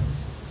bonfire,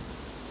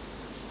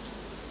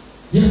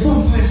 your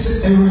bonfire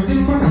said, and I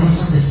didn't want to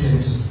answer the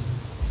sense.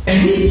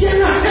 And if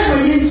you're not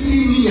ever yet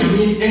seeing me, I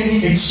mean,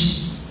 any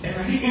edge, and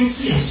I didn't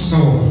see a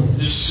snow.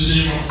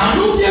 I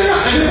know you're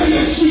not ever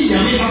yet free, I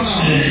mean,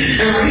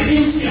 and I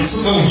didn't see a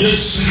snow.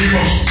 Yes,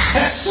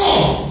 and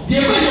so, the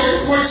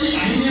American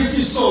watching, I didn't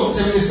feel so,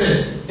 tell me,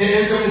 said. And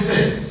then somebody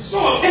said, so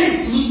 8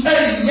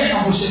 yet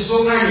I was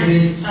so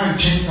angry and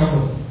change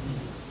some.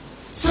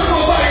 Some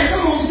of us,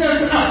 some of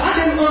us, I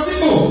didn't know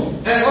simple.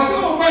 And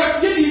some of my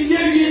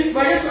give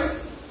by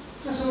yes.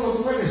 That's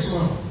was very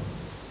small.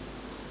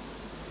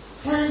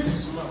 Why is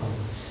this small?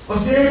 Or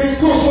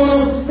say, go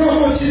for no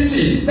more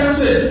titty.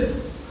 That's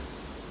it.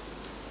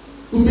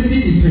 Who be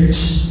the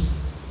page?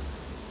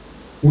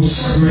 Who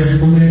shall read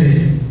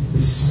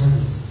the sun?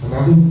 And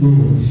I don't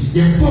know.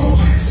 Your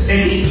purpose,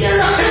 and if you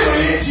are ever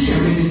yet,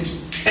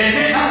 and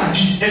then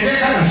anarchy,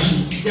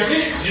 you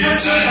make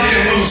such a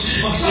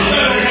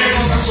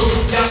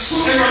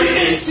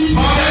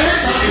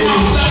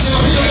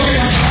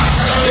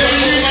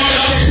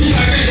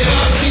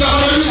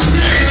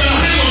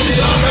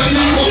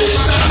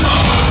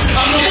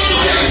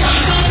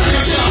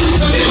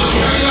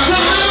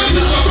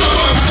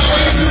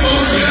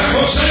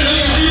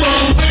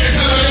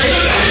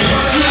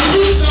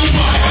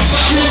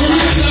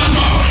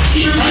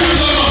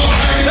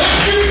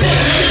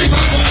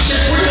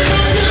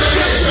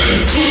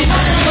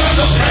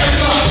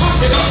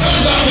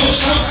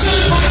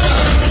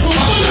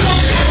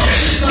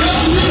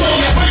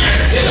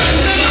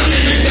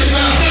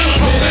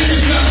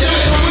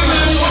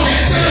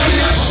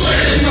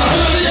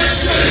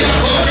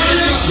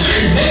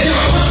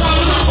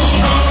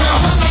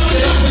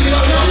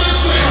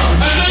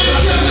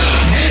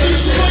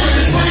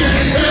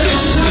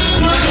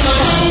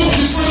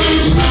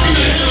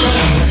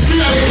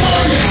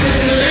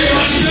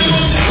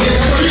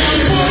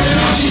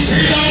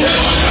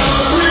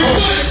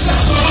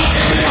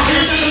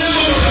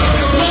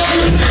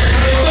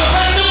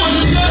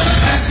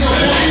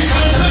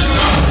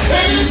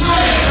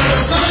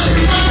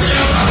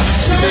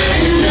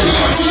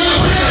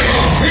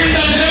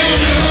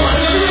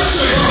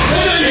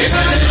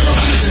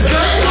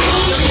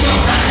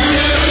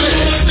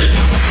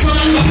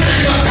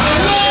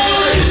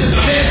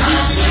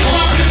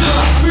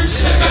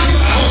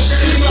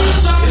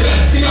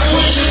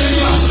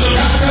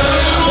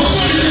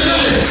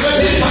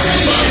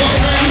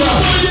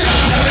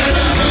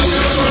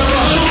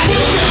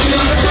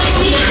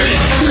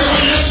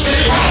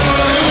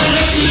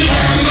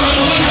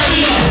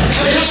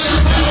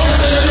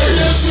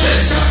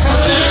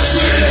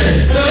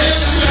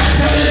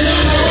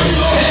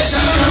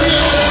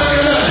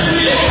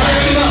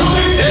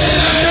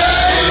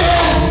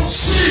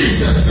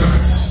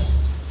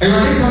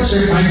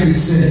Isaac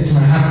said to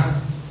my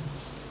heart,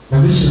 the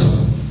bishop,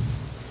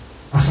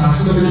 as I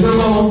said, the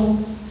devil,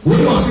 we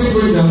must see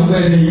for the mobile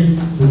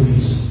the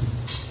wings.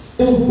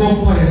 Oh,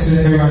 Papa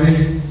said,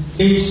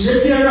 Ehyia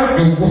biara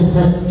ɛwɔ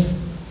hɔ.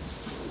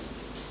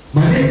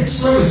 Ma ne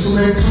tena me so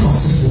na nka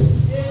m'asefo.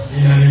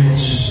 In the name of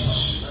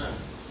Jesus.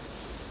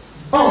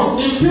 Oh,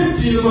 in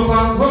prayer, Papa,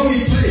 when we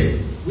pray,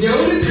 we are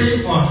only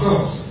praying for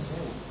ourselves.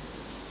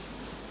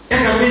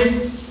 Enemy,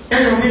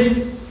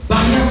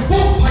 but your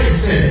Pope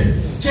said,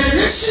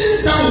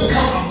 generations that will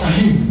come after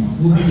you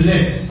will be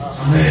blessed.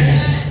 Amen.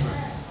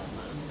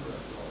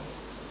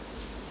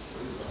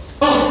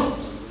 Oh,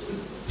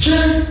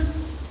 friend,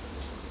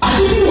 I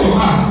didn't know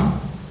how.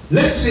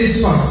 Let's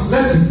face facts.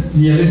 Let's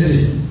be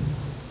realistic.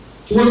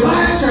 When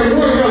lifetime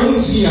warrior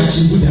won't see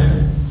achieve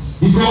that,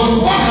 because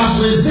God has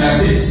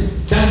reserved it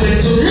that the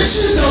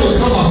generations that will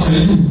come after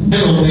you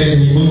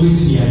will be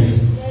here.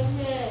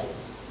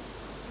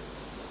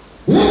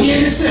 What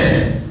he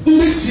said,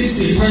 we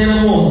see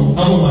final one.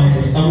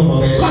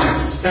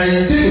 Last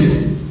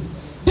David,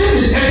 and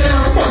then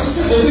of course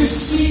said we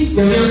see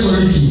the real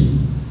story.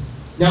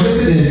 Now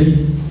listen to me,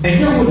 and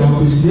you will have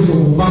to see the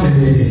woman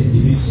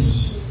and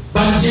see.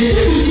 But the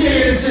people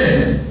here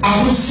said, I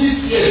will see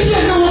if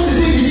no one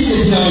said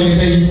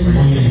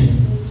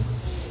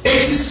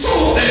it is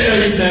so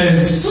there is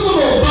so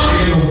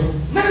no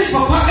many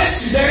papa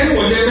is there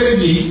whatever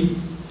be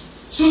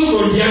so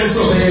no the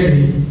answer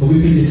of we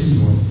be the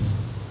same.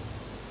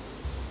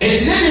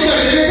 It's never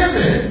the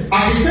say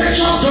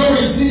architectural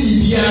drawings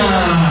in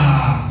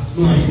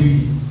no I be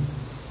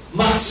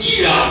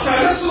materials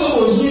are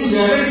so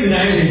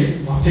here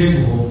what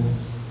people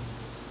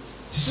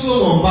so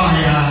no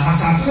buy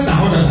assassin the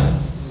order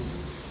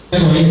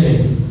and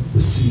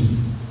we see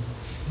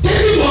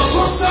David was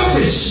not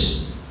selfish.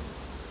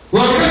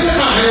 Well,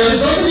 I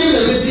was also in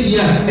the message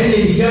here, and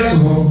they began to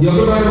walk. You're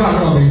going to have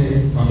that on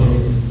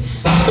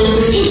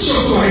the kitchen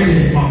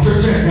side, my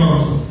perfect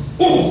house.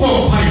 Oh,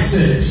 Paul Pike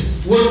said,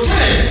 what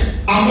time?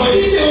 I'm going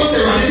to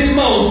also run in the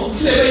mouth.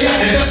 Say,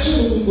 yeah, and that's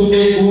who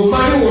money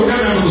or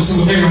none of us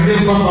and run in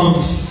the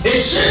mouth.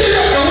 It's really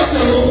like I was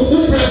a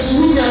who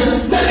pursue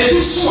that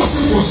any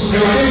source was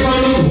running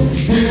from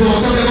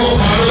because of the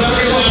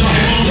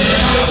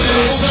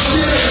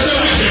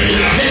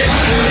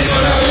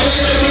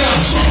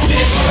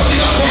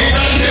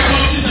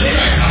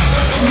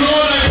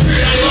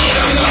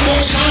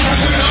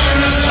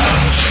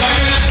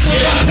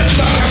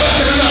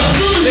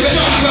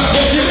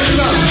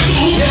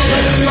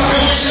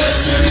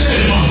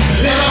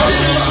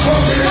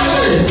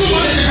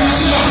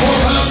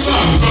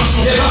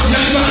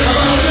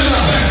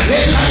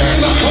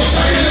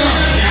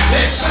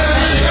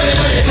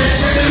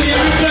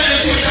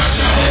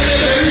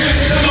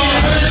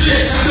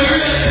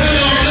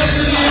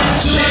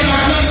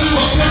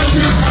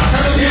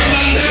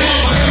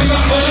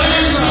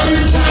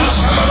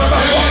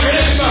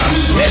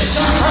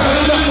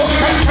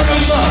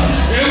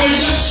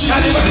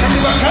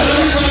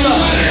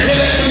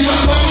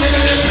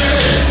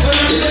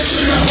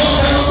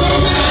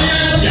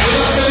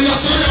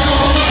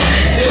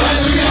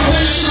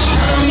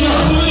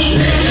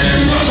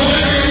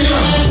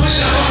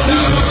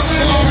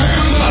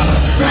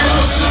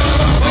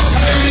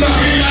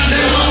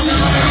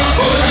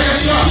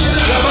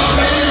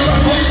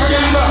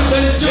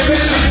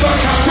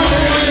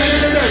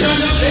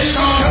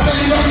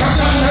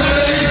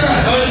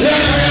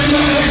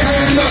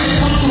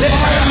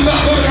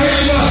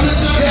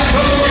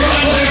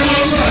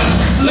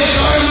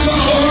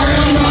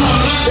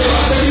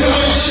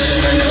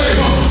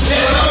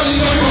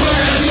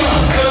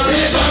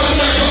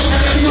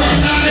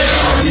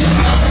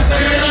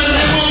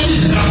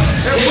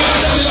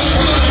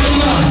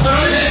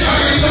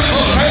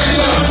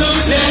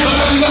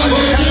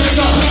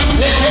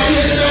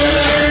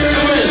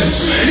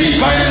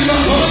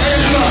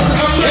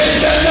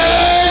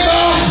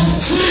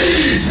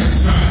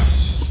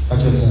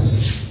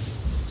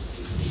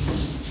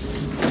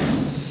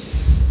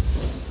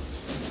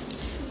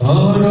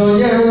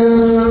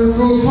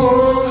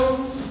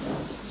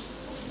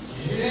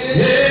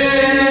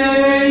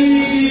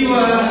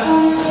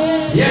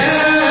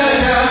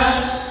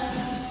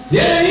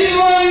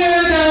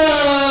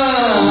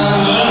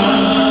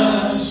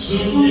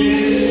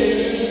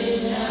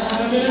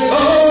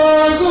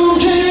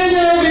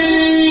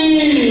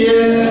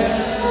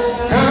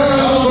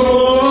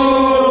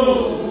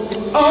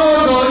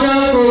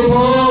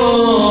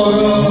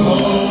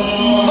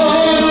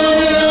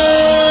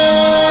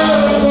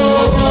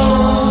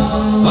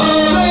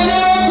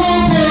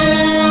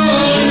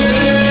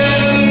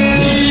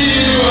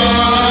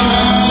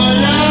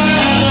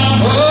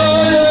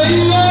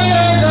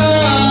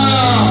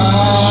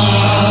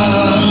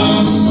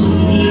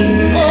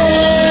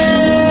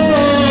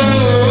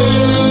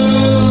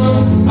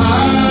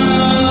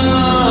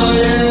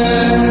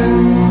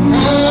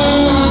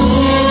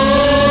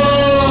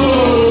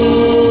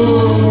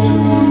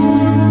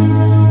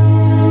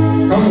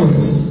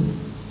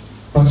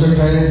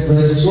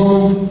verse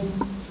 12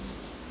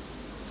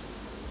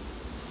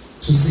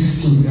 to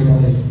 16.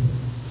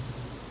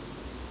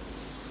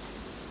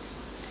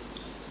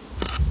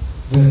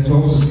 Verse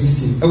 12 to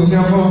 16. I will say,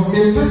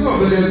 me person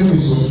already do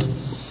so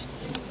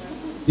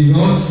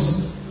because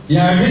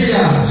Yeah, and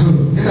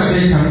I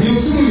make a new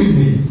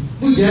swimming.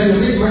 We get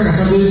the next work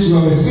as a way to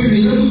our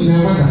swimming in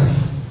the water.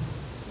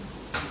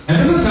 And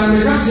then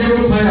Sunday, that's the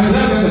old pile of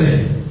love.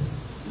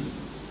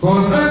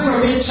 Because that's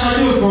what we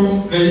charge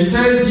from a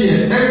first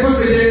year. And was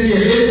a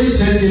every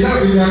 10 years,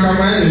 that we are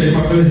commanded.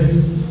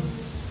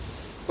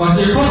 But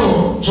you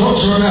call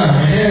church runner,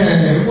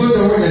 what's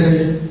the word?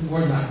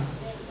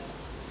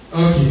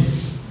 Okay.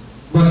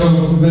 But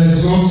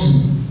verse 1 to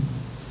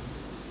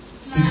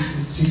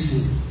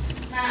 16.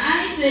 Now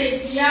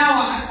Isaac,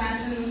 Yawa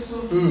assassin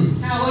so.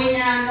 Now when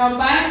you are not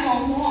by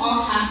more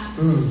or half.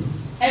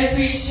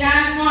 Every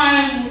shan no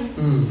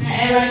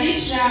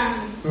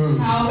eradishan.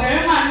 Now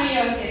very many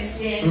of the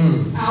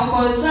same. Now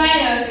was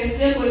I of the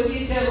same was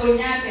he said,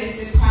 Onya the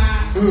Sepa.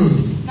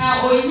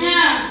 Now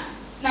Onya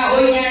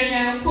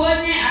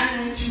Pony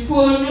and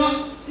Chupono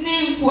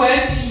name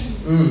Puepi.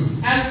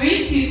 And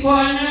Christy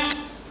Pono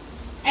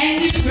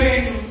and the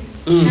brain.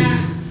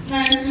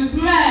 Now to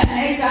bread,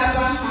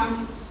 Abraham.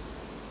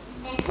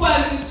 And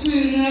quite to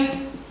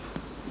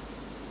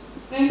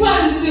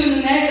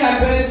nega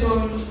bread.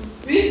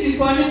 Christy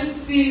Pono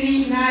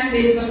see now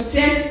they got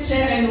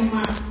chair no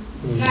ma.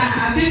 Now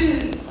I've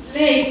been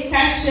late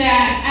catch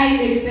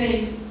Isaac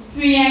said,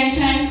 free and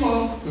chanko.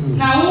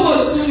 Now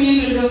who to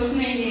me those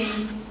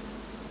name?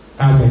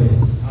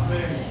 Amen.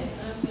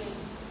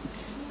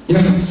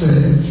 Yet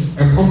said,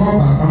 a come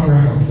about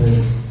Abraham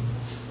person,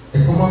 a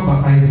come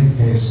about Isaac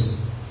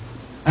person.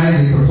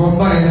 Isaac, a come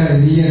by that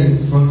in the year in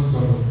front of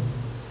them.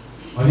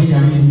 Only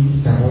Yamini,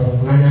 it's a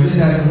home, and I made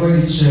that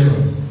already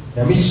sharing.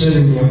 Yami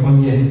sharing your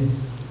own year.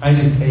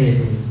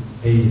 Isaac,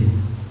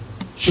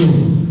 sure.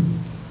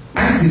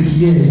 Isaac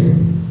here,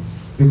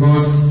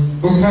 because,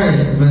 okay,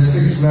 verse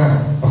 6 now,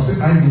 or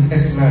say Isaac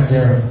X now,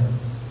 Gerald.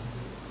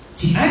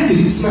 See,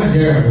 Isaac is not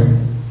Gerald.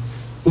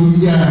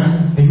 Onya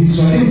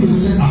eniswale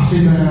muse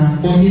afena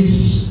onye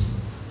bi.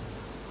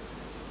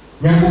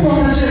 Yakobo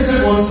ka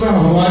chese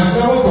onsa o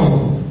wansa woko.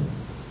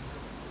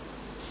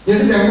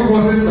 Yesi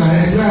Yakobo se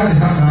tsa esla ati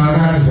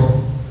hasara ati bo.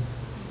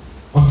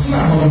 Otsina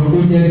ho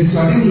onye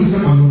eniswale muse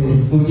onye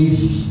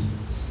bi.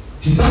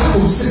 Ti ba o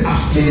se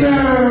afena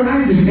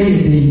Isaac eye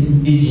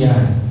edia.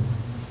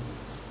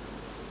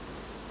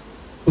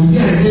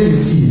 Odia eye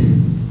si.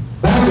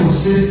 Ba o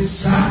se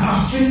sa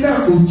afena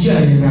odia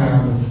eye na.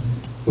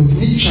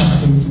 Otini twa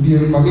mfudie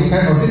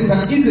mabeka ose na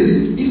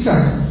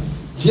Isaac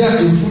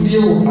dia mfudie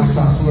wo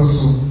asase no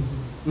so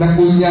na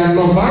onya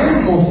no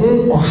ban mo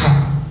ho oha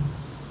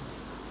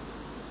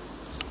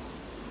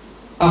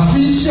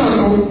afisha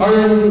no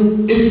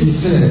ayon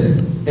efise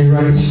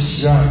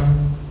eradisha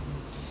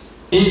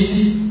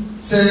enti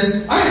se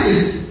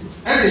Isaac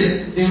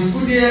ade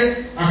mfudie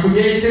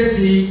akonya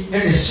itesi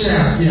ene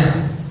share asia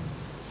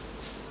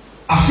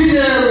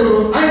afide wo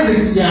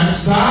Isaac ya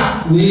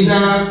sa we na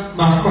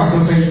ma kwa ko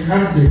say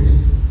 100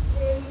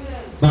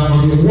 but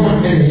for the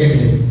one and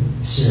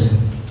share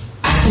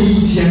ati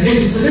ya e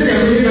se le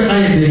ya we na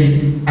ayede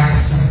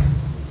akasa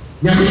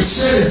ya me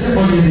share se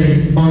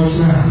oyede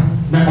ontra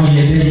na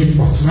oyede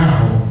otna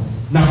ho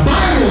na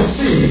Bible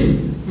say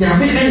ya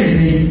me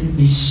ayede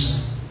ish.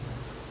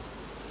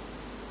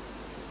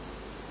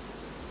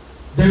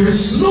 There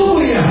is no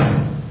way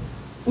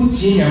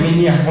uti ya me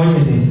ni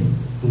oyede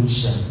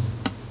insha.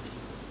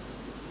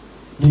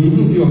 Ni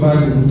ni bi oba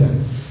go da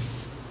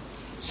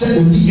se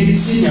obi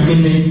eti ya me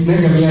na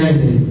ya me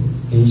ayede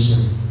insha.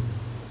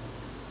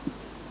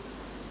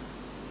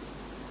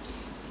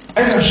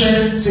 Aya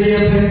hwe se ye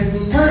pe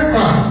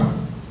nkanka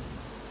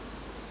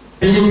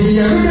eyi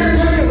ya me na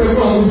kanka be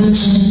ko obi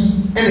tu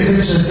e de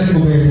be se ko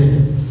be ne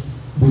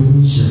bo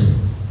insha.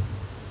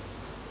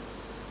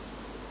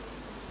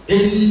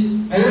 Eti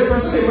aya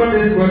person about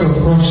this word of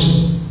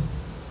caution.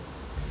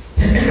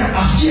 And I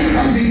feel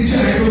as it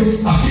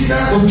I feel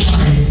that on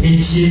trying.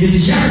 It's a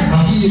vision. I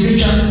feel a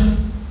vision.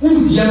 Who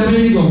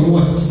is of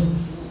what?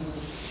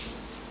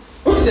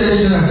 What's the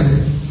vision? I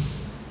said,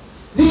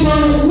 the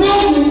one who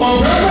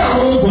umbrella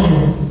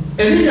and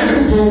the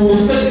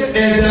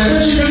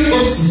eventually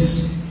opposites.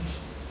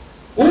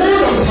 All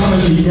of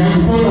family, they are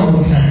all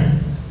of time.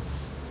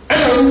 And I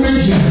will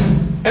make you.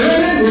 And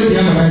then we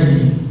have a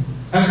idea.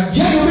 And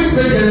you have to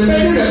respect the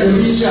better that you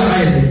need your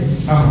idea.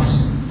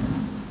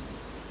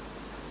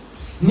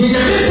 Ni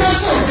ya me ka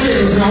so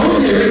say na wo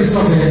ye re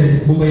so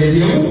be bo be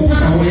ye wo pa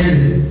na wo ye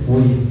de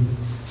wo ye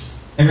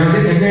e na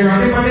re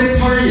ma ne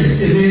pari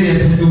se be ye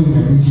pe do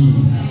na bi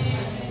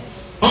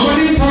o ma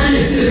ne pari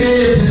se be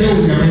ye pe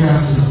do na me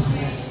ase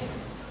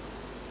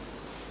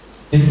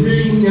e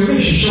re ni ya me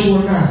hwehwe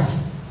wo na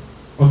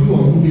o bi wo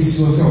mo be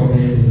si wo se o be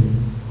ye de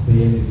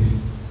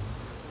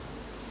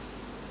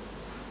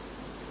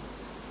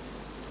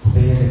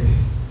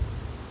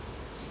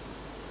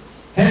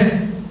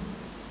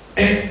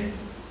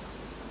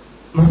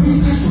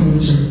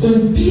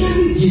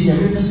obiani die ya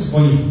me pese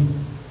oye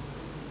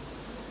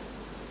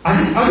I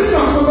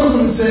don't know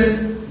who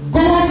said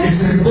God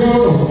is a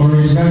God of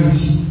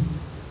originality.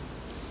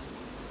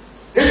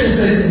 It is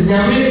a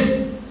nyame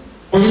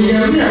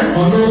onyame a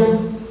ono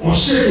o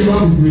share the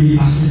one we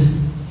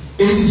ase.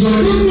 It's your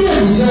duty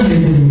and your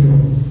no.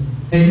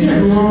 And you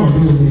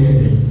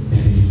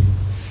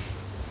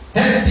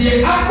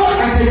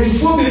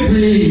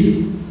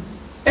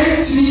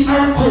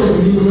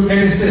alcohol ni no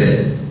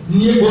say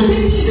ni obi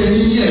ti na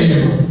ni yɛ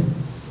no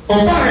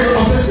oba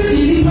opese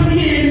ni nipa ni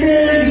na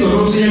ni no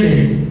so yɛ ne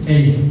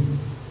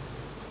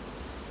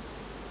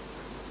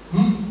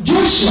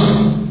Joshua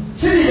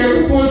said the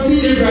Yakubu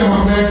see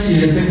Abraham 90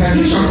 years and can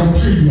Joshua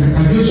complete ya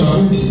can Joshua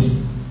uti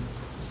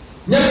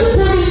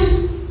Yakubu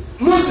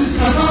Moses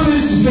has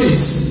face to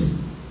face.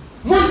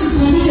 Moses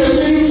will be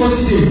there 40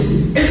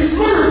 days. It is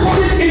not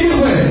recorded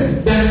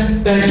anywhere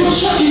that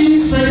Joshua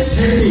even spent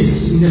 10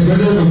 days in the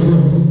presence of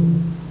God.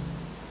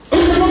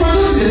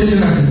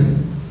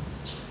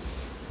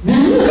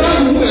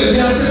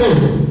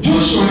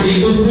 Joshua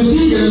will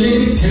be there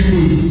 10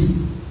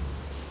 days.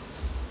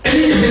 And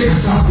then make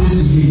us face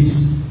to face.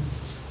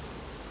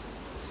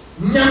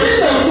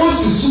 Nyamina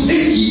Moses so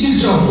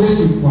Israel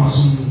both was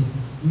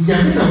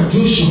Nyamina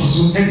Joshua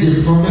so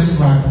the promised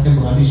land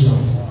about Israel.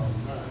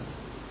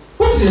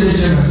 What's the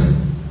nature?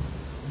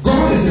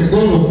 God is a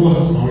God of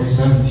words or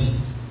originality.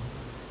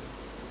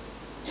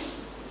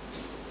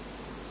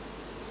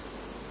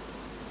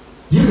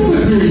 You know the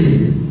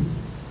prayer.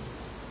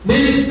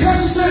 May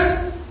Cassia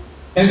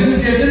and then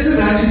just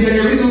that you are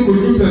going to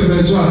do the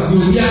you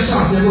will be a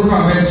chance to look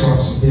at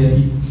us,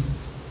 baby.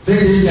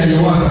 Say,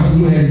 there was a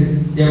few.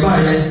 Yaba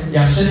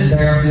ya shed the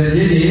diocese,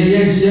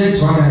 ye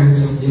to one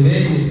so ye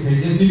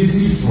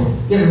for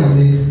yes,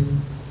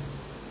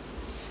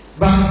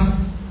 but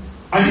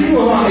I didn't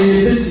know why a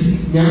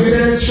basic,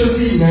 Yamada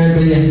Stressy,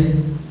 Nabaya.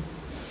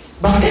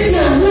 But if you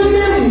are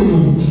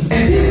women,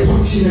 and they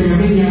put in a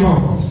Yamania.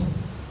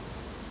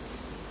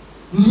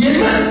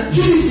 Never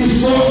visit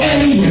for a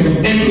year,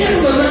 and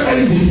never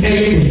Isaac a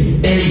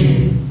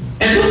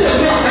and not the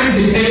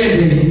Isaac a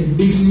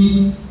it's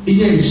me,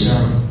 Ian.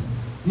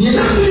 Ni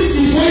na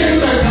fisi for you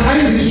that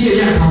Isaac here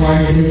ya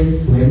kawaye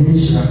when you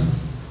shall.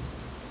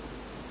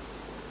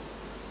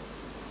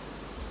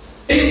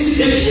 It's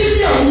a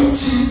few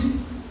wuti,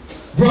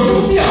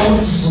 brother be out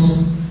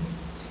so.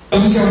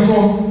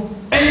 Abusafo,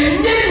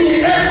 and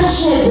yenye eko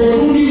so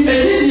brother ni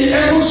yenye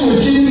eko so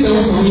kini na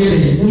wasa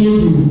yele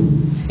uyedu.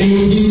 And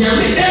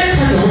nyame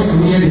eka na wasa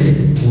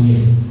yele uye.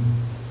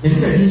 And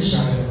na di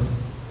shall.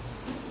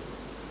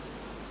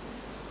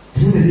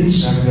 And na di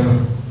shall.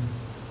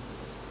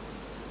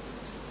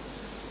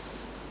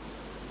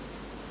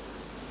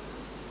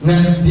 Now,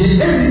 the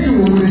everything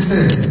woman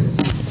said,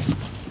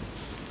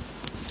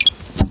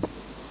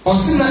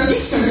 Osina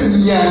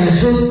Isaac Nyane,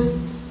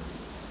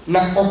 na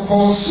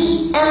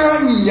Okonsu Ara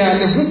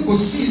Nyane who could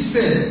see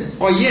said,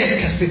 or ye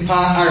Casipa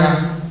Ara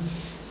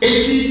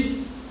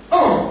 80.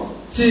 Oh,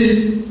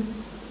 till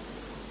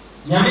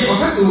Yami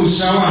Okasu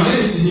shower, let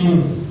it in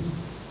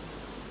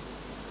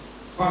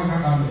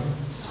Amen.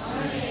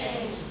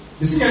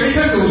 You see,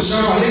 Yamika's will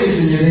shower, let it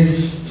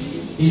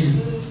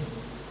in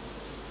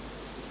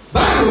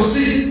Bible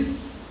say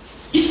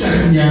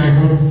Isaac Nyane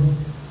ho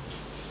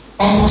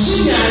Okosu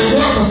Nyane ho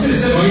akose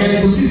oye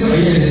kosi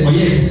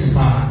oye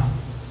kesipa.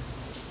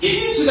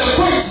 Even to the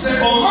point say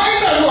o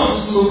mind not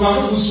so ka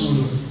mo so.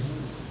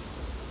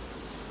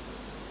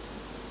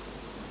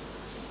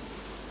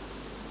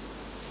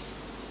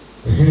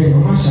 O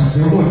ma sha se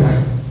mo da.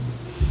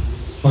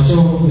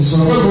 Ojo so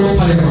go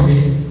pa ko mi.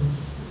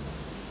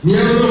 Mi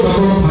anu go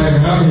pa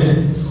na me.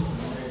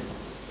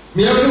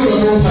 Mi anu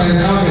go pa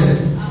na me.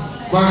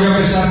 Why are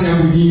you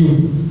saying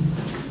you?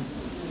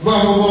 Why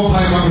are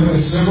you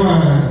saying you?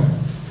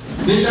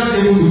 They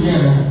say you will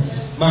get.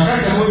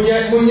 Makasa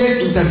munye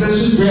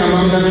intercession prayer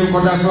among them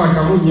koda so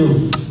akamunye.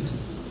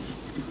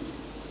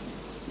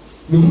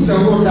 Musa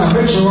wo da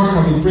make sure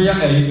can prayer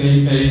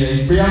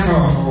a prayer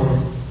tower for.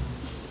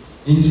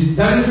 Inti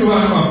dan you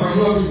are ma from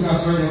no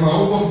business for them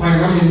wo pai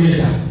na me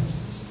da.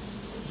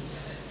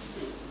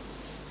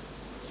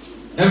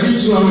 Every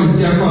 2 hours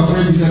they are going to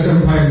pray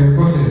business pai no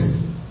person.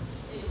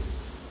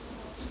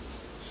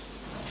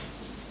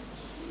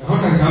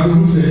 Hona gabu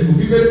nse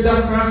obi be da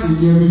class in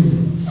here me.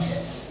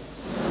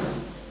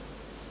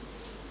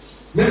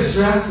 Let's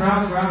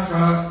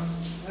fra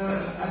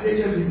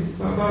adeyesi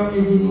papa mi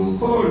hu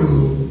call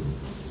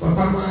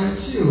papa ma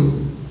tio.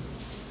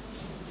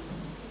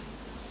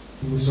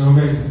 Ti so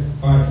me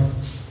why?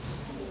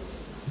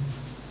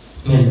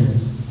 Men.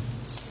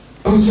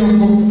 For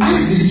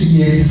Isaac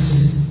yes.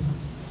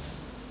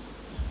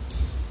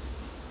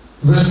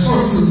 Verse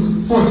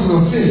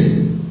 14 say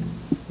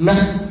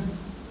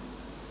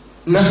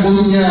na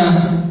onya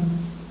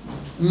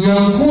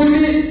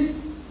nyakuni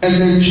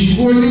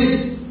enantwikuni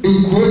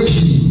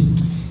nkopi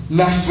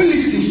na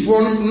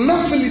Filistifo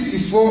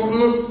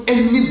no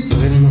eni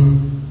breno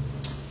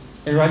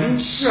eradi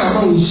shira ma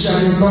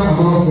unshane ma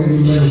ama kwani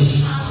ma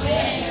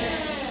amen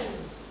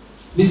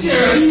mi se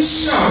eradi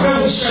shira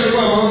ma unshane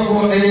ma ama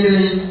ko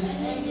eni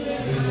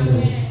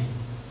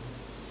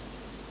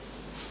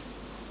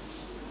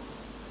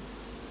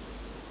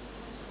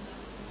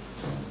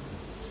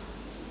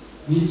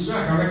ni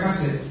sura kama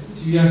kase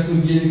tu ya sto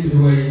bien que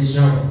wa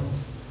inshallah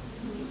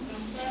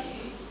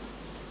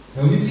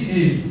na we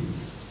see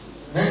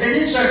na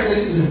kwenye shaka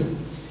ni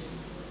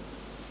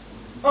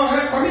oh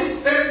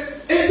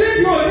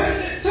baby yo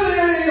tell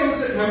you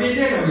na me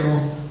na me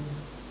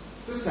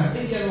sister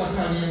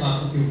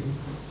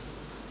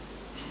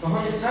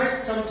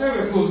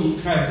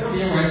Christ, not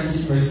the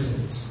YPG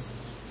president.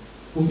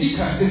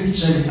 Obika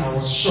said, I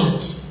was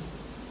shocked.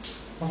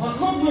 But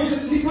what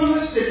was it?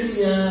 Nicholas telling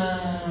me,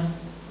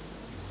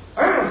 I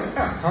was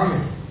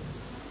coming.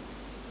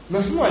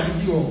 But who are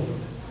you all?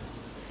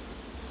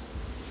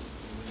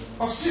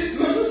 I said,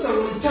 Members are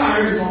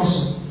retired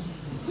also.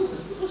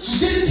 So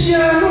then,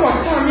 Pierre, no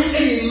time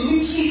any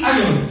neatly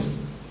ironed.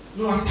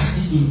 No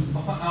attacking.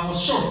 I was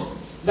shocked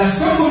that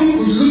somebody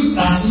would look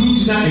at me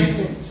to that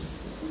extent.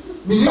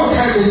 Me no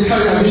kind of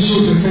tell you show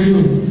to say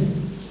no.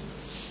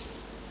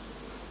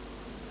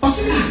 I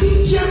said, I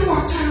think Pierre, no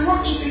time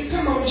what to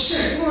come out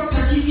share, no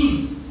attacking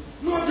me,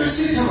 no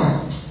addressing come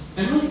out.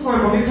 And no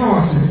point of making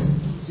us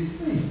say,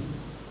 hey.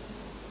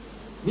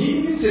 Me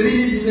say me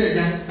be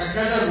there, I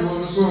can't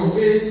go so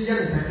way you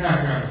get a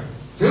car.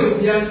 So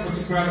we ask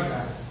what's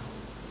that.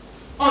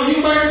 Oh,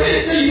 you might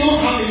think say you don't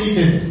have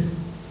anything.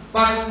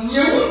 But you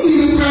won't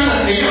even cry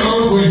that I am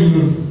out when you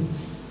know.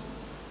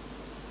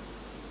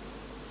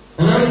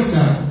 And I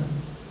answer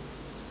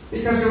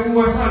because we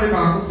were talking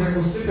about the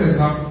sleepers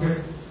back.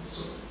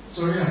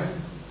 Sorry,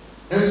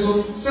 and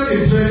so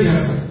 7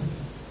 years.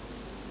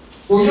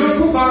 Oh, you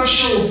go back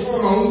show for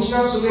my own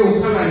chance so they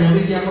will call and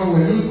make your power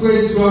when you go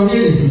into our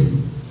reality.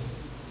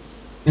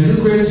 And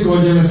look where it's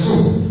going to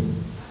soul.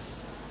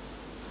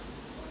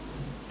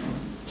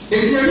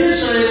 It's the idea.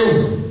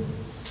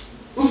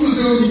 Who will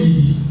say only be?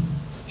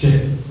 Okay.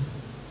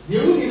 You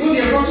know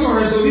the apostle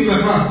or so be my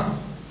father.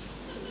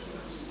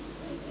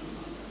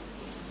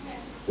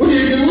 What is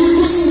the only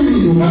person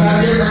you know? And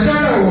I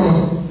can't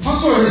one.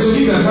 Pastor or so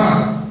be my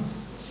father.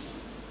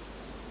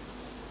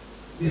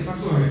 The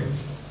pastor.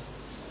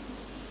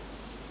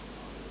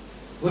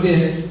 What is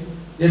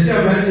yes,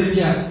 I'm going to say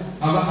here.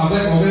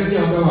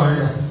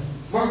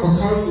 What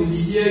council the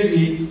year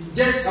we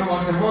just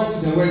about a month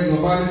to the way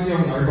nobody see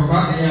on our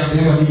papa and I have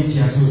never been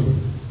here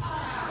soon.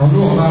 Or no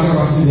about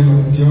our cinema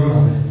until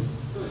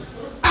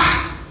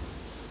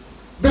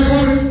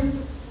Before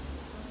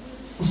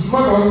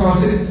Mother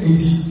was it in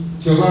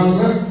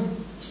Giovanna,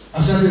 I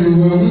shall say, we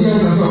will meet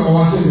us as I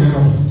was in the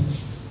home.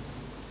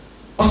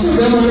 Also,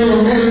 there were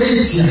never 8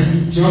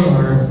 years,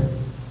 Giovanna.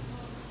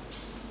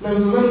 Now,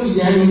 the one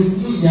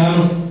young,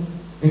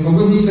 and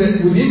when he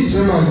said, we didn't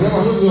tell us, I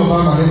don't know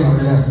about my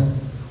name.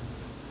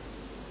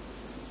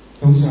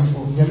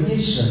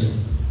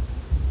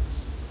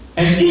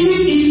 And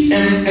even if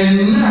and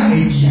now 8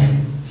 years,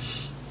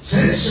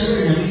 said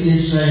Sherry and Media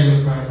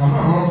Shrine,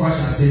 Mamma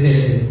Pasha said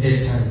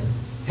at time.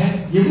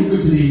 You will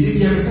believe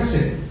the Yamaka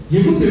you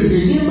will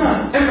believe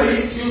ever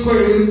eating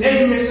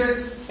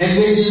and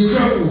then you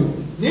crumble.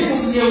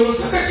 There was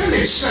a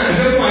connection,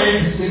 that's why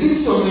I'm spending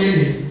so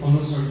many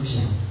almost all the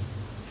time.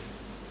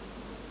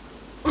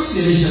 What's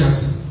the mission?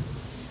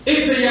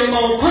 It's a young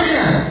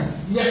choir.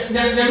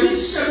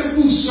 Yamisha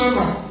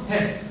Busama.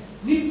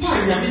 Nipa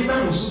Yamina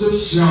Musudo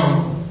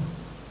Shaw.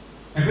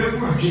 A very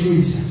more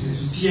against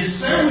us. Yes,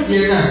 7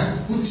 years,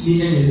 put me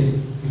anything.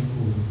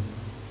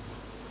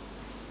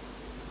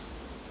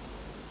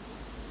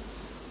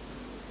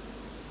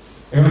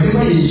 And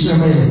whatever you share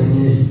my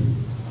money.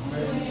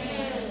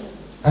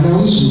 And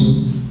also,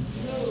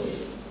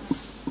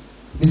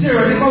 is there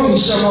whatever you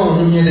share my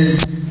money?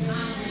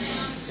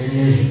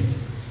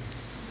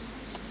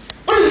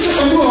 What is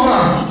the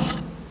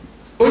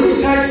only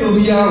title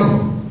we are,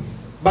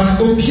 but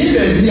okay,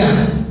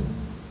 here.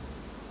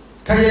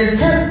 Can you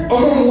cut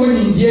all one in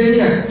the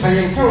area? Can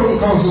you count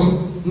council?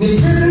 The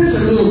presence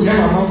alone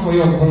never have for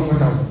your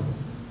comfortable.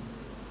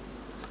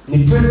 The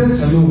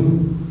presence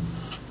alone,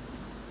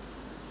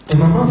 and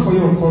my for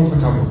your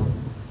comfortable.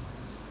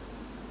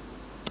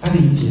 I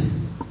need you.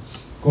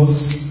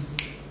 Because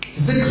to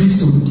say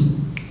Christo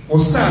or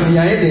stand the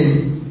idea,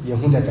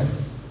 Yehuda.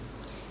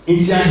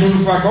 It's a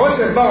him for us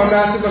about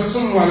us, but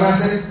someone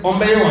has it on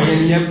my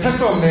way and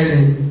person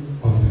many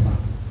on the back.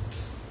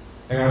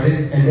 And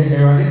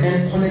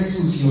connect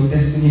to your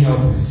destiny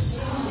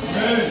helpers.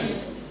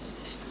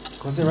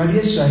 Because the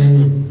radiation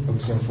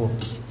of some folk.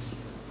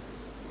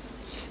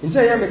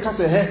 Inside Yam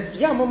Casa,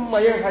 Yam,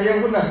 my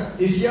Hayamuna,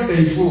 if you have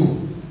a fool,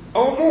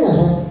 or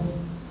more.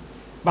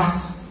 But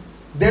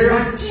there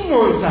are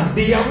demons,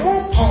 they are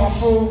more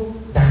powerful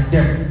than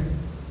them.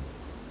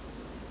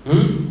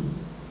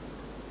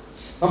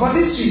 About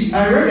this week,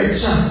 I read a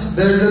chat.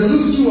 There is a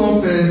looking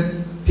of a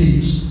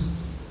page.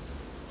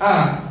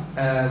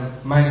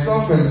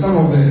 Myself and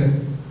some of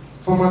the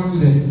former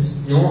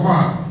students, you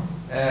have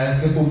a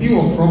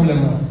problem.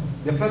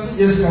 The person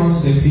just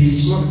comes to the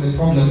page, not the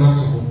problem at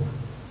all.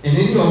 And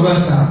any of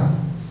us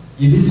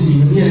you need to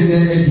be near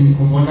there in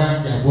Comona,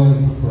 you are going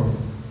to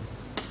problem.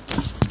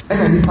 And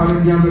I did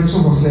find the other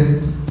two said,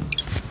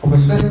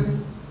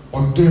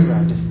 on doing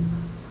that.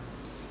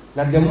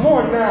 Now, the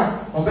more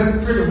now, of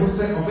that prayer, who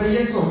said, of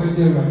yes, or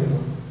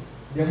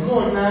the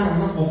more now, I'm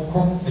not going to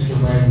come at your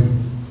mind.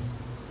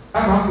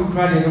 I'm out to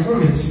cry in the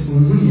moments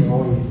in me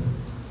all year.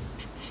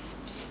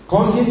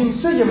 Cause him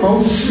say, you're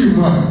my free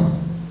man.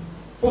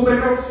 Open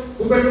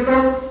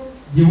now,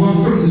 you want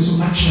from the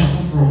so action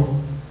from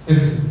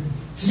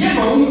see,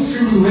 my own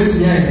free was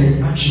the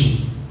action.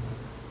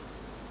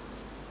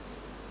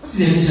 What's the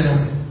see any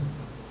chance.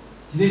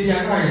 Today, they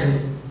are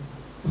quiet.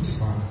 What's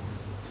the matter?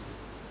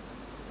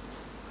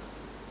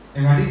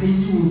 And I didn't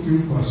you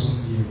feel was so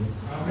here.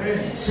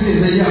 Say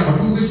they are a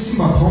little bit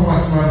simple from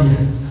what's not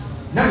here.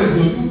 Never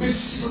do you be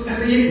so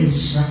every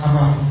inch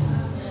about.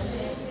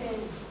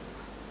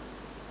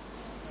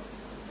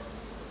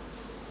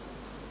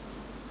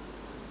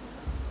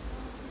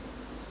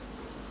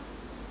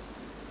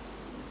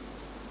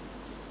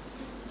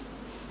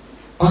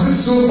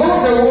 So all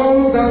the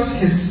ones that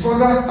his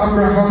father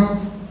Abraham,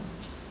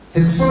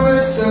 his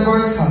father's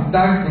servants had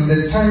dug in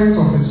the times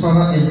of his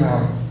father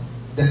Abraham,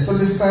 the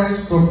Philistines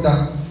stopped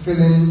up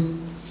filling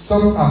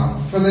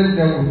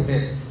them with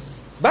earth.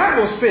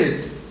 Bible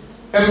say,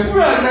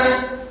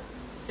 Abraham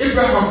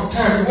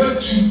time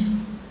went to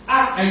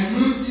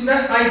Isaac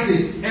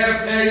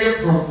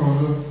from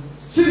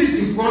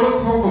Philistine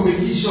follow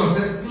make sure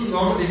that me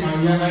all the can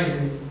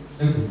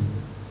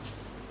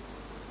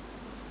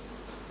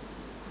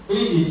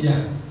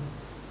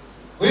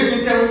when you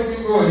tell me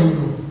go on,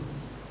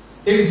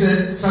 if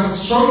some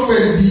strong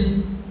men be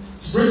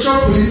spiritual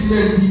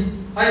policemen be,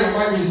 I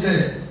might be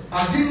said,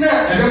 I did not,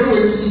 I don't know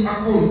it's a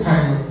cool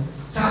kind.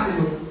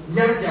 Saturday,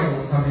 Yakia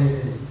was a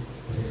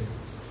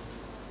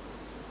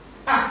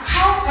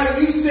how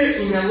can you stay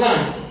in a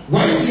land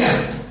 1 year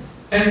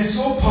and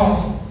so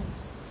powerful?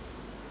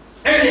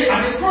 And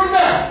at the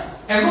corner,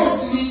 and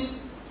won't me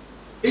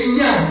in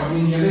Yam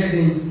in your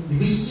wedding, the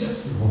big year.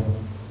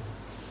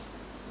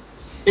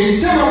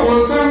 Instead of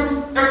one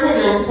son, I call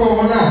your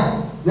poor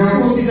now.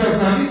 Now, this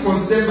is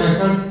considered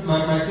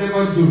my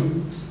servant Job.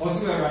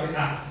 Also, I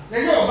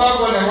then you're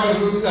about what I want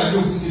to go to that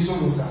Job to the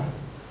Somosa.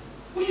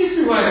 What do you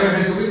feel why I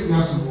have waiting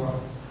us to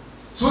work?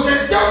 So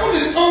the devil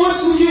is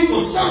always looking for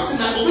something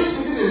that always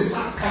within the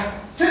Saka.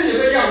 Send your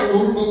way out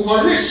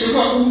or rich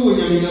about who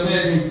in the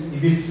wedding,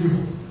 if it's true.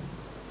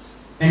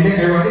 And then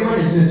everybody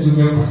managed to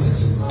your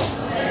person.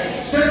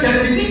 Said that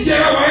the big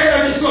girl, why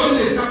I saw in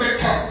the Saka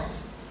cup.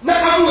 Na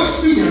amu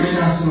free na me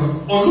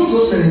naso no onu no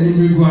na ni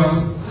megu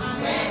ase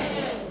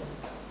amen.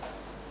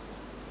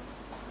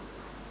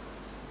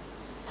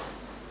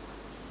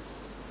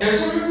 And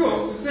so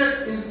people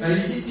say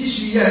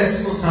issue here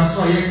is for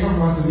transfer here come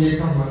once the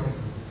amount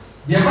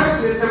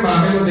say ma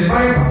me the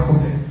Bible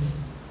okay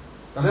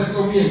na that's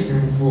so me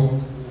for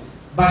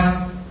but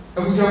I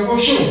was for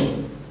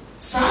sure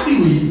sadly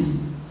we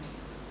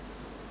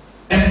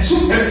and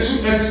two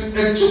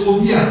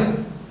obia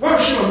what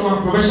should no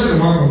professional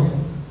one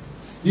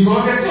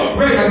because I saw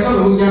prayer and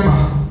saw the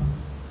Yama.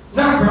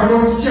 Now, I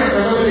don't see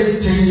another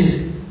 10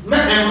 years. Now,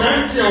 I'm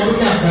not saying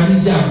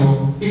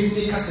Yama.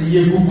 It's because a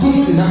year who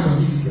couldn't enough of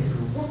this.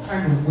 What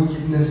kind of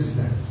wickedness is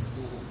that?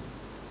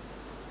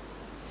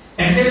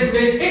 And then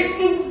make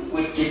any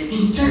wicked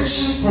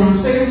intention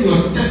concerning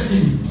your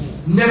destiny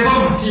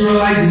never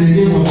materialize in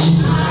the name of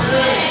Jesus.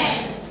 Amen.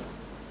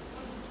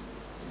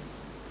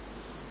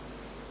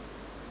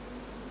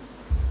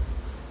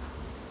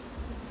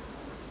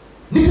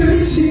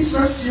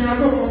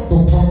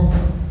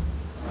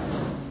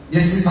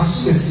 Yes, as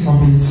soon as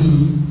I'm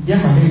 18, yeah,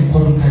 my name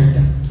called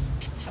Kaida.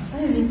 I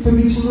need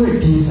permission to do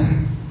things.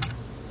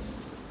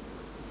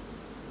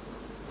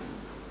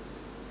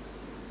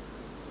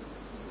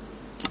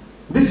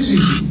 This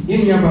week,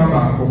 in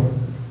Yababa,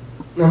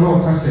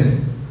 Namoka said,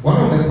 one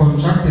of the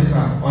contractors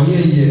are on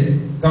year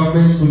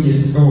government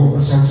projects or a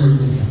shelter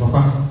in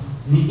Papa,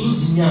 the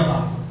engineer,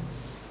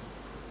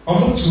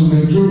 almost to the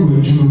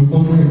Drew,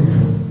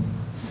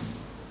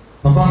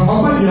 Papa,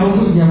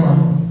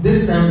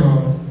 this time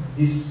around,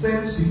 he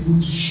sent people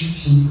to shoot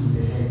him in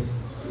the head.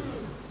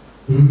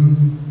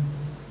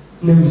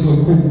 Never saw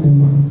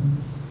Kokuma,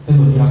 and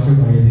only after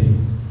my day.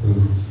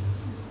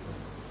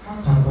 How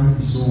can one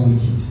be so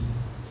wicked?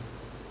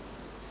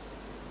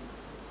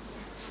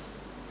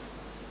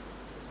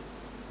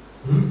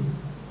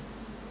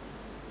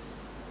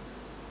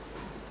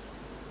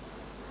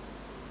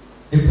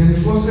 A penny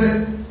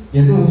said,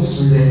 you know,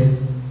 so then.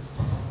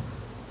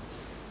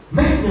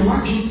 Make me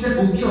what he said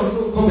will be on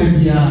no comment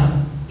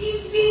here.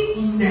 Even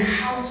in the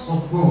house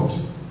of God.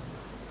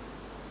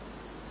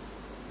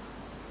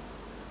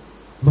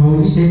 No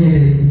need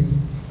any.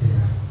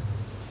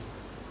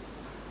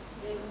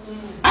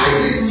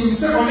 Isaac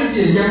himself only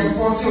the young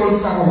person on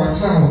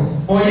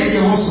town or yet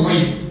there was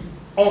way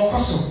or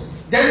castle.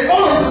 Then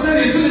all of a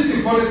sudden the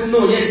Philistine policy no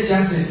yet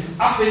just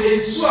after a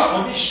sua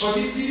or the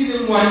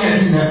feeding one year,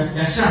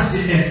 you shall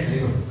say yes.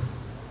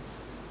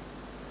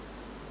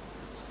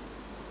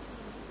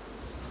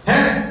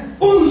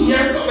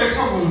 Yes, I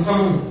come on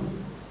some.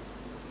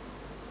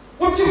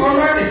 What you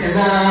want to take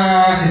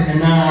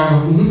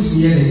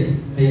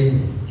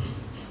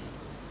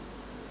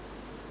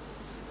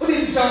what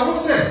did Samuel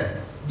say?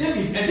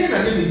 David, again, I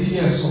did the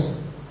so.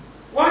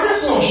 Why the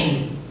song?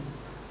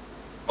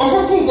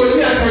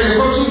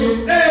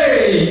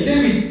 Hey,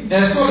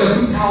 David, saw the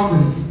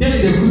 2,000,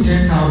 David, the good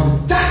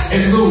 10,000. That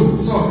alone,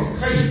 source,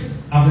 hey,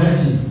 I'm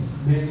letting.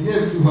 Then you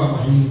never do have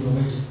my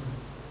information.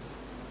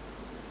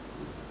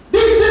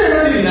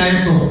 David, I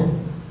saw.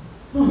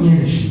 No, near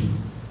the sheep.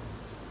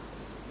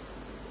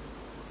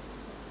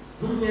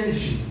 No, near the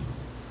sheep.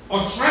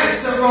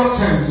 several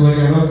times when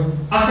you know.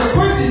 At a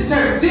point in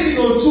time, David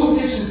on 2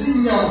 occasions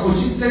in your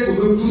opportunity said to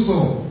do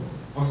so.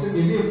 Or said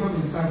they may come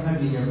inside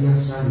that in your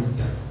son.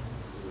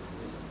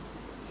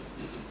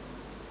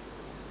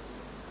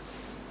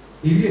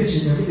 If you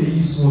actually have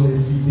a small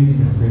and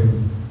David and well.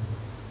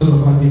 Don't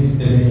about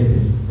David,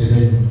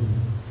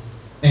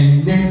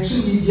 and then to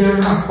me, there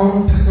are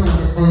own person of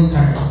their own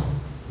time.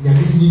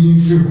 Never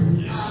needing you.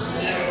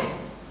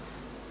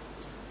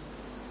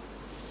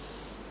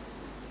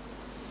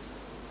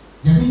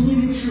 Never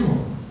needing you.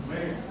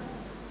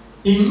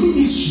 In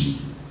ministry,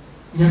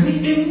 never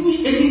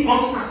any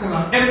obstacle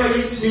ever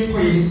yet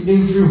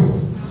in you.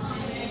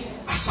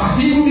 As a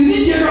people, we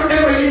need ever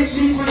yet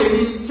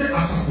set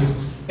as a support.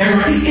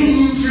 Everybody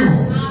in you.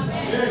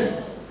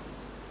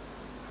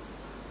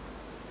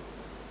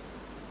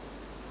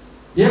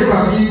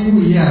 Who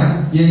we are,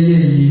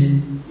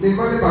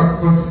 never about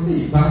possibly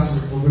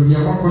pass for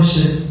the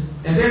question,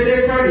 and then they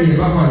carry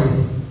about it.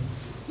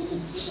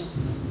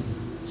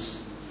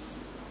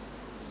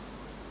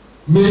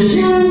 May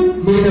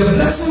the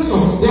blessings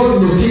of God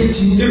locate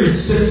you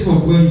irrespective of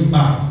where you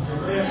are.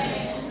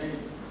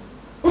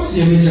 What's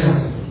the major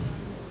answer?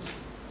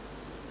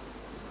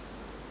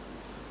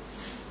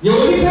 You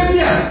only pay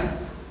here.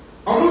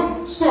 I'm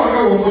not store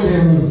over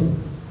there, and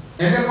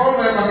then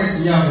online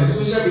marketing,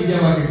 social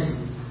media marketing.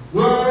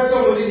 No,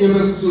 somebody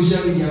never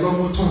social media, no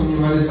more talking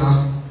about this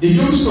house. The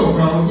young store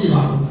around here.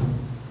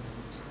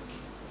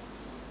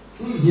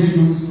 Here,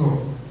 young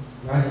store.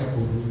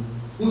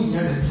 Who you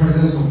have the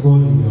presence of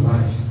God in your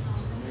life?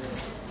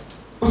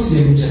 What's the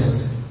image I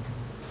say?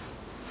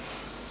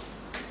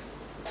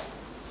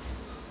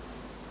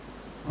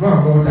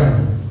 More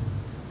than.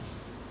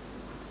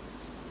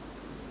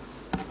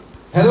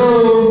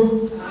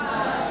 Hello.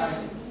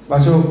 Hi.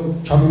 Bacho,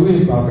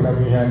 Chamui,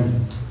 Bakanami.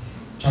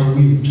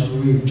 Chamui.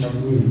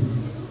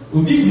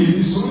 Obi ni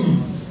suni.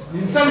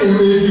 Nisane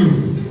weyu.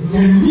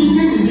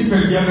 Nini ni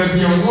pebia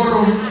pebia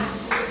wono.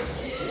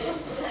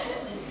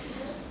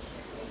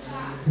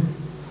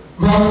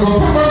 Ma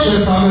papa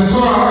chesa me to a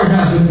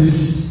ha se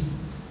disi.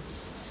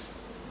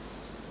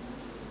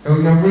 E o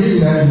na koyi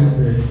na ni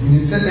be.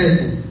 Ni se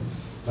eti.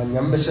 Na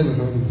nyambe she no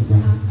ni.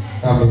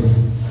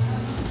 Amen.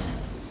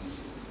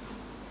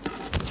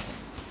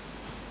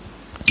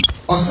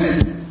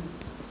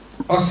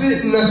 Ɔse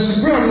na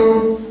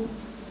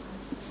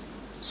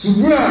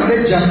subura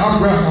n'agya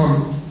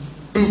Abraham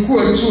nko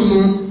tu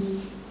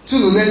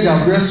no n'agya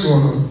Abreso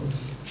no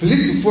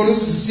Filisifoɔ no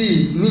sisi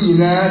ne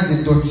nyinaa de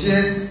dɔteɛ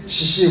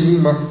hyehyɛ mu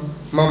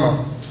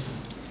mama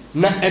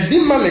na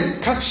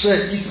Abimelek ka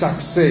kyerɛ Isaac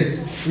sɛ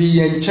firi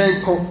yɛn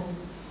nkyɛn kɔ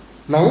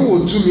na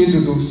wowɔ tumi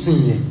dodo sen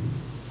yɛn.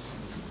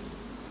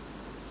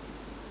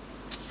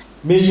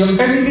 May your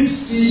enemies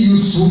see you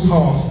so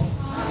powerful.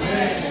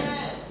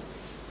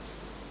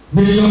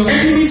 May your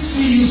enemies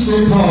see you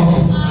so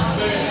powerful.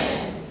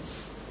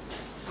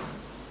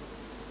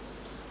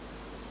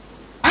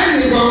 I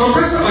say, well,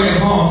 Professor, are you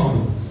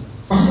powerful?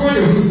 I'm going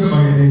to lose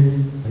my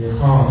name. Are you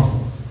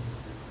powerful?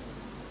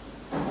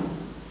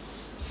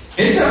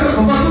 And so,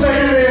 I'm about to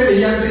say,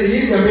 yes, it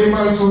is a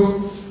man, so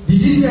the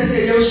dinner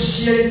they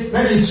share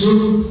that is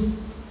true.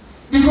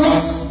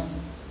 Because,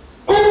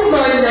 oh my,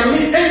 I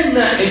mean, and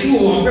you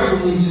are very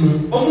much,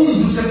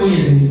 oh,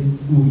 separated,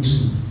 good.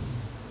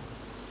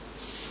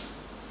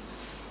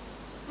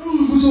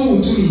 So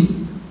to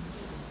me,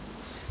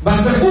 but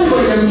the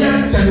woman and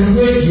young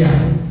Tanuetia,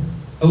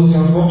 also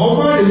for all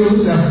my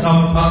rooms as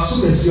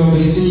soon as you're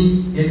waiting,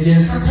 and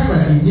then Sakana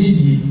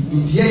immediately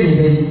in the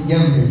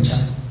young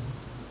venture.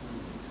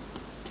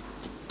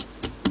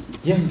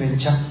 Young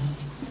venture.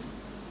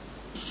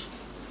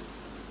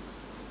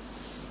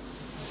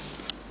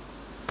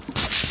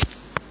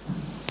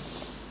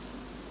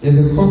 In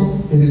the come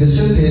in the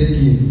shelter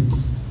gear,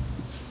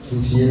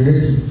 in Sierra,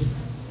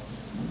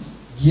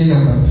 gear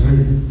number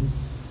 3.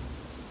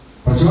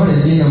 But you want to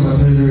be number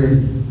 3.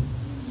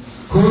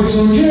 Go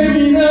to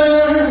Gemina,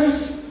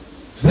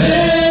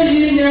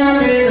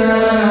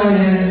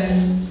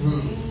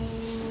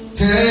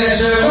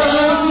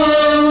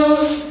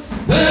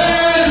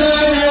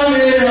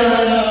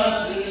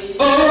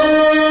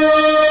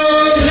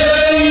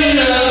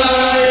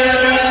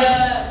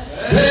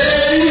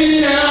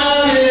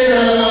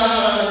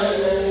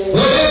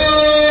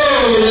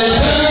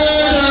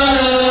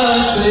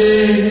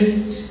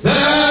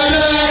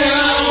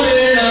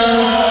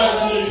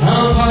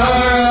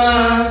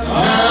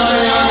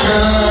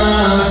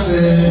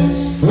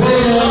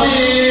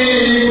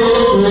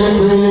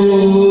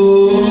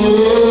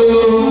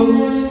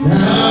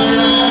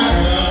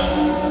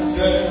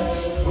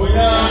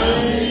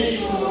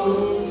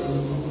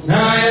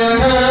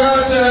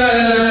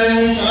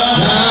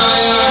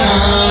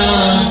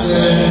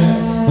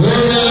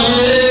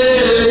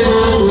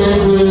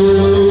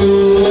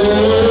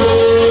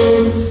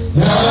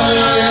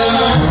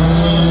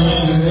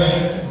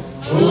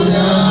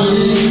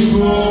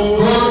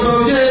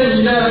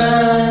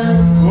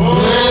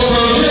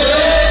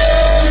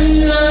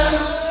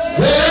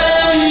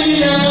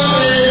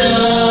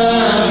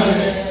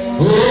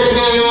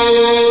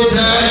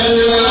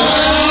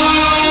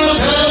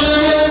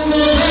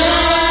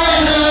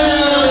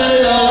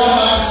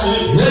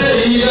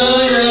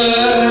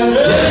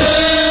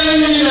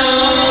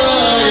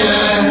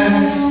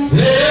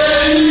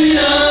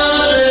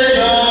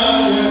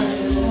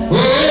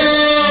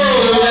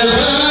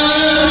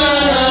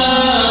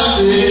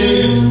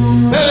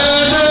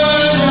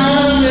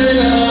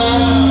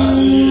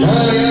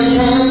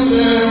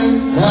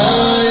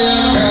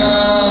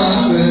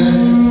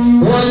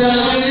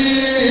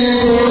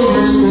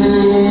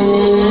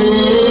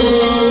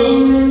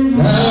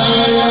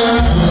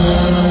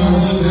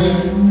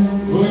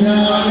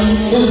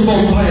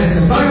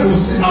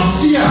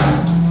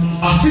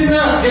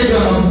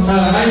 Abraham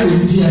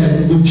Isaac dia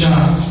oja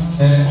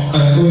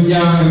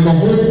oya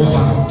ekoho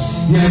oha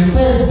ya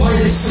pompa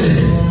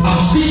yese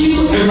afi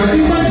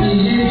eradima ni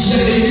yejia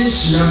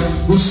enishia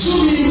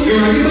usumi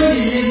eradima ni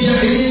yejia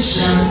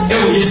enishia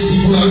ewo yesi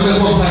bu ara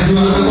pompa ni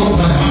ara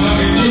pompa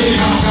ni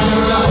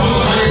hatala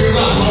pompa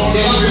eba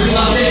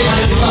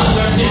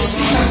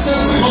yesi kasa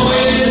pompa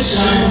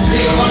enishia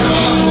eba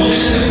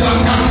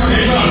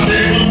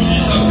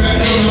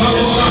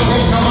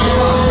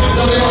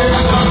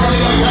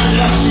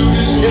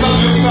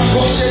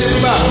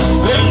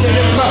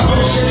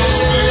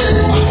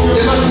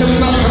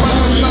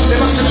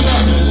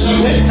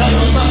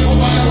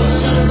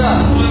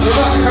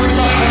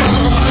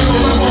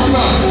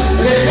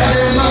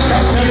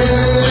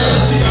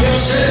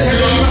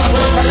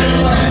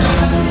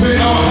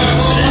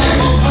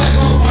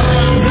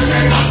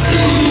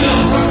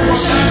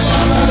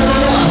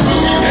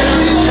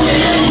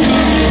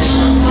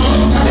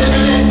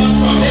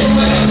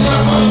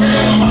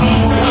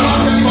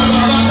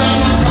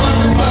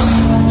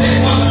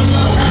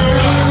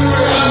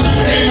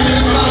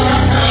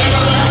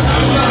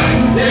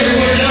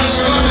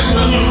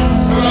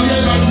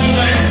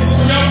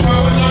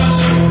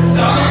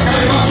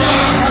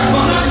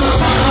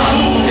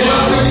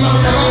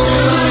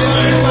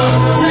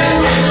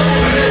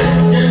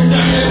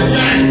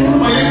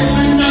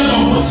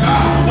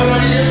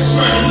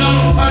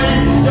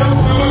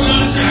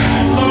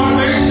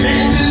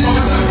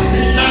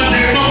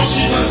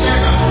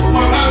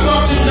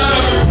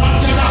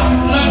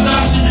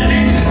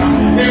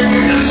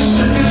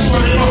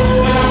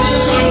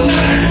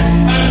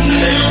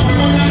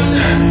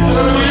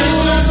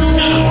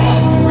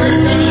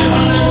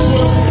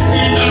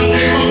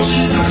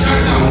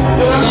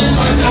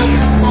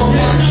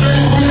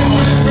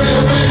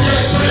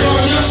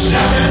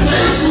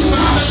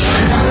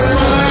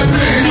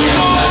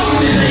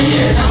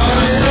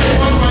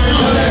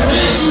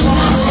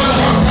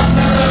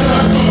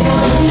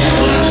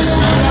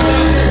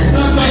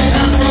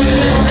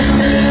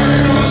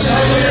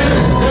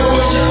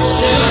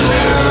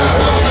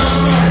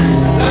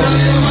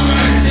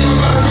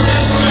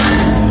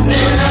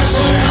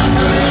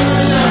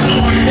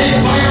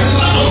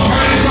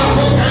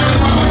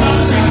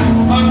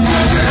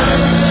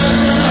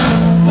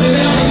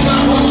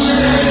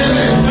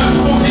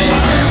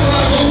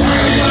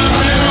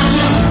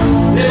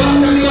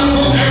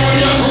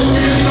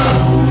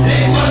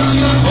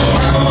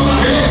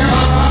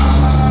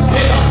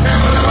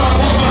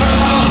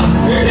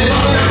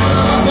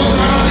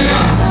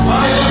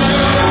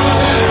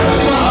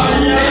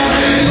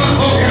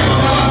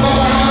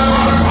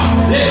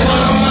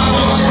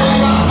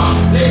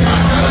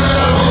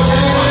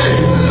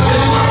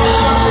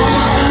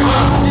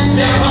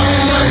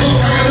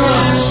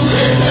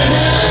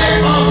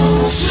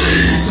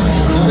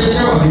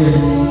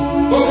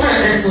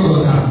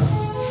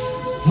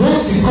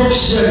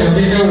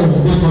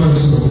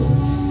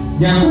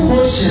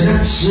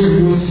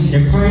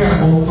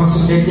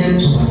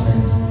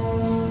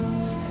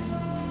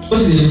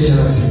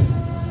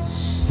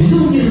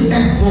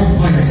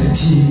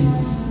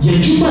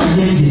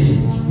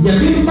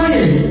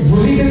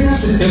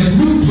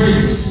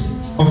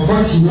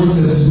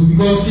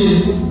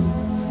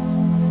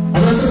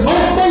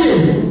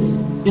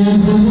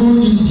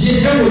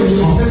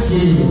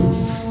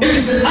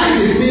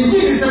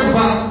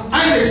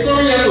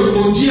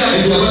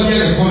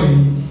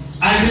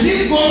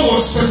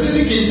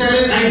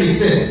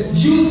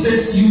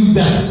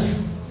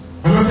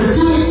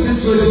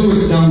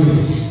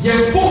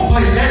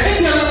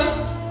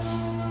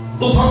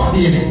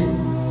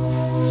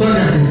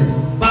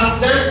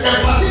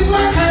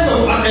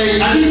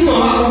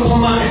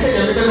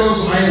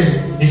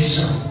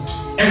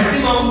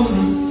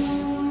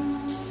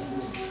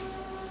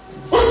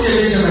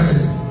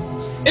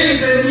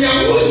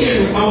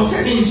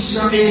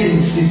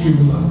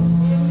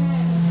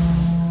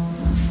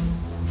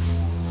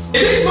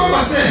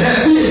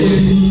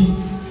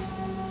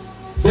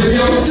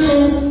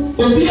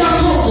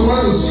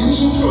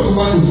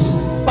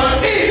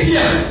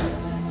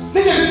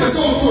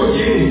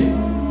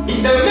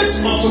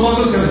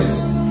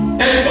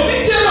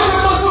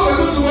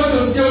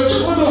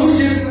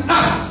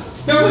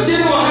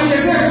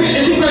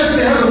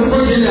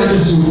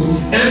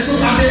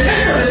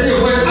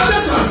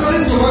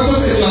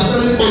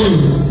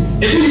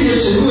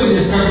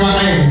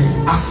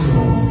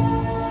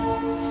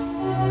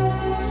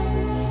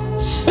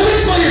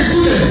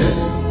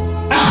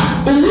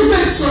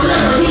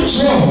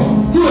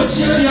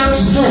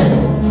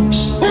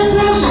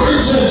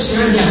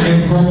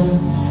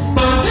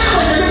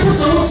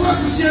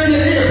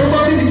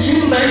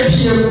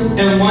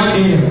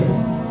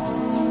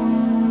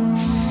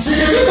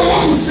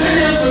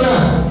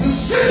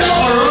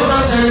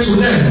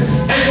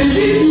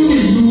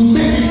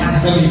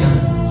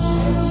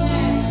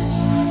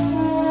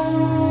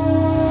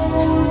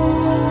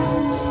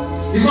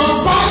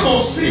Bible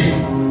say,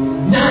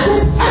 Nyaku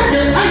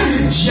ade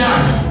ade jia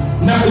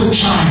na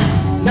ochai.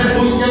 na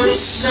onyame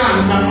hyira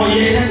na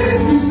ɔyɛ ɛsɛ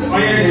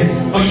ɔyɛ dɛ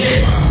ɔyɛ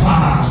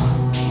paa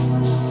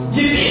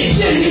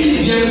yɛbia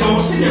yɛyɛ na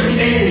ɔsɛ nyame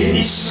ɛyɛ dɛ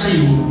ɛhyira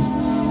yi wo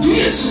tu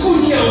yɛ sukuu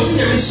ni a ɔsɛ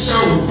nyame hyira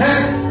wo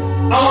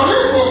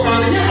awarefoɔ kora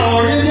no nyɛ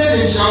aware nyɛ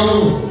ne hyira wo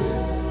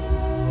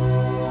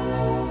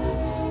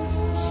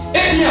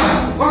ebia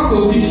wakɔ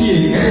obi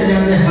fie ɛyɛ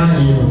yɛ ha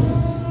ne no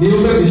ne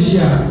wobɛbɛ fie a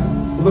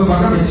wobɛba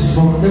na mete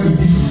fam na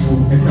biribi fufuo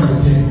ɛna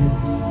mepɛ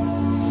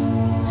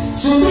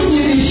so obi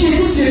yɛ fie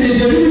ne sɛ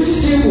aduane no si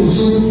table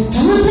so nti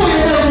wobɔ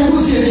yɛ na wobɔ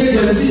sɛ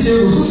aduane si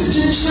table so si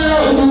kyenkyerɛ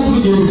a wobɔbunu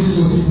deɛ wɔsi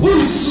so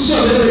wɔsi so so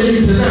a bɛbɛ yɛ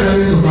mpɛ na ana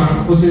ne topa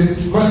wɔsɛ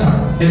masa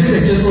ɛde na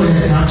kyɛ sɛ ɔyɛ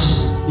kaakye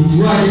nti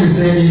woayɛ ne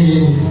sɛ yɛyɛ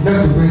na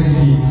kɔkɔ si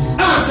fie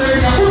a sɛ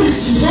nka wode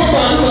si fam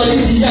a ne wale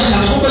di yɛ a na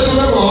wobɛto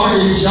na ma ɔyɛ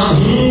nhyia no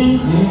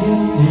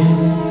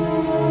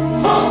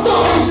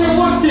I'm saying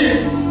one thing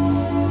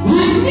we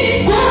need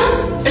God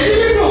and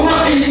even though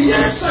what a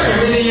young son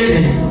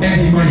and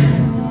the money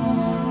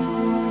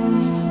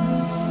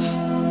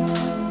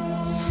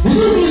we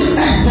don't need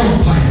a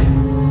vampire.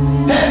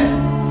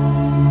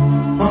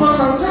 Papa,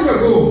 some time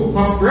ago,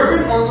 my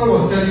Reverend also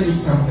was telling me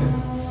something.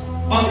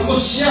 I said, "Oh,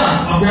 share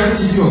a brand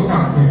TV or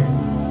camp."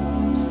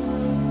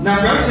 Now,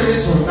 brand TV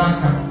to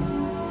understand.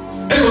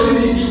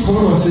 Everybody need to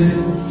come and say,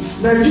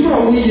 "Now, you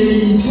know we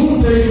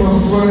don't pay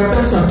for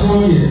that's a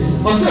Tony."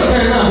 I said,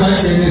 "Okay, now brand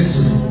TV is."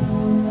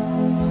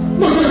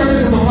 No, sir,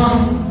 Papa,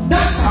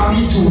 that's how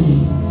he told me.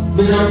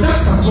 But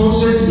that's a Tony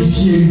to be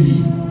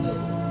here.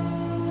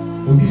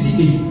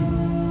 Obesity.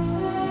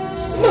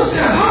 No,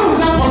 sir, how is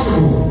that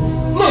possible?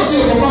 No,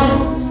 sir, Papa.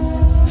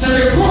 Say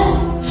the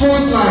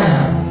false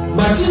liar.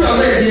 Material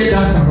where they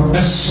that's about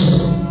that's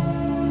so.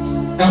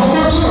 And how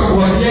much of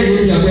what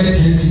they are about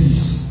 10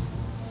 cities.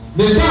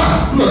 The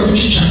bar, no, the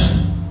teacher.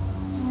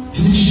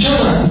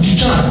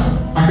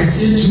 I can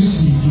say 2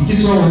 cities,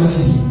 get 1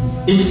 city.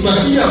 It's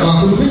material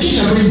about the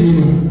teacher,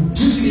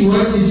 2 city,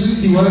 1 city, 2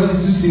 city, 1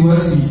 city, 2 city, 1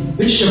 city.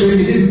 The teacher will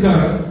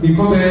be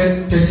come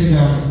 30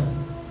 down.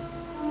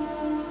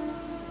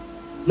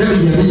 Let me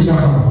hear it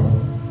now.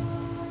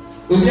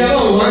 If you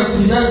have 1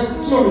 city,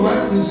 that's what 1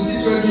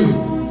 city to you.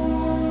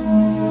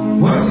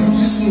 1 city,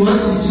 2 city, 1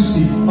 city, 2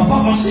 city. Papa,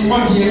 I say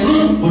what the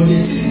room on the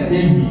city that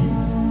they be.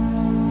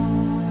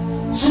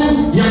 So,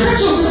 you can't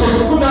just say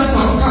for that's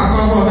not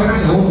car,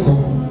 that's a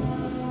home.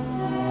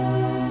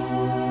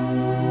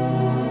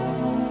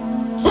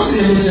 What's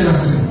the mention I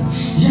say?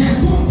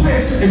 Yeah, one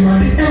person, and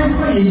my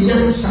empire,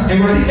 young son, and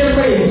my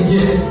empire,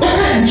 yeah.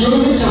 Okay,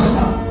 German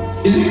chapter.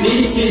 Is it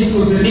 8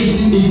 or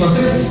 18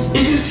 8%?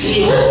 It is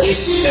he who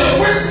gives you the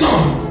wisdom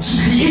to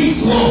create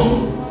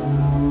more.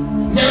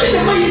 Now,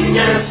 whenever you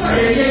answer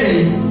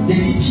again, they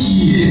need to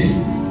hear.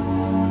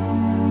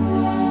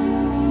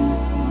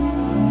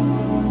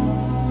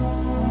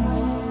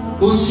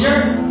 Osia,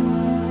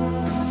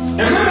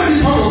 and never be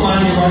part of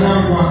money,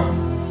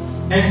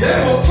 and then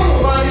will part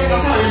of money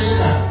at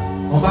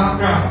a or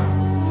background.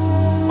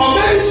 Or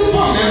very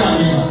super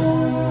memory.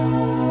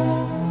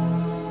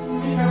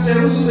 I said,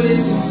 who's very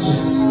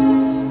stress?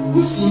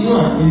 Who's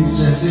in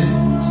stressing?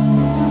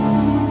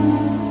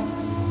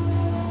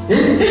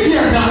 If you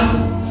are done,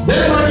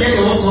 then what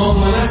you also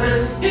man, I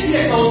said, if you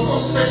are also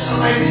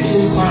specializing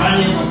in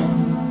Paraniama.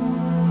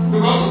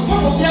 Because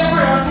one of their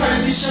prior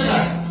television,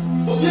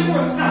 but people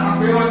was not a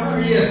prior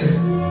career.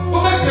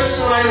 What I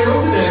specialize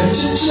also there,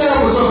 which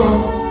was on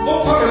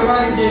what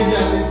money gave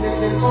you,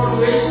 the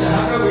college, the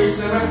other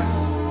ways.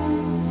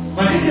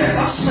 But if you are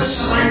not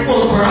specialized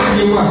for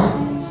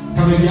Paraniama.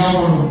 Kama bi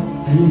awo no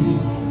ayi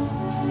nsi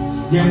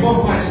ye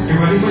bo pass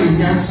everybody my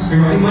dance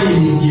everybody my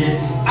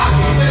indie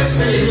after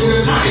say you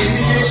will find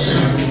education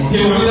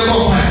you will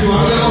never find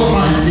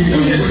you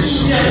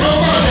yes yeah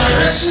proper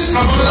directions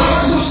about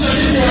how to set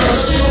the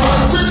direction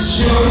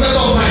you will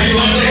never find you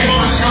will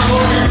never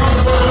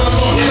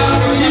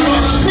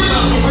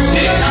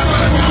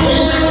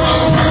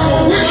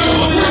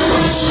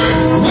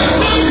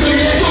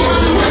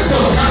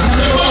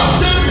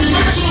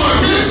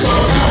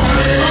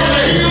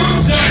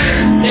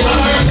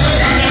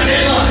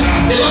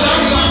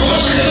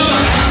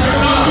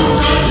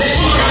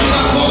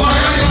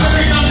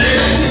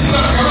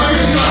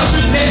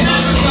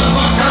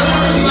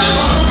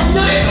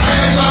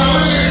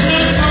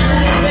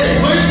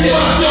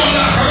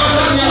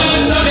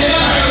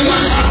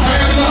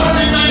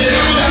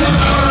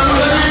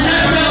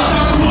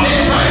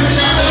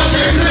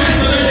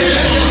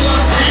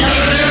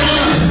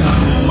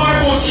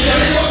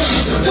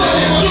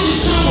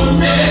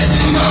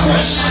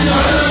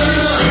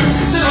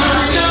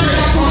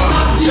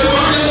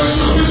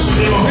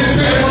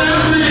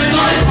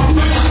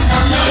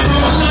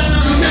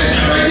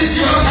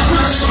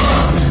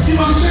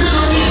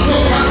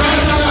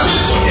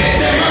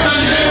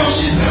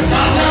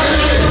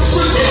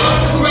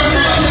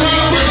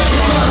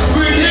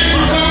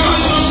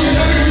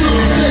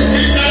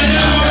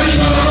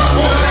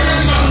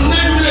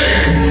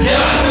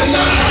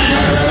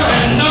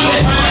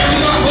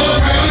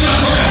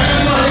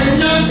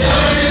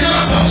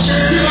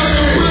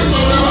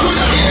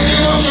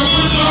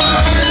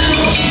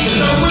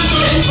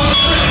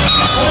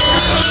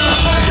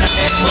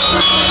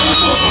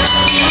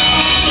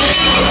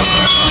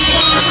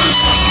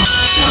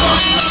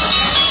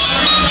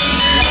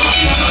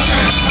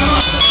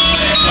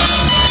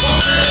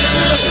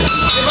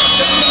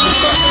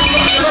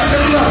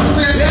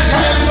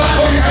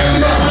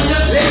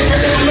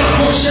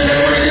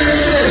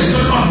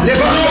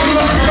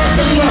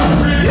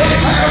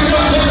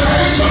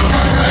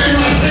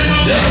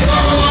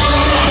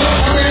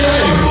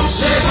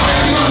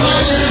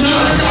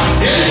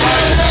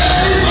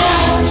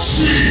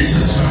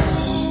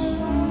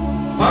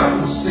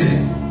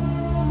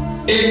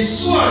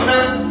so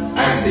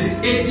I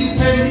said it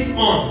depending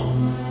on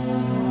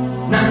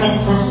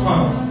not prosper.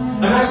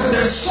 And I said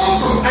the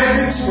source of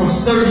Isaac's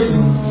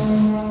prosperity,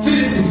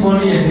 Philistine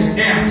money and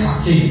the air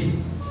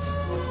attacking.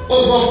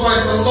 Oh God,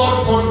 praise the Lord,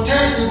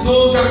 contend with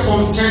those that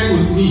contend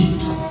with me.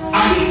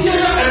 I think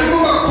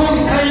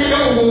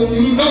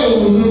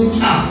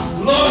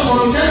Lord,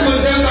 contend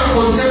with them that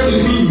contend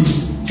with me.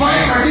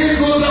 Fight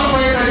against those that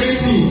fight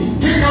against me.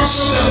 Take out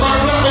show the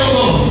battle, oh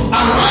Lord.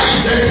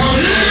 Arise and come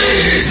to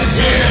Jesus.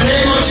 In the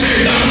name of Jesus.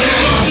 In the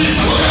name of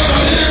Jesus.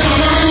 Whatever the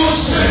command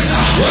says,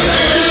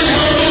 whatever the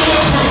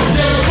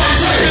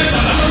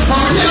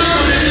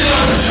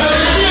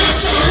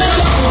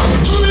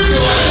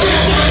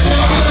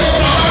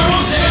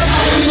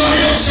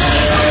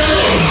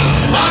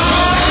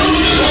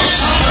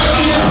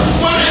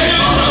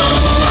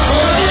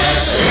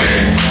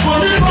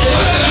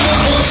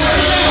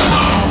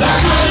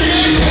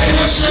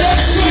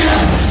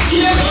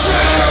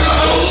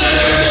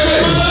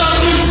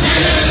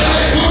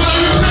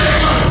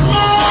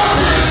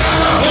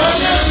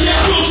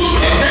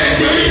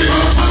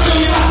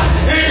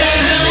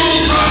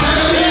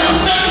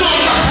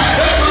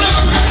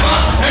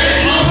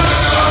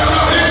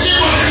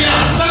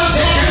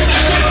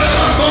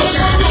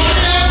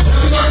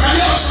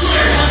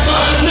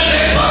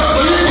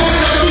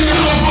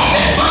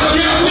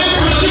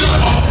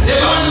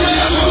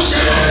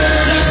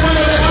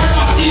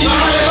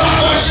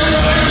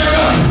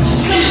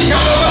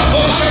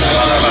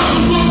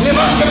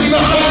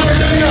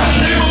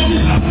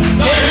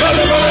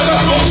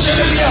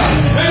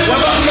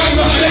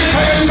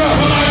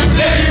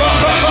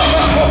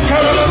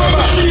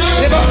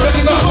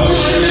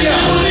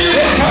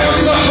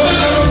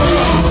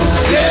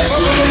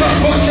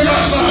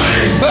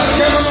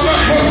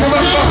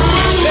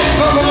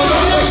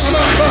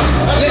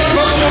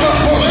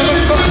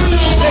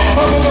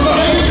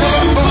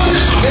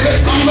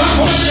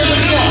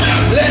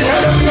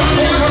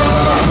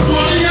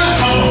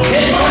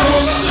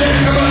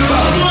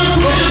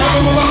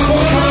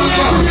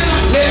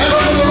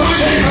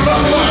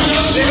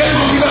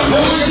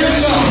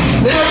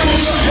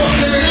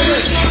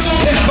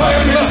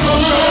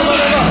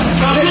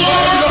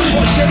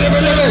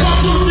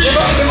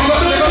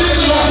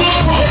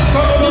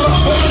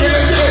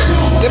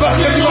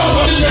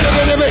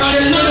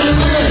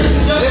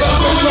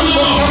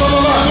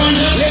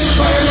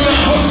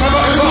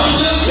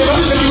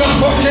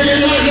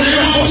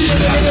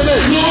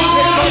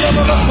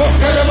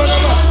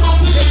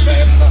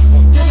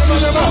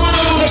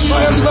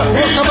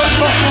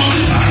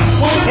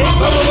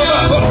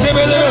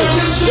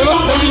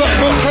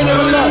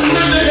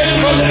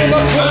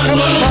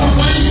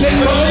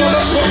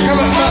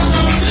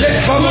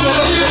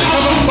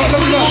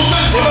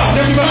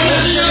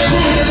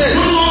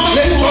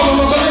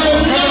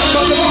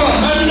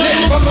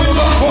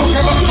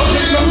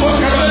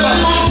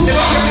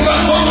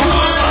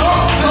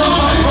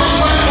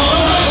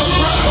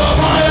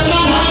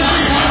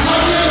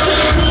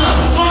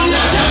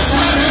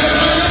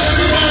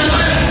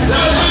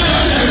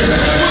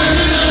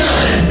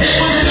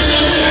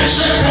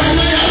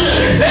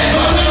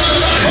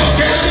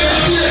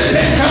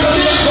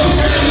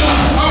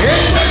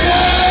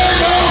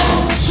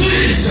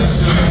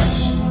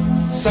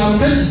Psalm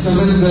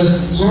 37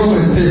 verse 12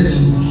 and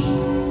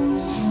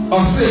 13.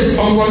 Ɔsɛ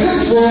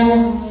ɔwɔlɛfoɔ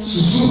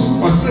susu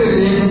ɔsɛ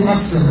ɛyɛ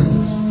asɛm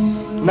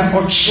na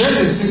ɔtwerɛ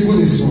ne se gu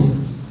ne so.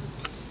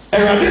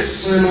 Awurade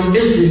sere no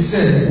efiri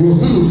sɛ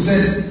wɔhunu sɛ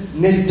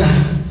ne da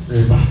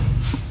reba.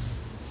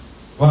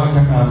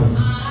 Wɔaka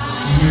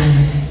amen.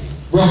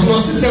 Wɔafɔ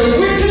sɛ the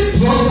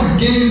wicked plots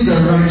against the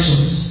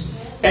righteous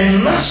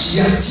and gnash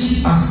their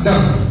teeth at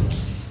them,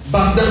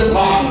 but the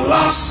Lord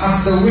laughs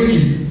at the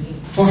wicked.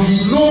 For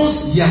he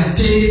knows their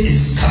day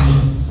is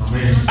coming.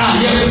 Amen. I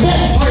am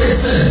born by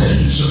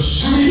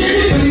Jesus. To be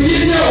able to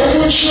be there, I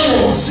want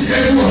you see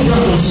everyone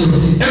that was so.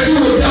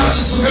 Everyone that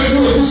is so.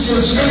 Everyone who's so.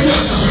 Everyone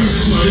who's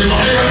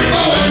so.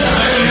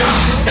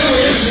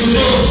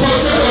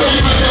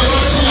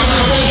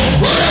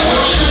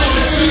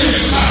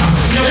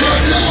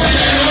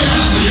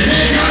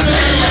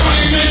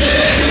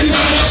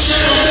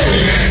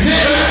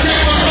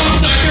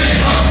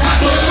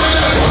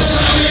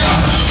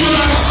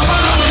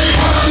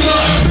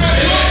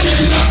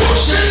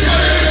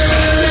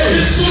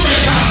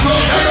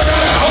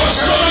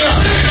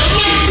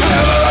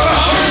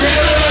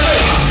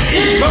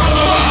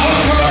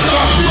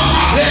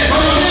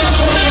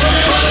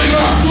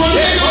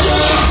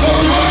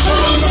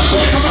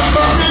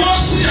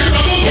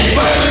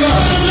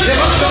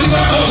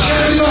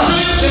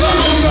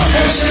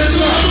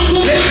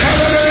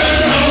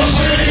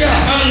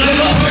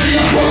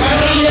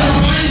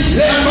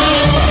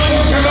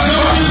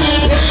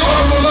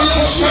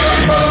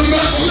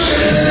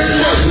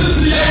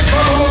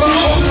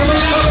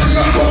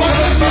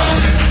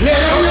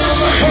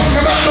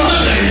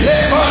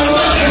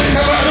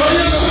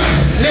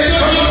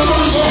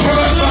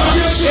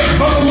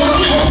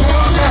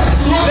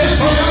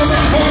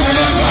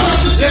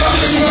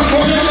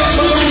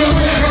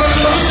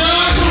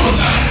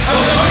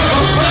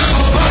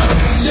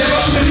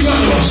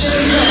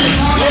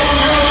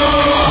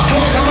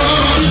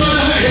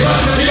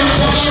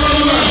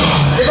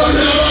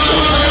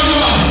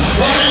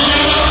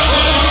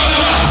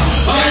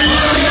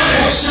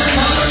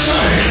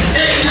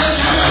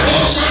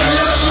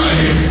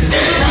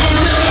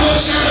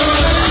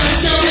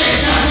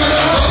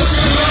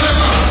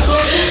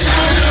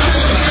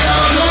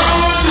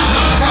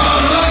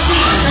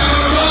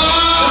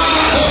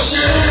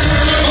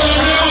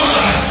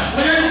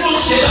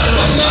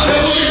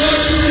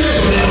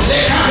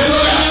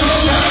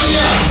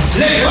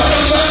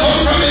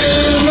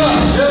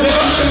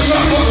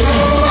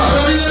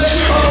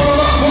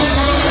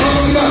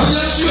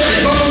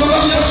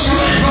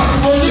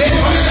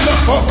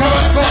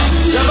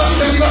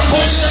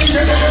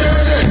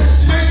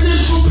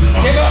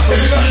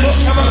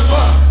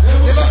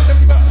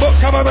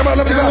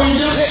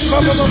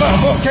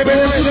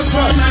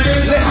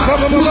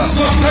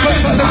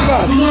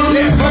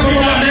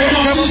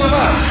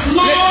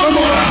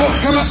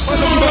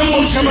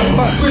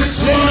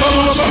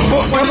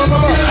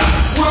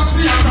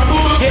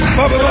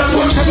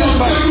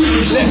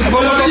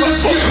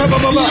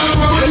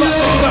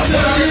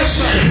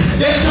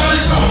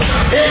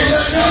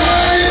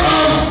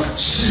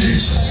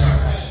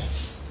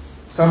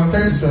 Psalm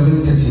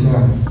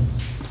 37:39.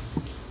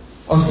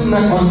 Ọsìn na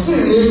ọsìn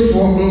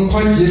n'efuọ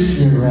nkwagye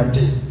fi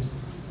Awurade.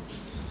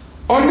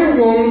 Ọne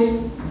wɔn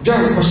dwa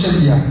nkɔhyɛ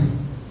bea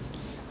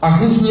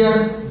ahohia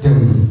dɛm.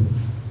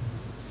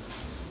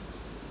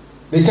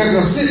 Meka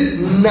ɔsi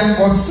na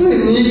ɔsìn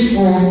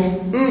n'efuọ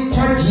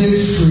nkwagye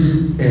firi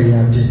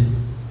Awurade.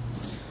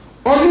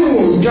 Ɔne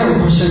wɔn dwa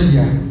nkɔhyɛ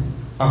bea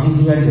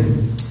ahohia dɛm.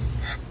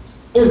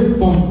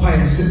 Ɔbɔ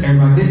mpaeɛ sɛ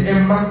Awurade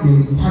ɛma ne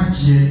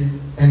nkwagye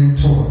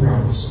ɛntɔ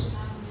ɔbɛn so.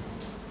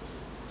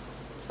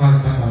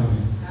 Amen.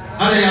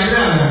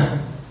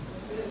 Amen.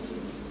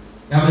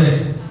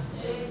 Amen.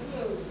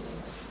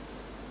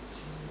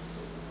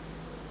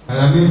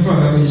 For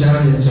the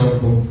chance in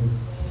job.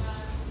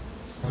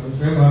 I'm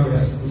very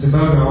best. It's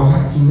about our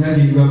hearts in the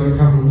league of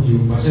come you,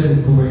 but I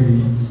didn't go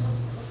away.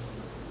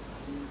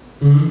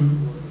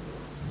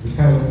 We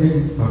have a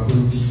big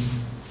opportunity.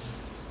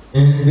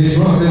 And if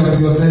you want to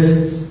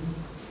say,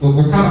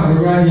 we'll come and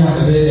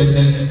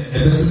a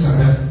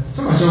business.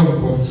 So much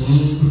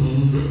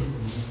of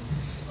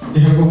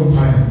Yehova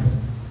pai.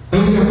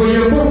 Eu sei que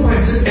Yehova pai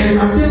é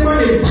até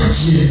mais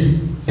empatia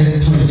é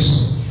tudo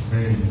isso.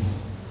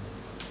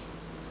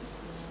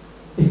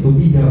 E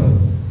obida.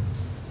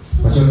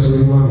 Mas eu sou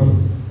o homem.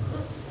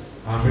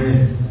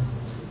 Amém.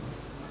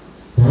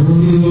 Oh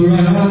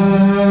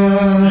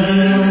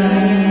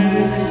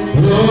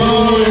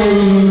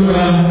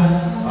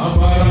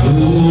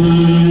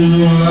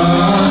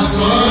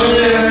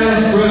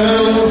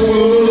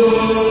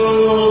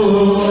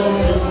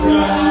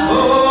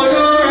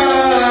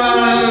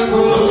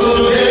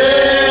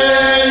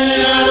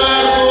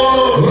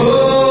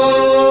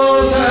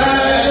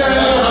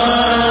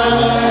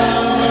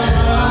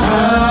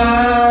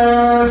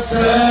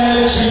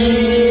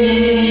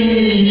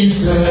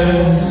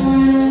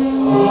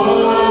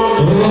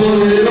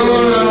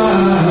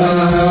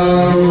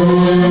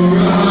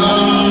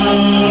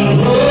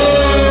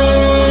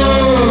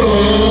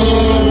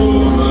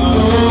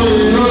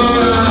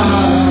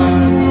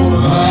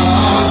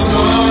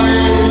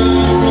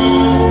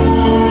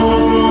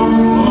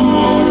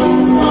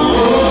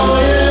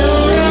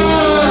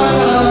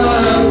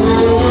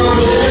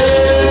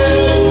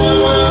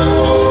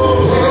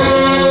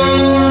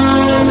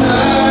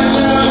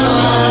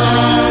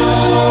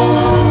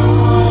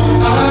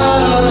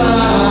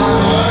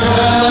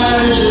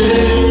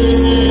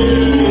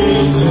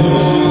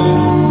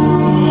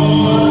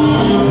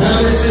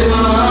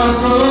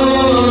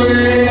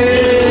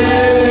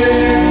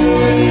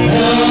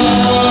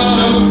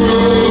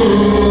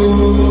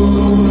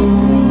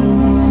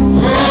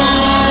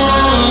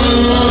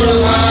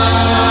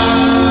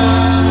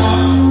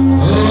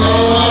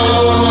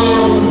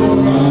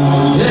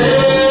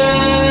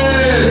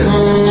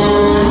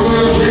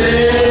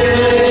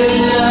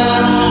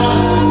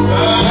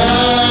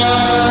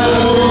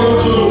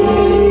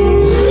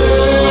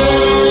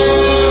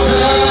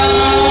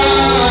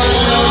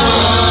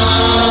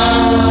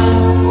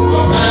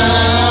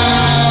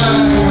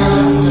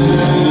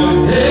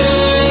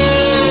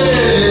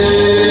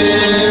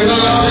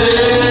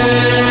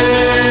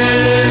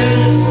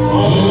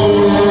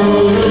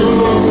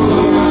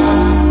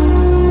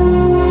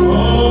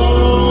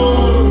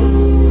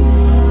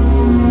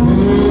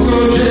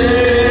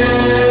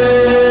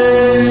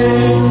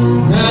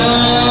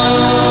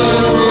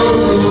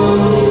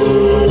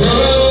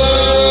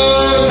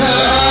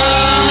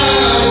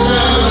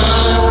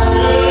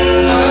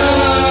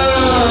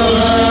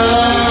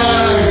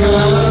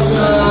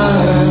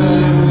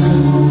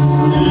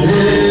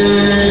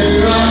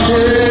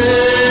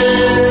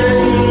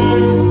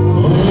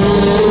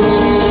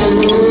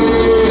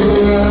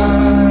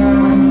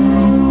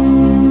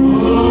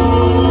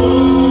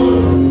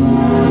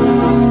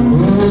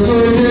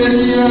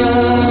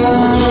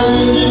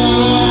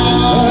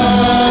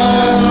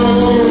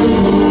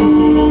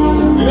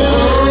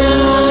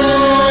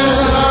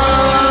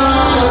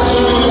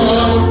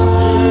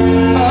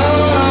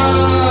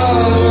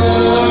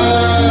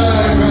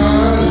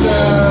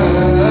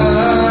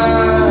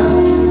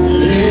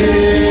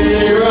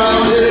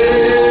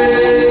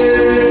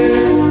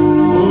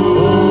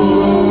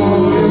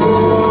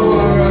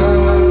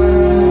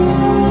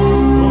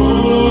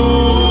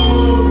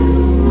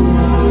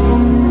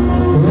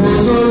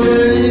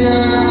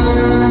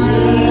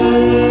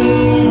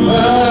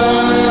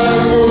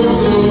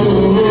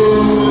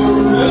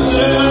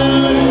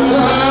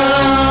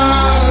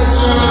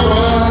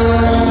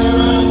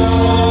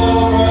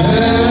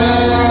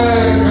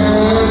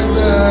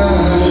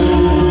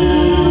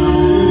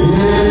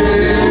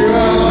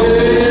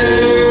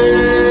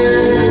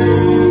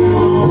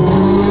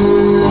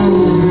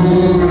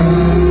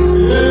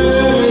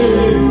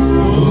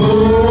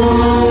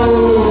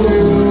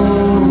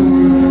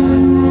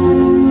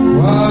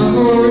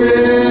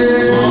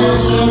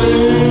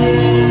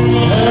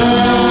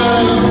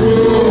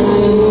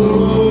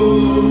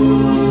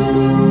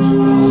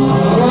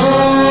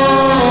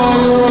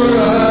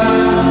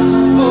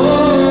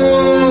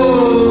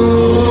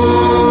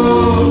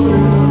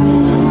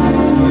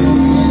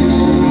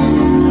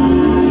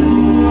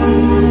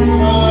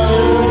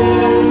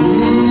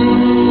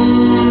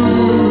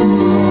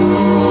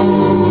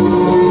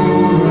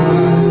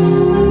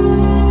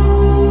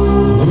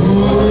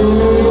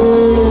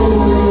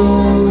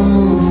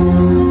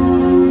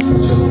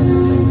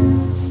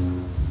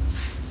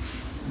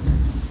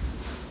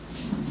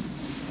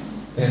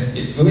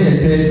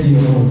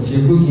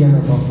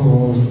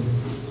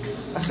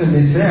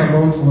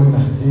more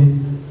than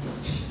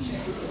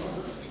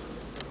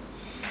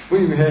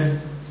when you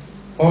have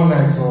all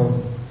night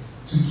on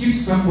to keep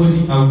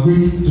somebody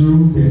awake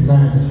through the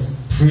night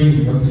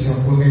praying enough.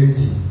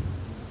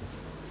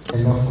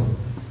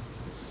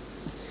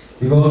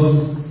 Because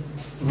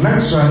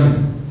naturally,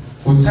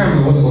 for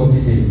time was all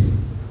the day.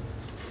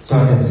 So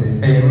as I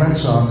say,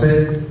 natural, I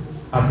said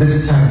at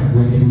this time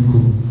when you go.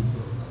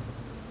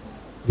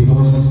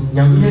 Because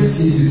Yamiya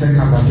sees the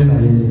second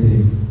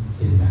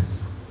in that.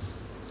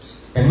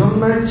 And not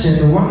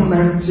mention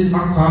 190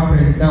 up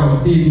and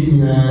down, baby,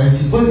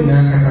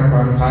 Tibodina as a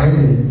grand high,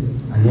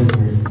 I am.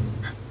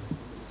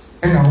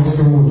 And I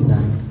also want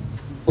that.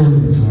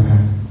 Always,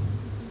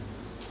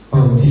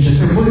 teacher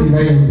said, what did I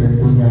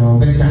when you are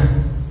better?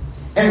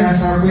 And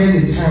as I went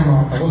the time,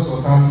 I was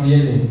also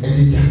here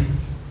every day.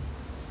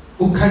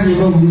 Who can you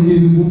know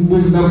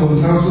when that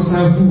was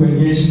also who and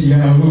yes, you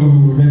are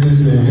let's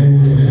say,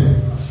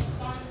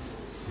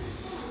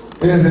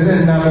 yes, and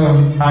then now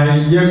I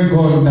am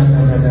gone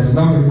that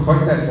now we call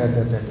that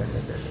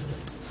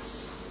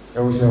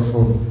was your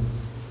phone.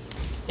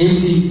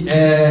 It's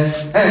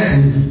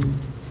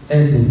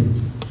Eddie,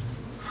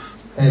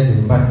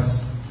 but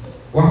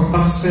what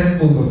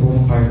upset over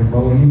bone pine,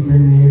 but when you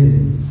bring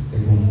a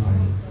bone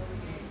pine.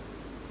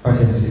 What I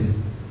say?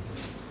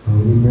 When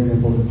you bring a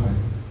bone pine.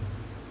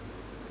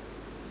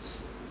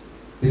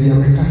 The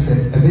young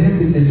cassette, a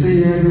baby, they say,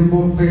 you're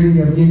bone pine,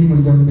 you're being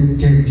with them big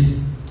tent.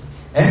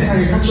 As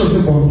I catch us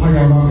a bone pine,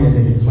 I'm a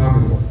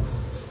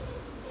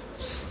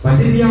but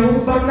if you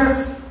are banner,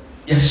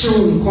 your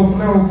show come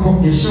now,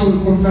 your show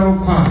come now,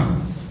 come.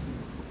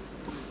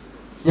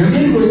 You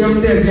mean when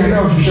you're there, you are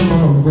now to show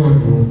man of God,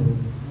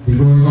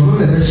 because some of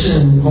the show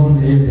will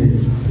come there.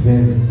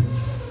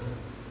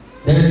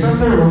 There is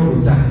nothing wrong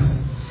with that.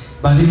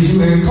 But if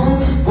you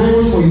encounter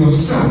God for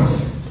yourself,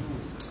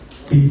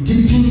 it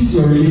deepens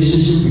your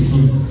relationship with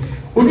Him.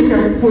 Only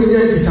can put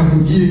there with a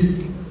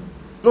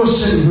no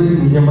shame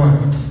in your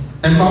mind.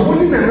 And by one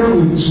thing I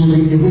know to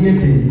the way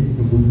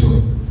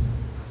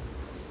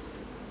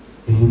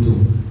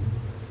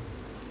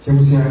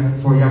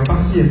for your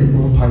passing the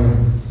bonfire.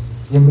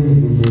 Amen.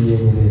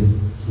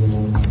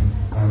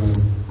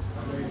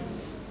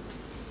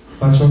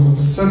 But from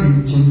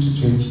 17 to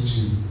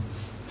 22.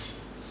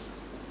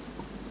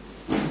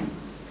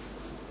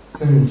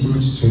 17 to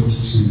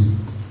 22.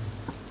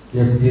 You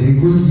have a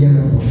good year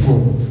number 4.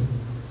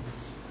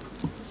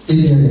 8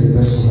 years the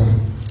best one.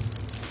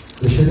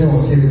 The fellow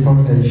was saying the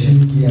fact that you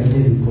feel gear,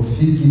 for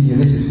 50 years,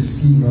 let us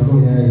see my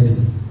own idea.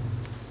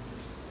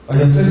 But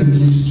 17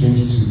 to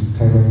 22.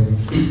 Can I?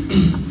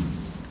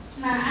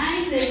 Na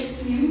Isaac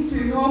sim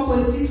firi hɔ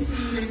kɔsi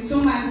sii ne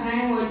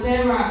ntomadan wɔ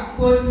Gera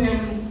bɔnhwa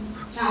mu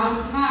na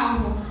ɔtena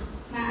hɔ.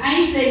 Na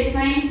Isaac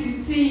san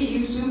titii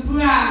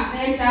nsuburo a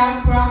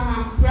n'agya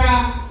Abraham pra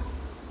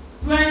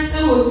sɛ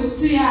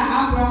wɔtutu a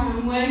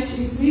Abraham wɔ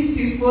akyi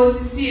Kristofoɔ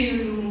sisii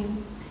no mu.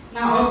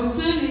 Na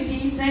ɔtutu ne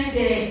din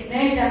sɛdeɛ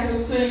n'agya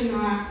totoi no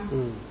a.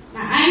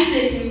 Na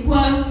Isaac mpo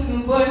afunu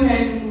bɔnhwa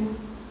no mu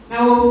na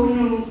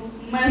wɔhunu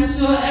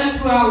mmaso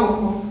abura wɔ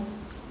hɔ.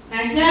 Na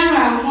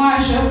Gera mo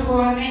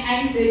ahwɛfoɔ ne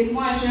Isaac mo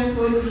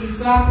ahwɛfoɔ di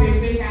so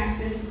apɛpɛ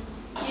kase.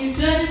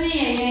 Nsuo no ne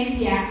yɛn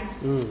dea.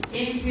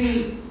 Nti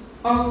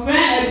ɔfrɛ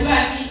abura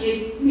ne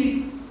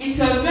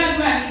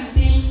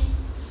din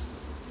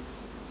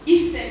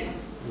Isaac.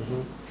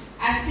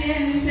 Aseɛ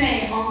ne sɛ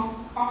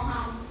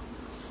ɔham.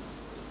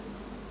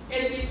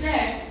 Efisɛ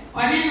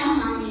ɔne no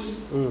ham yi.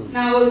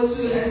 Na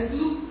otu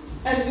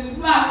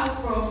asubura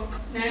foforɔ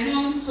na ɛno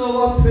nso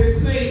wɔ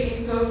pɛpɛ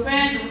nti ɔfrɛ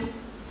no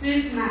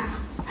Sidna.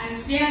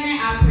 Aseɛ ne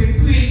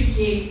apɛpɛ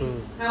die.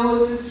 Na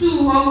wɔtutu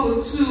hɔ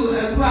kotuu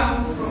abura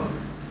foforɔ.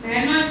 Na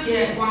ɛno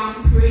deɛ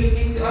wampere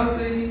nti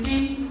ɔto ne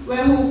din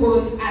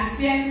Rehobot.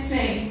 Aseɛ ne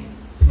sɛ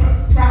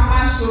prama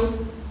so.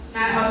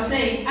 Na ɔsɛ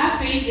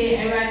afei de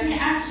Awurade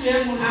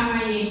akyerɛ mu ama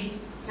yɛn.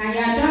 Na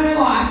yɛadɔre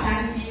wɔ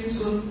asase yi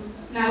so.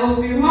 Na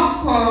ofiri hɔ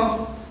kɔɔ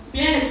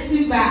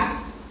Beer-Sheba.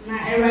 Na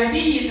Awurade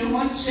yi ne ho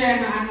kyerɛ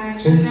no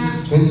anadwo na.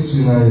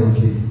 22 na yɛ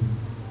okay.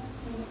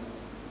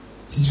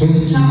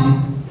 22.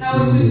 Na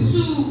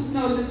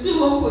otutu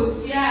hɔ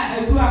kotua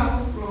abura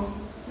foforɔ.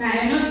 Na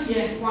ɛno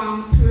deɛ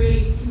wampere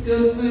nti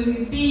otu ne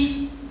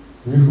din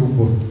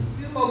Rehobot.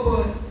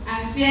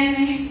 Aseɛ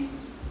ne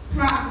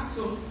pram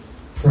so.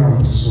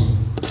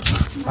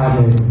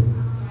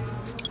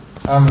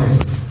 Amen.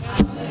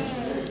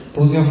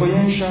 Osiafo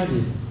yɛn hwɛ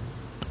ade.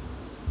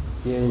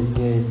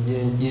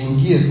 Yɛn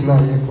years na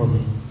yɛkɔ no.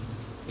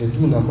 Yɛdu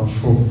number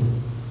 4.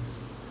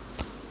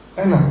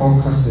 Ɛna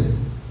ɔka sɛ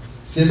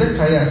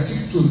yɛbɛkae a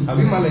 16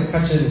 Abimelech ka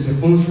kyerɛ ne sɛ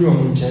ɔmfiri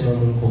ɔmo nkyɛn na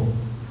ɔmo nkɔ.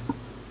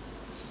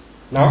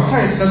 Na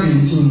ɔkae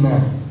 17 na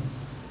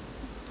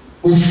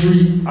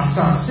ɔfiri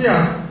asase a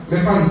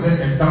mɛfa ne sɛ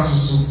ɛda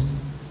so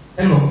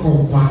ɛna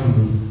ɔkɔɔ kwa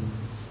mu.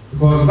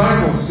 Because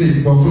Bible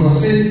says,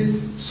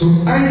 so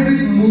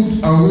Isaac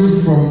moved away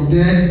from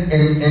there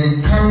and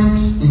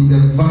encamped in the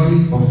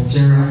valley of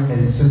Gera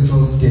and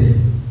settled there.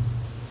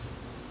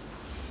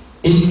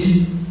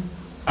 Enti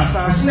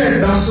asase na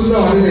ɛda so na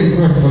ɔne ne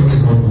nkurɔfoɔ te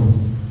hɔ no.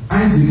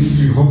 Isaac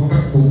firi hɔ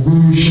ɔbɔ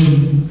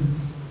nhwɛm.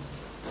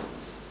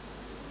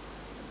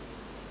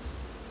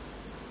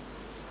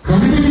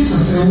 Communities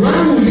are saying, why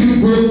will you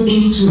go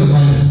into a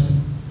valley?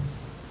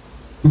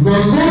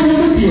 Because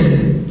God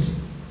here,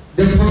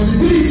 the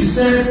possibility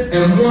said a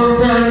more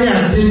granny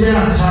and they may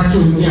attack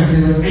you near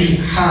the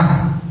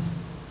hard.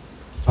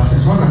 But a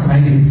corner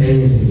Isaac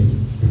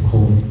the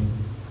call.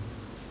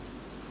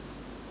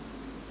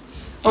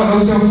 I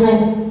was a for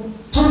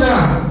Toda,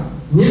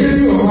 never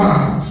be a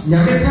while.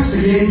 Yamaka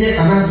say,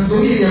 and I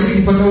say,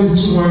 Yamaki Pano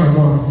to one or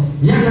more.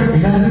 Yana,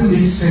 it doesn't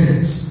make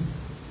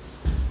sense.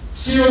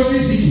 Seriously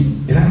speaking,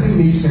 it doesn't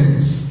make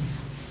sense.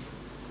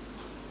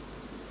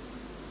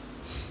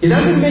 It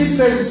doesn't make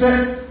sense to say,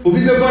 Obi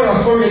the bar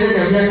of foreign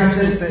and Yaka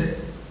said,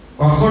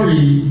 or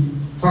foreign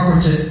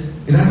faculty.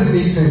 It doesn't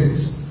make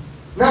sense.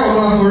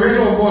 Now,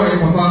 foreign boy,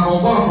 Papa,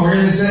 or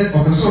foreign said,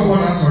 or the so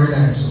one as already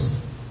answered.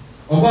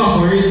 Or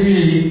foreign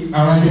really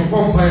around your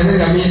pump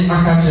and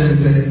Akacha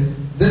said,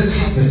 this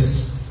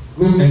harvest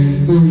will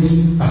include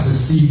as a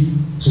seed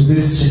to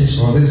this church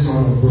or this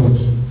man of God.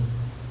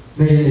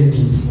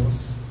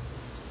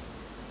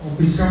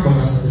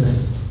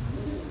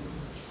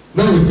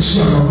 Now we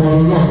cheer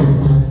upon Lord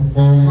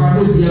or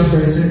Father dear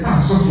friend say,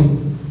 so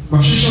my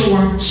social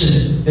one chair,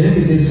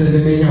 and they said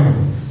the mayor.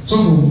 So,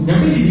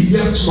 Yamini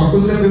began to my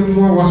 7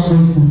 more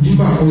watchmen give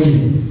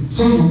away.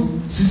 So,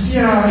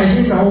 Cecilia, I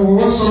think I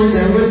was sorry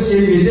that was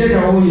saying, then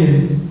all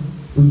year.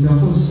 With the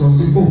apostle,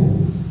 oh,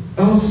 I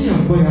will see a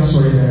boy, I'm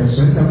sorry that I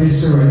said, I may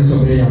say, I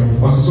disobey him,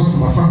 was so from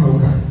my family.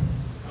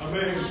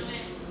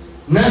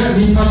 Now,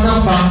 me number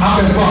up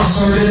and box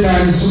sorry that I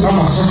am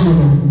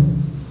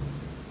suffering.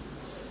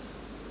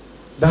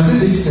 Does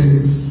it make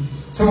sense?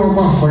 Some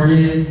of for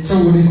you,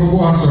 some will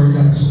go out sorry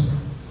that.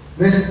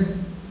 Then,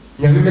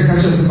 you make a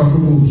choice of a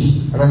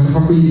movie, and as a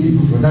couple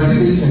people. Does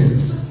it make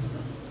sense?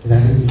 It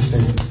doesn't make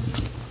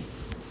sense.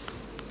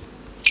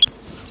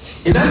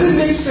 It doesn't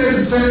make sense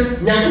to say,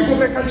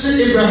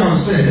 Abraham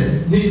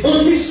said, the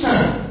only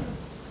son,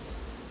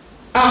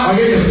 I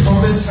get the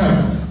promised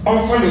son.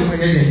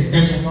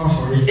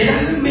 It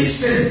doesn't make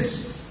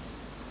sense.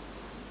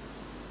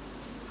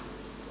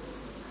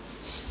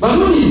 But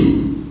only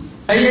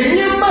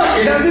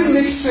it doesn't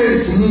make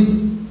sense to me.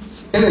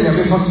 And then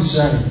you have to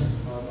share.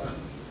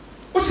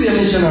 What's the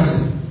nation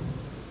as?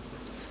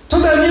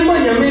 Told the name of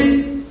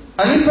Yame,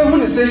 and if I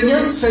want to say,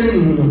 Yam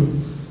saying,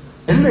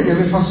 and then you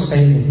have to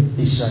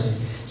Israel.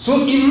 So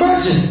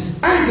imagine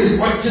Isaac,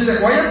 what is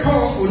it? Why a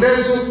powerful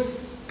Nelson?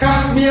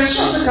 Can me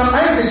assure that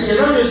Isaac, you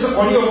know, is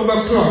on your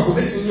back club,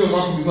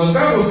 because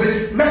that was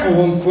it, not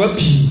one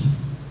quappy.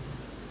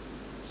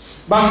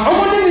 But I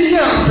want to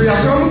hear prayer.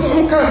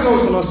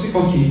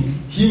 Okay,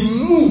 he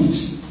moved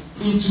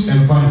into a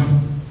valley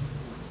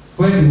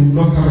where he would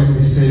not come and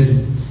disturb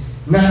him.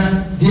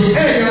 Now, the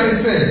area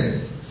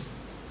said,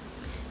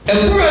 a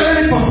poor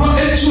lady papa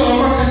ate to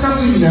our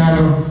catastrophe.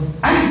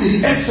 Isaac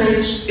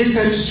is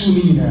sent to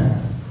me.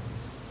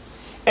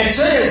 A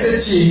child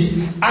said,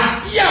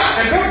 Adia,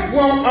 a bad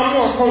one, a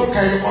more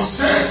conquering or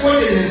self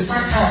what in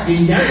Saka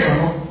in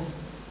Yaro.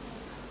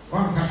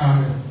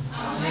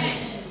 Amen.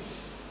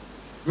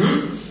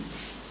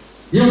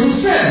 You will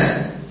say,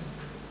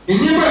 in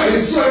your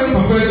insurance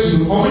papa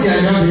to all the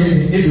other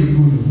Edu,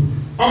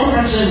 all the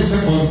chance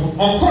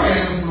or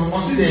quiet or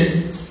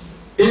see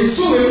in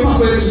so a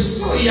papa to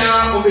so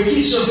ya or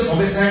vacations of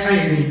the side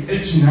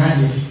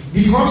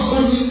because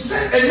when you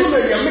say a number,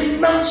 you make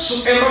not so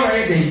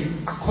every day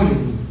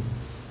accordingly.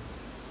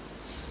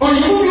 When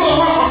you move your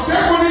work or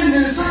second in the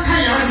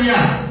Sakaya,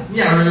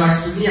 near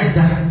relaxing near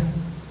that.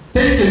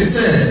 They can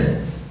say,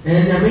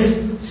 and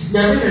Yamin, a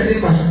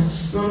neighbor,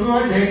 no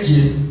one edge,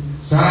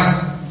 sir.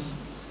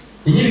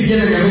 You need to get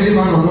a Yamin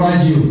on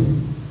one you.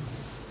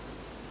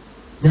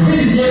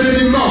 Yamin,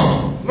 you know,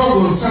 no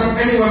one sang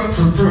anyone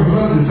prepare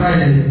one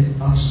decided.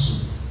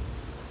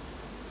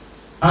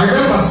 I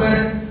remember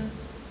saying,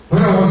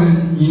 when I was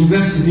in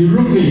university,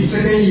 roommates,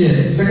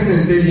 second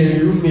and third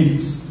year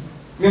roommates,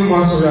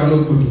 memoirs of no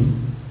cooking.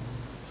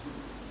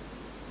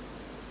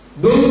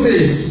 Those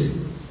days,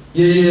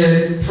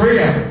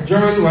 prayer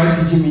during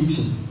YPG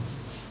meeting.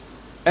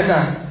 And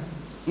I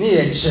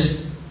near check.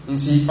 And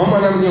see,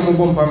 Omanam near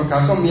Mobom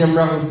Castle near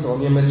Rounds or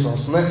near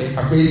Metros, not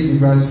a baby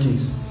deliverance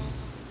case.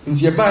 And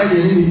see, by the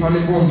enemy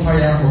Panabon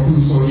Pire or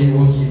who saw you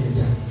walking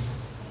again.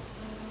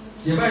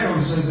 The Bible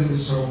says in the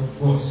show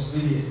was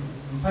really.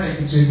 I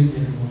can train you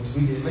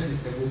we make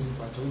this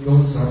but we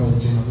don't sound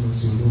so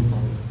no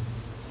problem.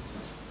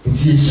 And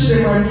see, should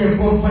the man here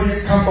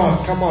come out,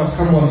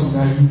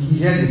 now he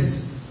heard it.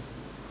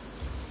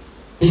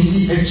 And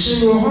see, a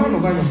chino one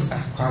of us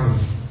are coming.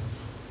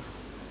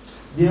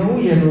 The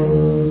only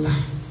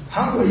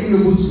how were you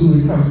able to do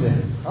it? I'm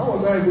saying, how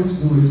was I able to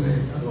do it?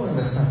 I don't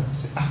understand. I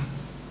say,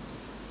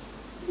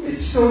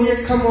 it's so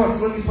here come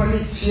out when you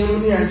panic, see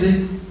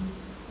and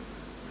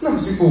no, I'm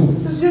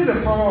saying, this is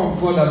the power of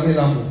God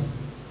available.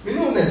 We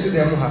know that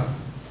they have.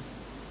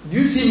 Do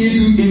you see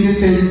me do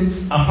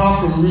anything apart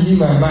from reading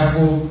my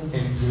Bible and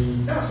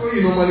praying? That's what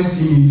you normally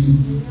see me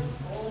do.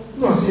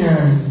 No, see,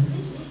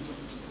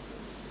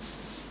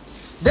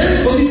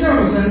 Then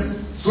Odysseus said,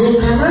 so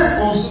can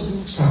I also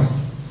do some?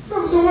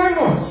 No, so why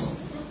not?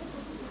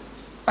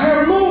 I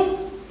am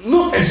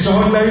no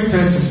extraordinary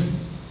person.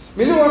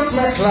 You know what's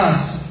my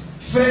class?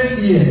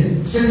 First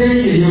year, second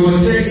year, you were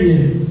third year.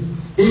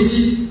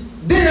 80.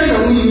 Then I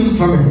will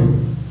family.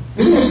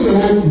 You know what's the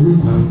whole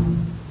group?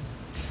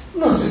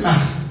 No, say,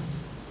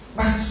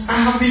 but I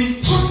have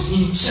been taught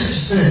in church,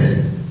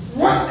 say,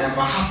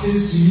 whatever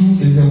happens to you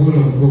is the will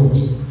of God.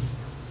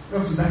 No,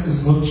 that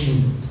is not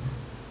true.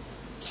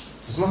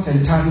 It is not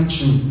entirely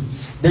true.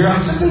 There are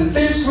certain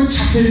things which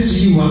happens to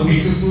you and it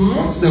is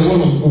not the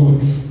will of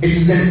God. It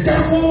is the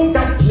devil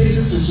that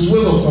places his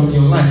will upon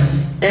your life.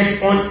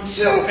 And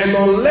until and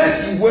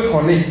unless you work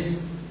on it,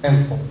 and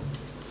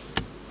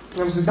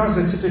that's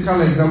the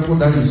typical example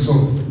that you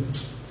saw.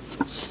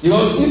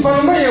 Because in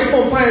Panama,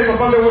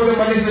 there was a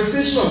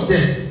manifestation of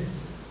death.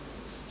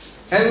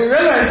 And we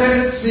realized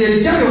that see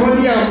a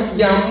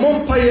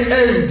mom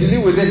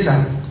dealing with it.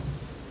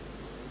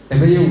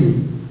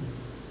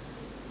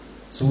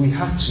 So we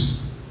have to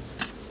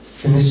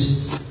finish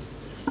it.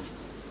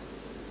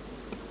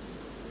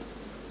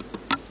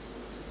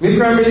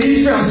 Maybe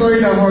I'm sorry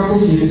that we're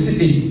going to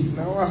see.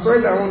 Now I'm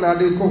sorry that we're not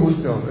going to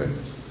hostel.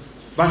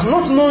 But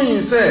not knowing,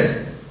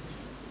 say,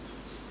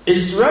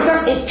 it's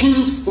rather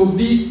opened to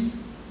be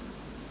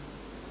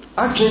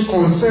actually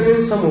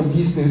concerning some of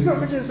these things. Now,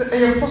 because it's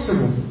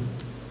impossible.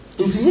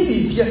 It's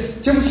nearly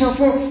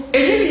for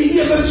any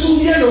ever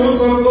 2 years or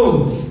so.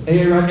 A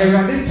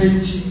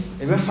penty,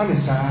 a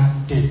fanasa,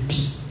 dead.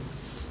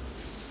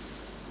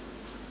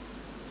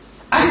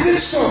 Isaac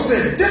Shaw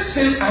said, this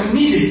thing I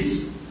need it,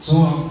 so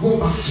I'll go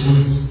back to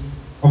it.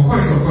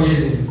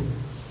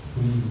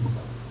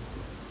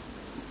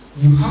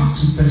 You have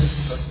to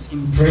persist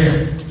in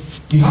prayer.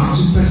 You have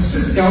to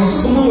persist. I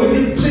also know when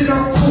they play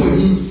that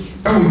poem,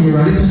 I will be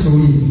ready to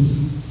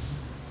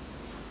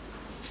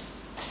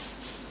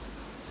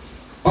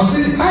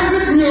Isaac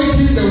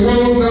reopened the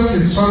walls that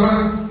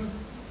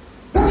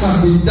had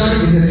been done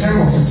in the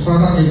time of his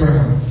father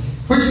Abraham,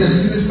 which the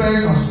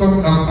Philistines had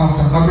stopped up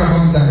after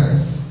Abraham died.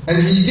 And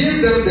he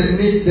gave them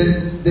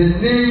the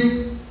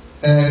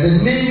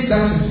names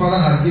that his father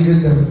had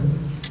given them.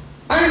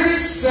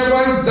 Isaac's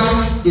servants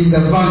dug in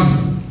the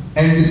valley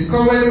and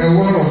discovered a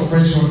well of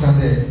fresh water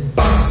there.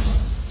 But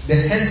the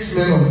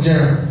headsmen of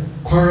Gerar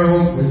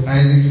quarreled with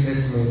Isaac's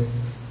headsmen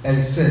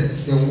and said,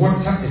 the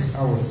water is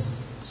ours.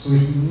 So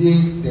he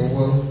named the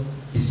well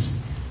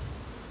Isaac.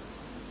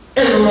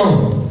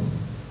 Hello.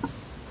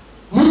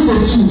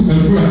 Mukotu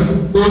ebura.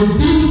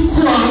 Obi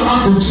kwa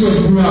akotu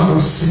ebura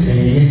osise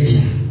yeti.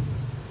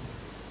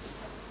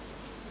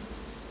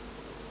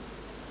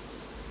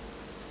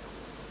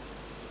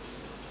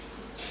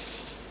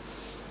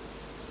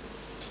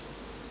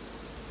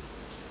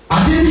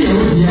 Adeni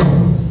ewodi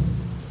yawo.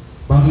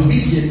 Ba obi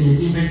tie ni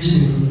imeji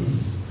ni.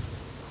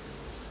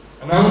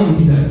 Ana wo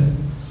bi da.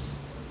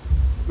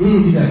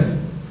 Bi da.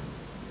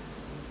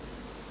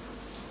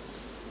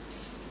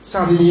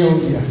 Me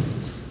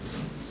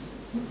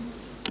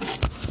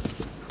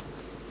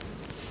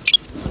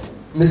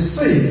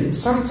say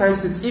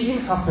sometimes it even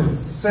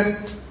happens. Say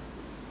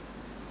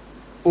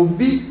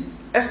obi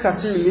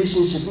start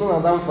relationship no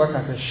adam for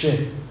can share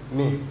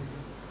me.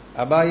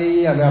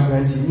 Abaye and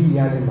abranti me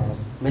animal.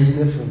 And it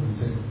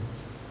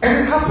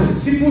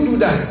happens. People do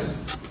that.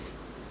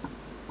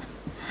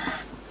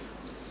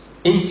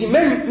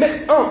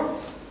 Intimate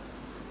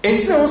and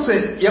so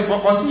say your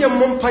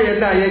mom pay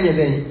da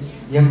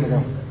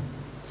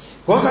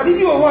because I did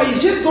you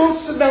just don't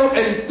sit down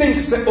and think,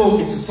 say, oh,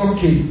 it is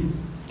okay.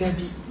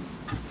 Debbie.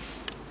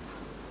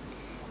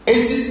 And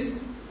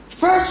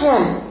first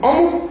one, or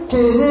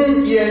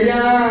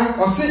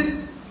say,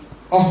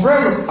 of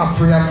friend a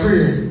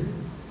prayer.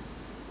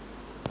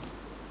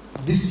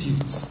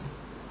 Dispute.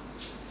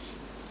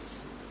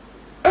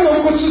 And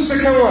I'll go to the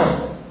second one.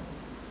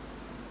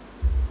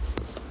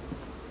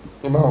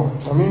 I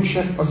mean,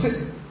 or say,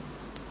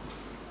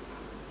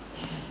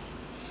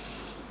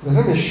 because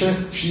I'm a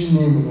chef, she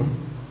name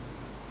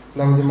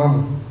now the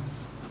mama.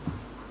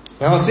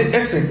 I will say,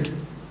 Esek,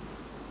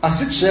 I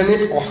sit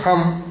Jenny or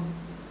ham,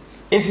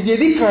 and to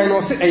the kind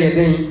or say a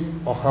day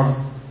or ham.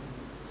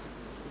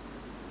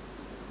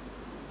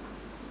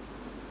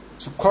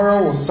 To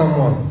quarrel with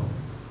someone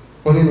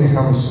only in the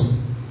house.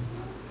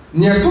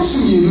 Near to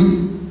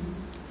you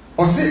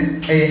or say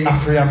a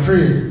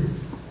prayer.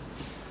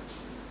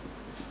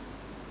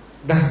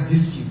 That's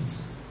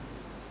dispute.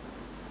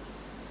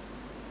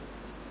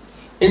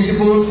 Enti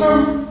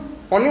bonsam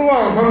oni wa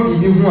ham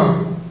bibi ho a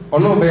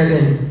ono be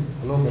den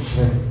ono be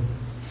friend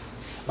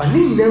ani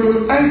nyina mu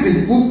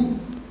Isaac bu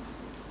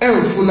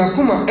enfu na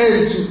kuma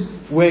entu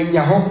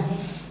wanya ho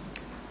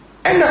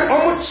and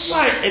omo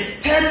try a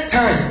third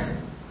time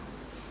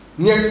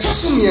near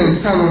tosu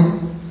miensa no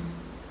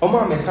omo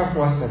ameka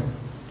ho asem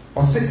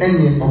o se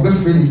enye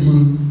obefre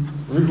din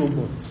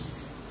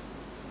robots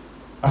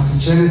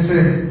as chene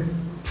se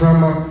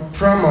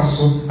prama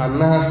so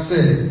ana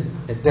se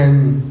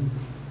edan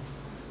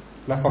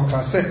na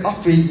oka se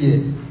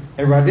afeye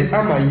Erade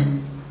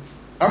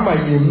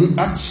amaye mu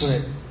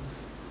atre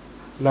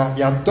na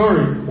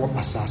yadɔre wɔ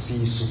asase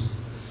yi so.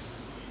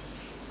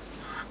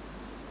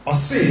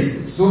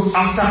 Ɔse, so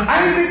after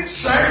Isaac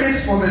tried it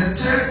for the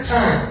 3rd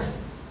time,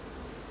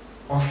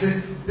 ɔse,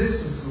 this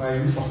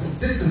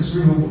is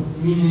Rehoboth,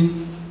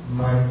 meaning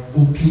my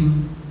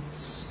open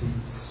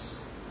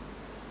space.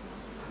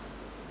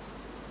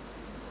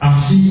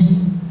 Afi,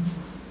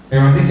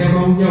 Erade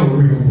Emma Unya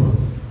Rehoboth.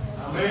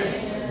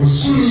 Amen.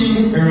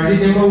 Osuni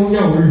Erade Emma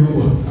Unya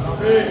Rehoboth.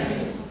 Amen.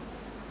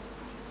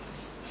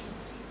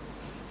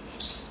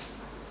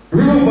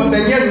 Rehoboth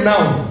again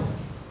now.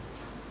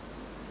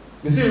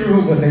 You see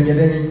Rehoboth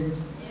again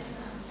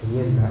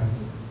now.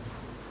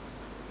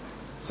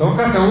 So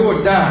because I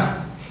would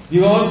die,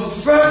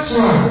 because first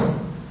one,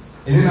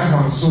 and then I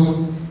have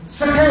so.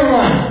 Second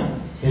one,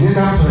 and then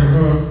after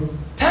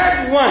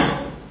third one,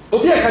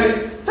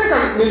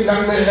 second, you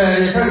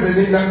can't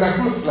say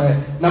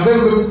na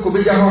bembe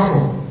kubeja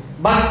hako.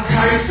 But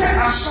I said,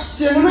 I shall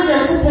see no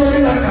one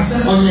like I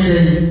said on your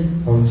day.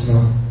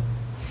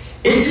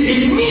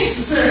 It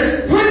means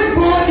that when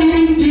God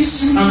even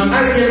gives you an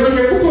idea, when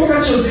you go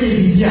back to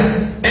say,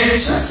 and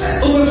just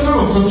said, over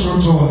from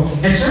control,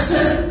 and just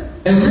said,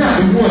 and we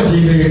are more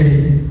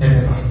deep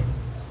ever.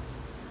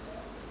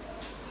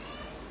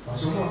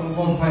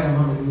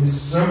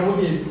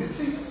 Ceremony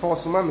is for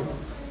mommy.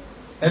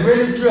 And when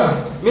you do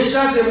it, make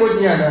sure say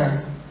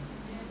Modiana.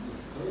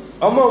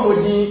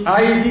 Modi,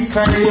 ID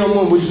kind,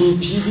 Modi,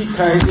 PB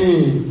kind.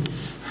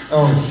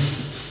 Oh,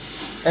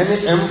 any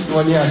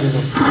M1 year, I don't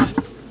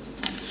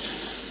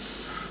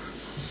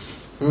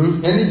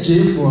know. Any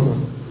J for no.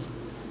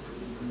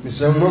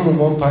 Mr. Momo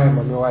Bompire,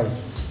 my wife.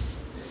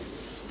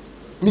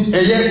 Me,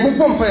 a yet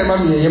Mompire,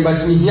 mammy, but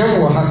me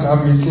young or has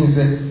every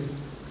since.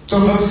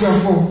 Talk about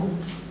some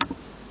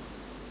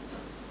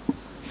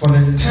for the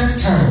 10th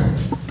time,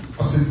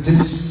 I said,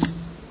 this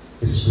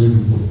is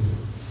really good.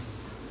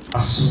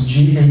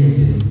 Asumji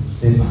anything,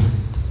 never.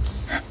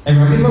 And I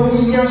remember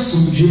when you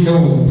asumji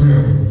no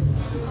real.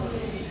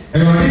 And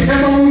I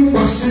remember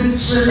what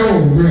said no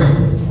real.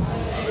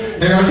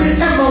 And I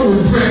remember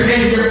when prayer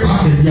and your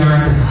part of the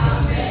yard.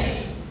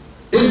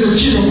 It's a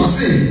chief of a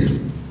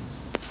sin.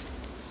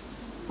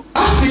 I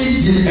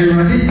feel and I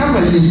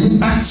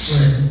remember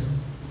answer.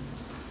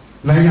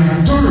 Now you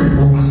are tolerant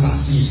of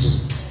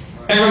assassination.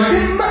 And I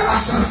remember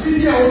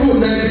assassin your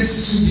own to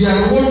be a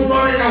one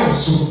knowledge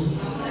also.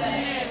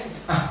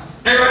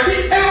 And I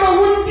did ever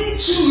would be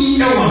to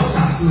me our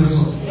assassin.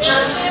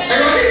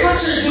 And I did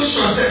catch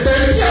Joshua said,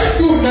 baby, I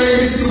do not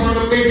want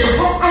to make your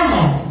whole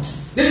armor.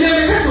 Then there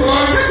is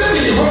one person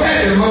in the whole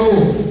animal,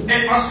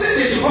 and I said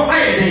in the whole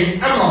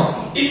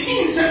animal. It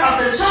means that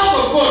as a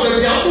child of God, that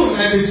we are doing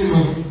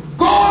everything.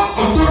 God's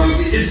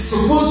authority is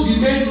supposed to be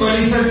made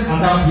manifest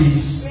at that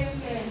place.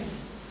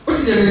 What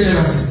is the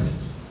mention?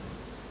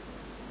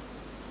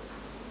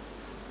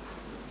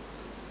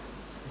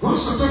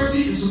 God's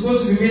authority is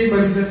supposed to be made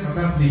manifest at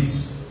that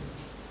place.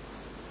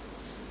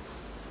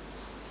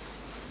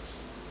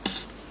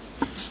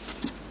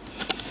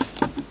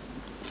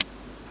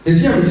 If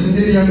you are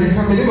listening, you are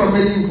coming in my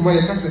wedding, come on,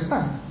 you can say,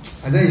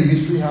 and then you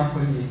will free half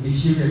when you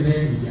hear a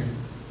man here.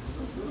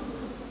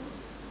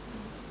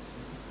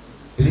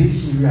 Believe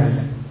you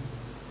right.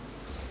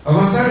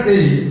 On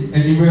Sunday,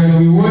 and when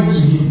we went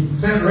to him,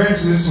 sent rent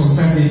this on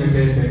Sunday,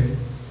 the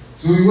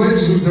so we went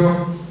to him, so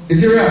if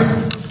you're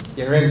around,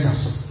 you rent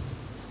us.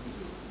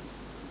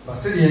 But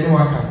say you know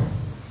what happened.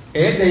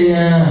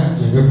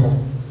 You will.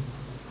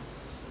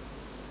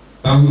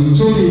 And we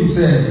told him,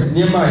 said,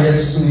 near my head to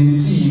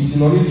see it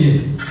in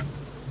Olivia.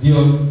 They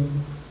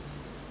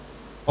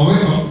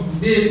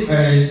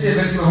say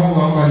that's the whole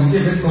 1 month,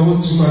 say that's the whole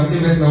 2 months, say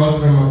that's the whole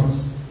 3 months.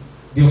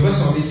 The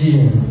office of the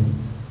genius,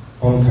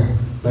 Onka,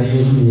 like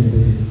you do me a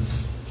baby.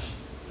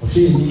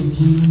 Okay,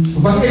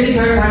 but any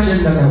kind of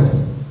agenda now.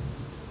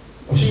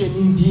 Okay,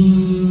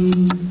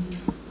 indeed.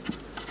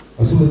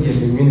 Somebody has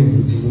been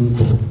meaning to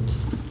go.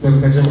 Never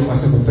catch up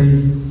as a pay.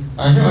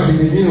 I know the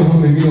meaning of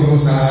home, maybe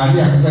almost a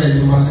exercise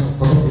you must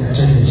probably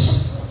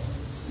change.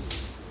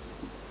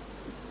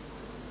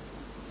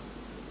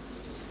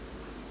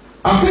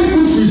 I think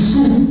good for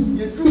school,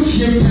 you do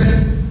fear pen.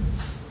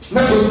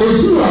 Now,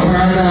 you are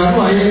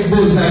no, I ain't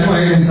both, I know I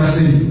ain't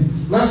assassin.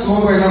 That's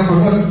all I have.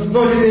 No,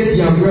 they need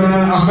a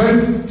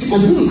man,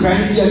 Tiboon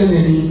can't get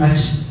any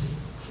action.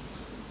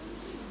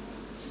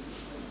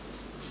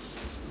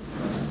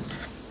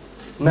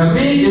 Na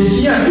me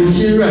efia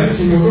ekira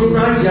timono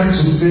brand ya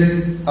tumze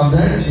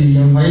abranti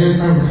ya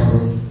finance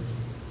account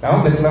na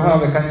o betina ha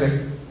me kase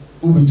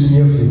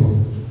ubitumi afiro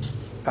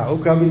o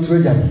ka bitu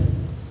ajami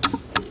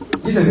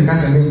ise me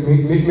kase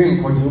me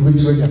nkodi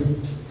ubitu ajami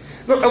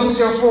no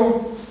abusiafo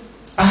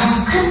I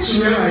have come to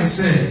realize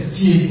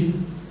tie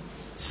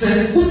se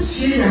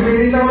utie ya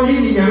me na o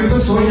yin ya me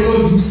person o ye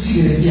no do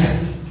si re bia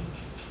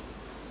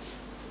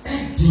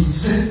di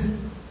se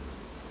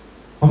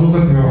omo be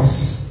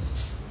bros.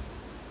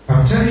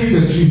 I'm telling you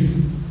the truth.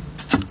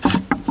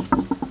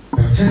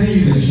 I'm telling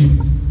you the truth.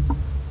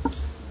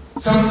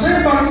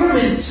 Sometimes I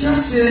remember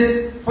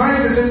say why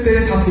certain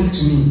things happen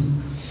to me.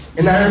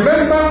 And I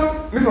remember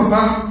my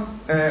papa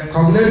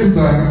Colonel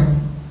Dubai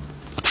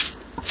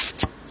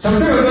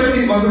Sometimes when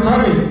it was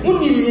coming,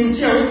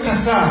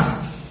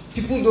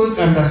 people don't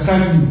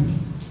understand you.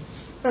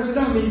 That's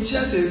that means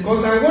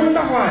because I wonder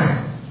why.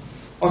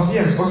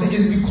 Yes,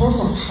 it's because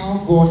of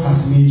how God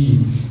has made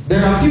you. There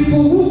are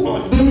people who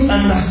don't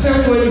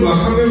understand where you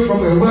are coming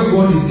from and where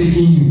God is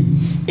taking you.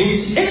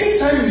 It's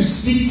anytime you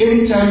speak,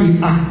 anytime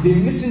you act, they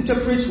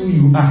misinterpret who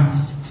you are.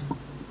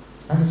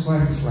 That is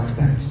why it is like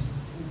that.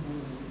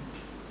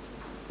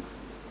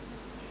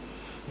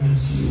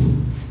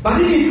 But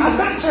even at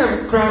that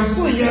time, Christ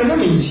still here, not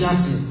in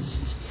Chelsea.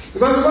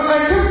 Because I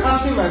kept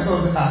asking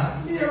myself,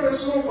 yeah, we're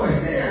so boy,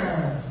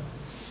 yeah.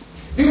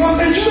 Because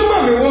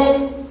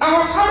I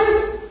was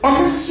having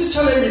unnecessary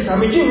challenges. I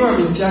mean, you know, I'm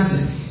in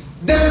Chelsea.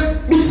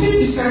 Then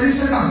between decided,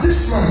 said,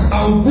 this month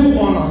I will go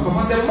all out.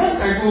 But the month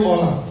I go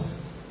all out,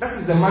 that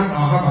is the month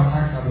I'll have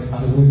attacks at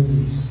the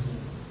workplace.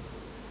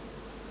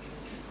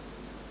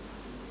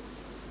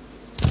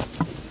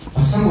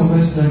 But some of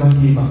us never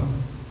gave up.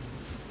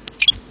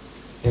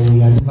 And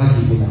we are never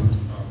giving up.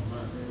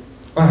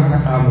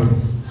 Amen. Amen.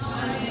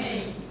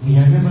 We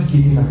are never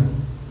giving up.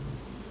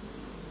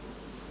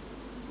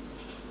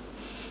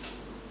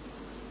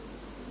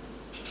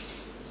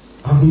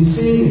 I've been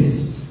saying it.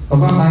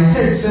 About my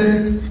head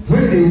said,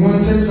 when they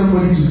wanted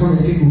somebody to come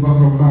and take over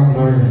from Mark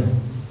Gloria,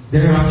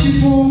 there are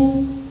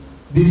people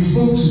they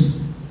spoke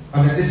to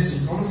at the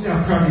district. Almost say,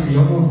 I'm proud of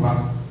your own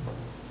map.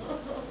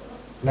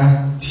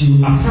 Now,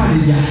 I'm proud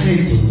of your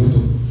head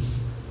to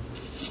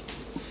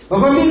but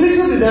I mean,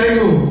 little did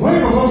I know,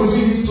 when Papa was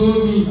really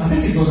told me, I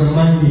think it was a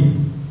Monday,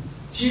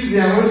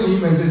 Tuesday, I went to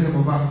him and said,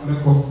 Papa, let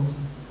go.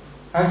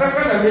 I started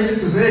to make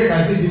this to say,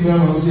 I said, be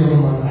man, I was your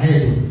man, I had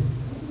him.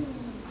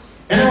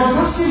 And I was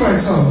asking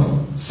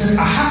myself, said,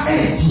 aha,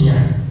 dear,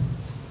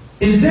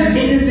 is there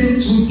anything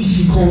too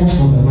difficult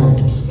for the Lord?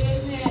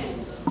 Amen.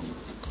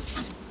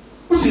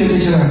 What's the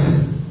nature I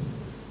said?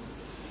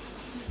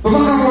 But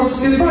I was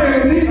in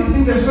I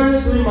think the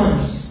first 3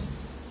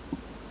 months.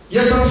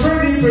 Yet on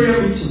Friday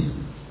prayer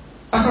meeting.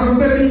 As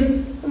I'm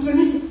baby, I'm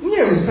saying,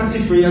 yeah, we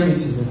started prayer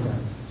meeting with that.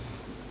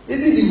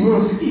 It didn't want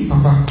to say,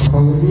 Papa,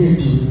 we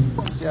need to.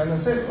 See, and I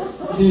said,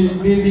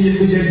 maybe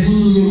the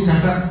dean,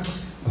 Casa.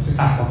 I said,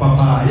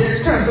 Papa,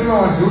 yeah, can't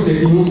somehow say,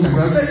 the dean,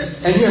 Casa. I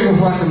said, and you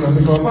have a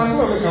because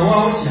Pastor make a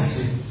wow, I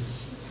said.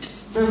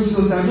 No,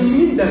 so I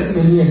mean, that's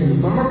many of them.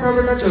 Mamma can't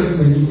make a choice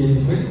of many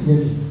of them.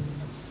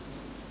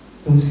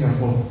 Don't say,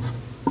 oh,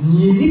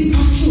 nearly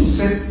puffing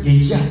said,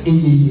 yeah,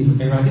 and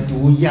ready to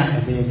ya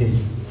a baby.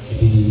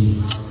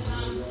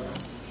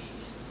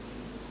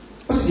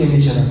 What's the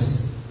nature of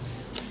sin?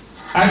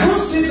 I don't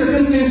say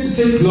certain things to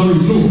take glory.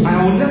 No,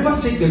 I will never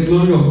take the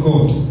glory of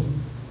God.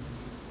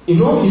 In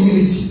all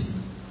humility,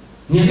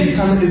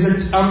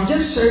 I'm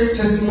just sharing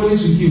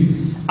testimonies with you.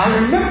 I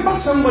remember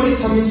somebody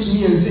coming to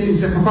me and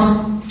saying,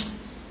 Papa,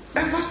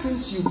 ever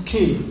since you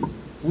came,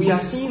 we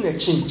are seeing a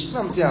change.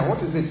 Now I'm saying, what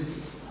is it?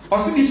 I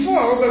said, before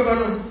I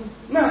was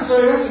now,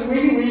 sorry, I said,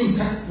 we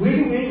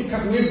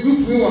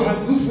group we were.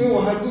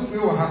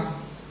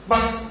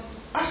 But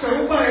as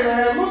I and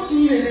I am not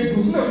seeing any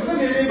group. No, it's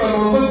not a neighbor,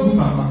 but group,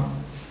 Mama.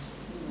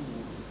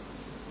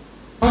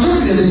 But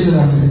what's the reason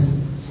I said?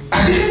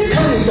 I didn't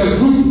come with a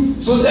group,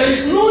 so there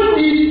is no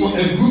need for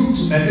a group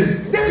to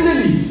exist.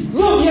 Definitely,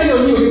 no, we are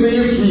not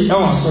free.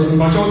 Oh, sorry,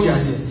 but what I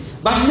said.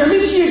 But you are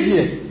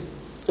here.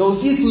 You will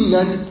see it in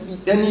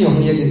any of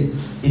here.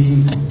 It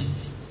didn't come.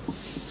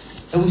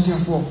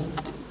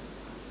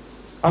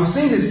 I'm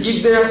saying this,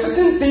 if there are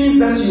certain things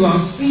that you are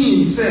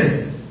seeing,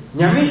 say, it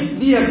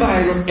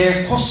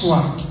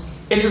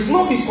is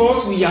not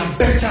because we are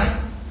better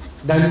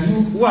than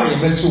you who are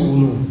better.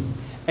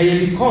 And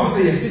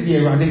because they see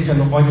the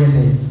radical on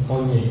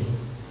ye.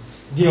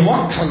 The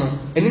one cannot,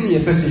 and in the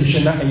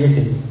perception that I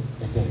again.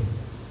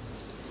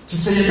 To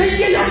say,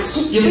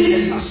 you may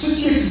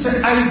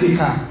associate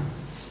Isaac.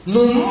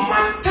 No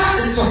matter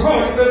into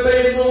God,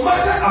 no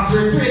matter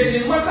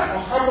appropriate, no matter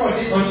how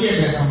much on ye.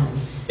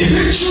 If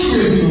it's true,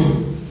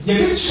 you get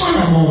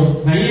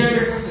one now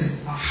you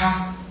say, aha,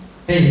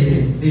 they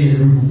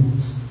removed.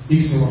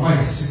 If so,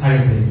 I say,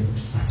 at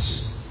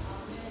you.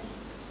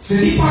 So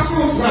the person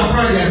was not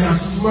proud as a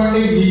small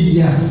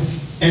media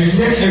and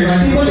let a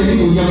radical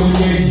in your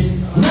head,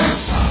 not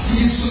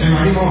succeed a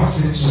radical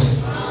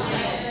century.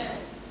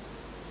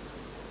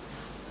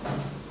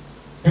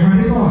 A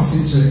radical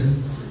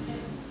century.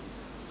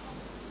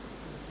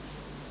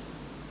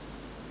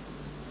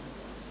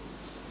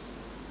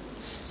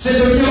 Say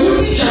the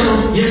Yahudi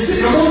channel,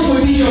 yes, I want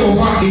to be your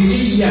work in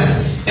media,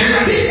 and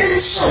I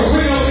didn't show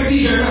where the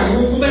media now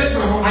will go back to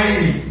our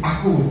island. I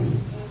could.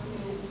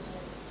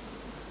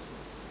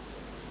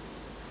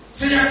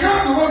 Say, I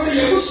can't say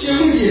you wish you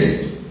would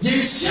you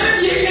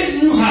share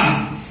ye knew her,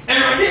 and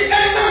I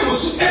didn't know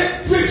so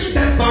break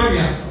that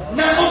barrier.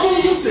 Now, all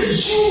you say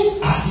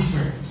you are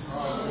different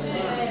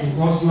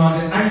because you are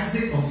the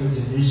Isaac of your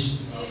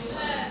generation.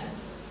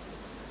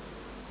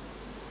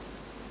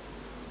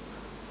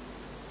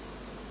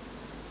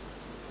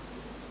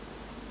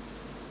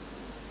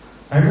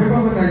 I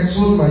remember when I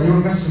told my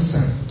younger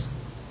sister,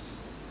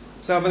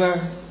 Sabana,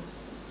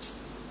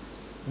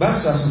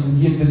 Basta so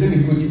the person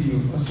we go to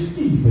you. I say,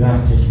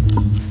 black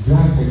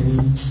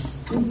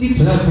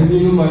deep black no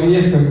money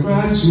for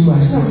cry too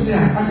much. So I say,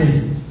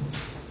 okay.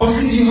 Or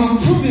see, you have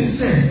proven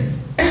say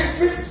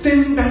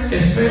everything that a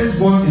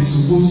firstborn is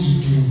supposed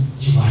to do,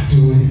 you are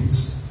doing it.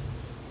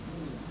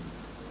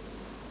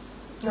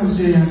 Now I'm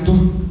saying I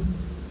don't.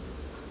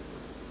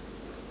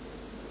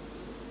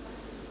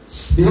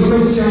 Because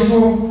I'm saying,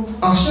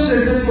 I've shared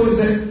the testimony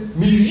that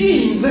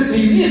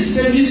me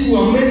secondary school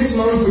I went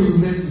now for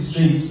university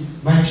straight.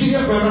 My junior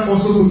brother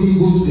also couldn't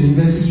go to the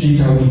university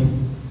straight away.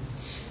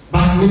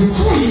 But when I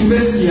call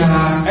university and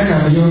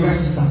I'm a younger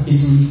sister,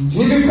 it's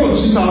maybe called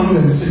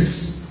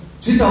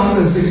 2006.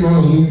 2006 now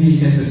on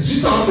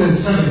UBSS.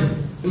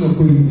 2007 I'm not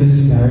going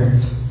university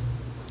direct.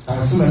 And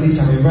sooner or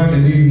later my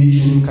brother will be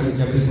training college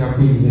at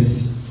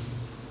university.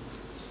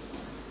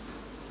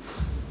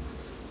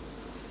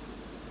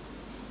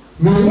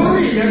 My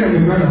worry is that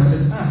my brother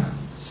said,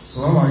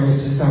 so how are you?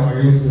 Just how are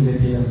you doing the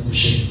day?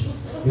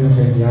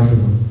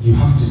 You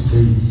have to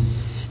pray.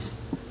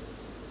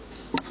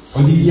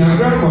 Or the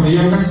diagram of the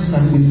younger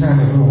sister is saying,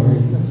 don't worry,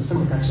 not to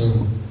some catch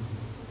on.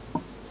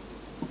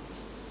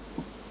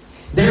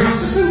 There are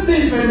certain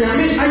things, and I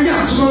mean,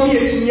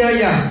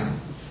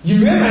 you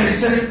realize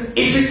that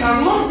if it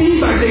had not been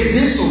by the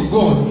grace of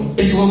God,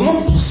 it was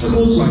not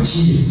possible to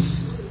achieve it.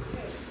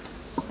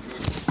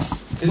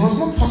 It was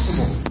not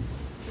possible.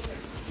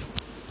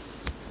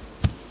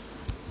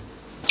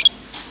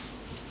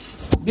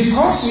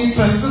 Because we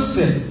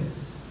persisted,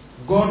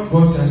 God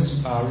brought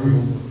us to our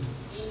real world.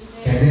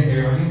 And then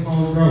Eradika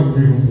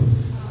real world.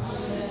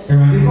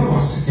 Eradika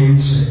was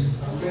ancient.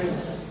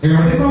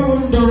 Eradika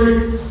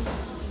wondering.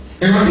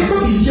 Eradika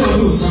began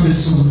to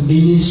service in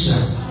Asia.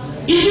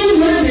 Even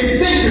when they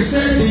think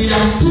they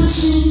are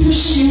pushing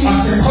you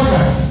at a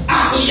corner, a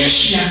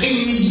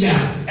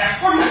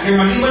corner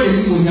Eradika they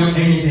didn't have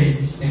anything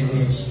and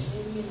it.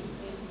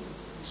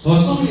 There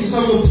was something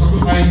someone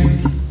talking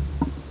Isaac.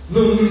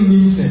 No one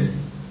means it.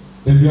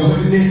 Maybe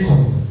already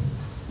come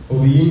or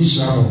we in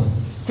Shalom.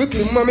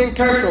 Quickly, Mommy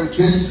came from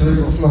 23rd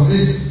of March.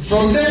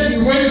 From there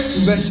he went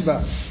to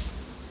Beersheba.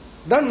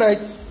 That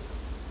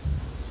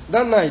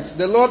night,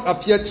 the Lord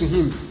appeared to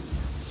him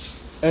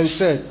and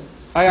said,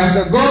 I am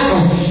the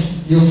God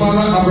of your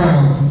father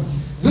Abraham.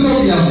 Do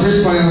not be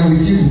afraid, for I am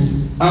with you.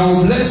 I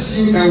will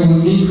bless you and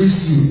will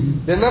increase you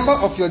the number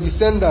of your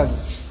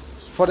descendants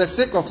for the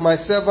sake of my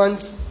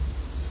servant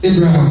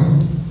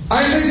Abraham.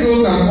 Isaac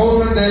built an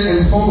altar there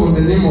and called on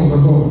the name of the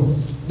Lord.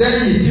 Then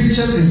he pitched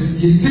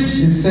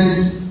his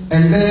tent,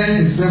 and there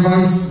his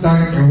servants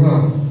dug a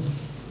well.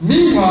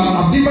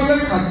 Meanwhile,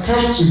 Abimelech had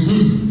come to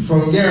him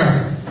from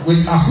Gerar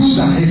with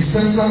Ahuzah, his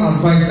personal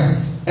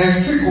advisor, and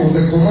Phicol,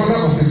 the commander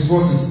of his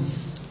forces.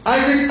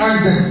 Isaac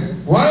asked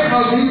them, why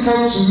have you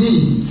come to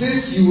me,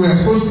 since you were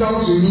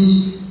hostile to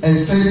me and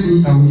sent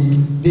me away?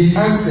 They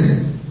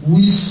answered,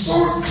 we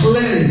saw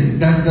clearly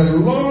that the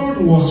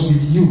Lord was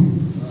with you.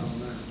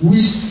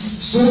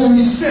 So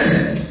we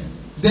said,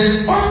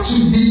 there ought to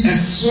be a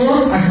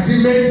sworn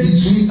agreement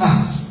between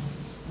us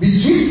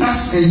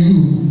and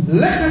you.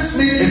 Let us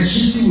make a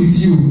treaty with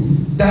you,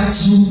 that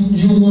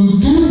you will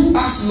do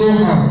us no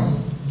harm,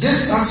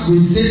 just as we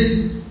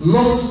did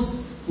not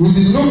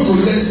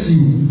molest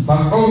you, but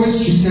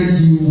always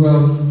treated you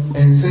well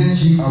and sent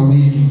you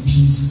away in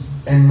peace.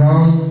 And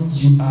now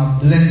you are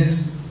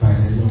blessed by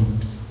the Lord.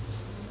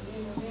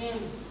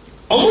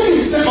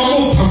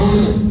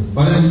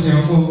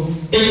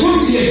 It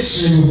will be a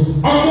show.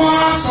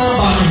 Our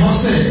Sabbath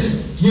said,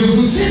 you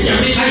will say, I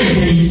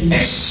am a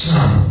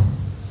sham.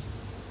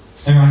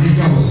 And I think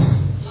I was.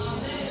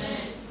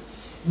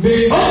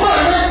 May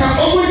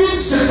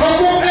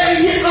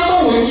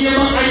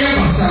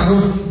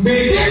may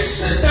they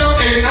sit down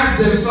and ask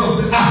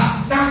themselves,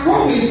 that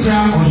what we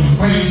cry on your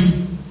way.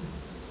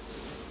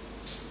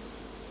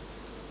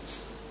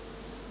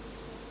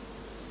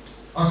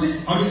 I said,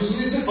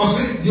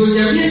 you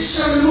are a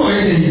sham, no,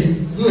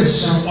 you are a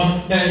sham on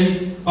day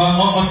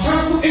or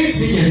time for 8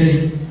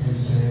 million. And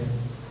say,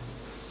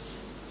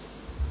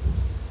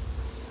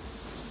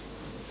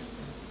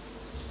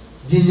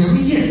 did you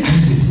hear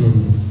Isaac?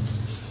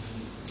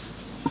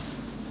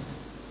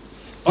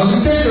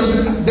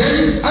 Then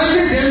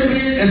Isaac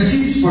made a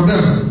feast for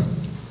them,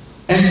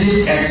 and they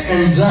ate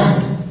and drank.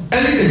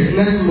 Early the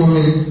next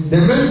morning, the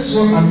men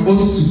swore an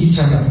oath to each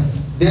other.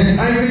 Then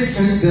Isaac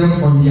sent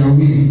them on their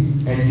way,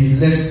 and they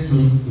left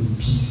him in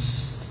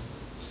peace.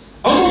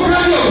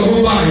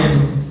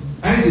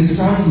 Isaac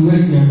sang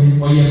when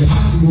you or your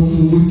party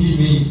won't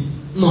me.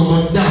 No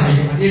more die.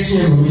 I get you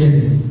a no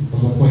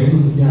more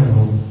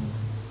yano.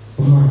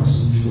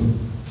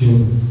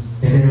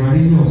 And then I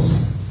didn't know,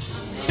 sir.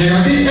 And I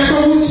didn't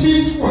ever want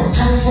him for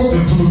time for a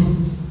poem.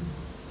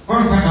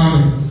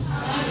 Amen.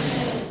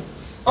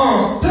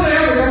 Oh, tell me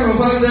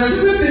about there are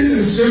certain things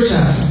in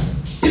scripture.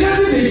 It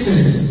doesn't make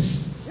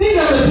sense. These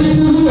are the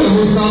people who were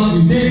hostile to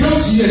you. They come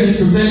to you and you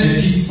prepare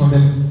a feast for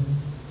them.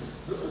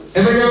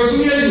 And when you are so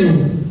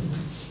young,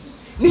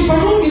 Nipa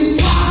no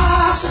be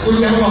pass when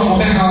you are on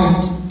the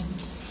house.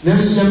 Then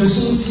you are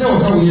so tell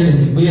us how we are.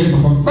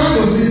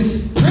 Bible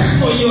says, pray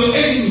for your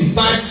enemies.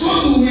 By so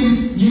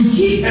doing, you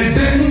heap a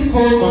burning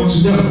coal unto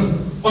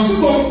them.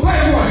 Also, go pray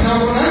for a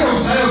town. I know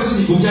Silas will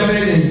be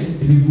Ojaben and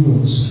be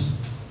good also.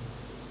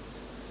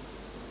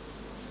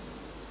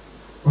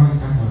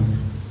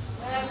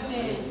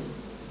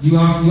 You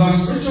are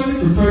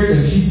spiritually preparing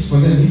a feast for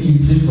them if you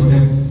pray for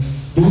them.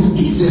 They will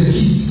eat the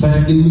feast,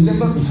 but they will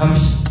never be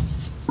happy.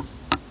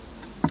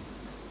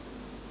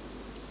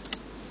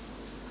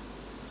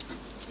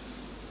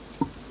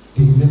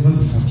 They will never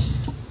be happy.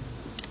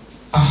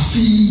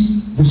 Afi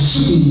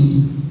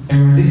Busumi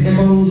and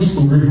Emma.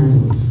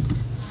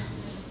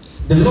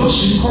 The Lord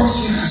should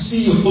cause you to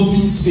see your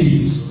open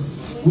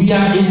space. We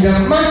are in the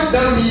month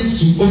that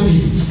means to open.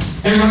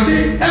 And when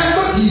they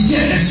ever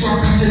begin a strong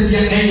category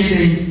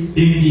anything.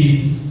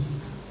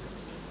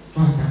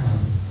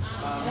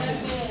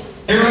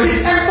 And when they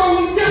ever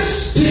we get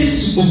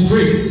space to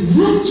operate,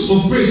 room to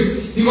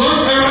operate,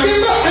 because I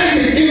remember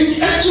Isaac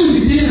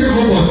actually did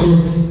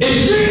Rehoboth.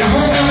 If you a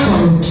whole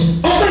alcohol,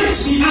 open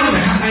see out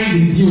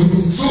Isaac you.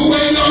 So when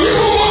your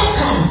Rehoboth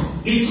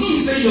comes, it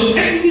means that your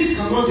enemies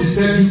cannot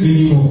disturb you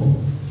anymore.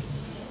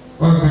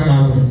 What can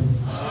happen?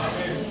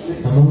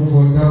 I'm on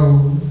for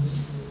now.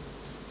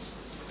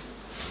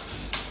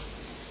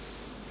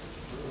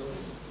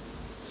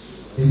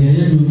 And the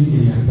other doing it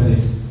in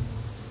bed.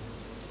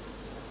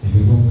 And we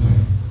won't pay.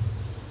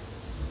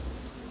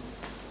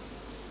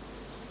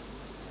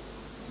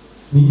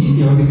 We need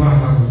the other bar.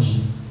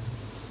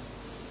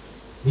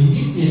 We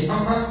need the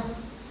upper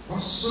or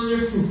sorry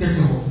to get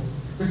a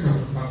better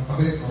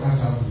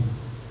Sabi.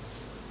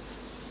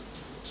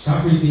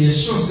 Sabi be a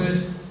sure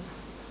said,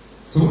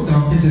 so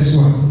now get this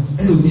one.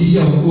 And will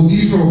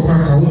be for a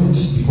crack I won't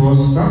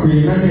because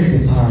Sabi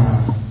landed the power.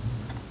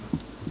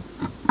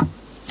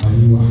 And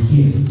you are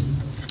here.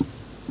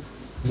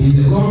 May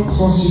the Lord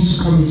cause you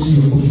to come into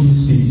your open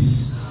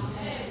space.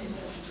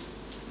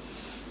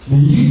 May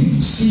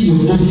you see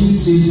your open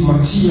space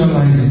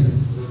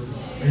materializing.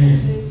 Amen.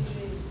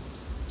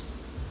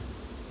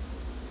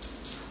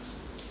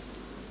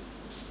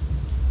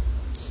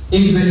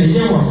 If there's a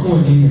young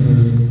one in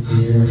the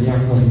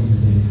young one in the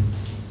day,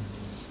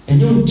 and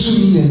you 2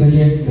 million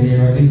yet, they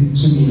are 2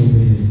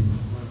 million.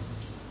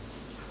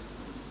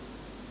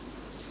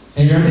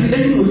 And you are the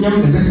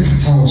young the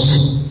better also.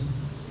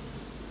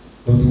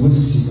 But you will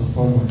see the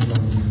form of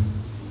something.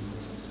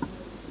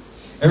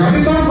 And I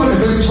remember what the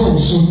very told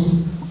so,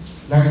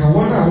 like I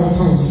wonder what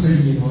I was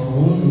saying, or I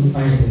won't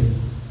buy it.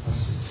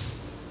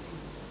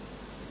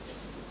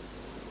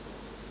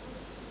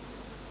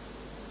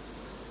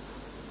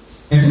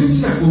 And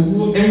it's like a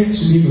woe end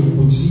to me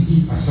on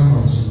OTP as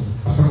someone so.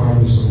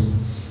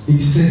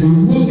 It's a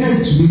woe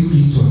end to be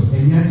Christian,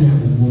 and yet you are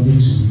a woe to me.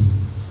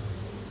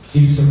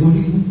 It's a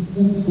only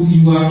who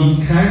you are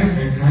in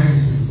Christ, and Christ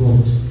is in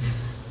God.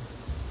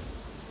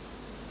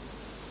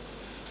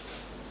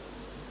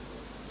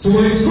 So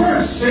when it's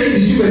God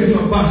saying you and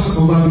your boss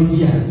over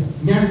media,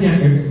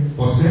 Nyanya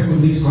or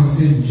seven weeks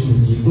concerned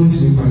unity,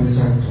 ultimate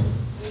Panisanto.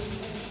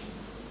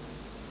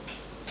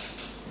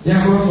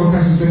 Yahweh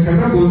forecast is a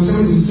cannibal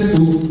 7 years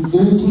ago,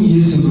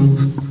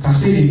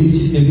 Cassay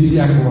busy it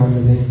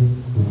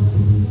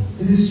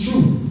is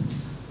true.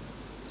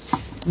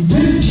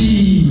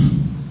 Baby,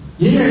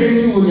 yeah,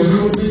 you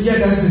will be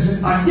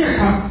dancers. I hear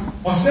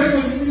or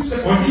 7 years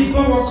or people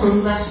walk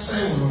on that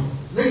same.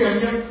 They are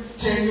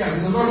 10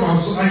 years, no one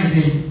also I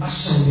did. I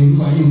shall be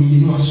my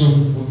you know, show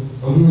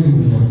only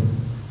with them.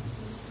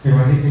 They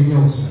are living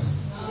yours.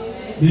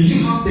 May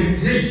you have the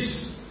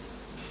grace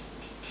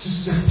to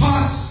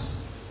surpass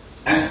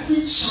every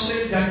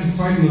challenge that you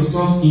find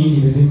yourself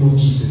in the name of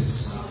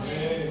Jesus.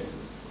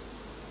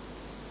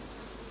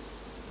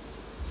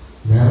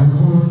 Now,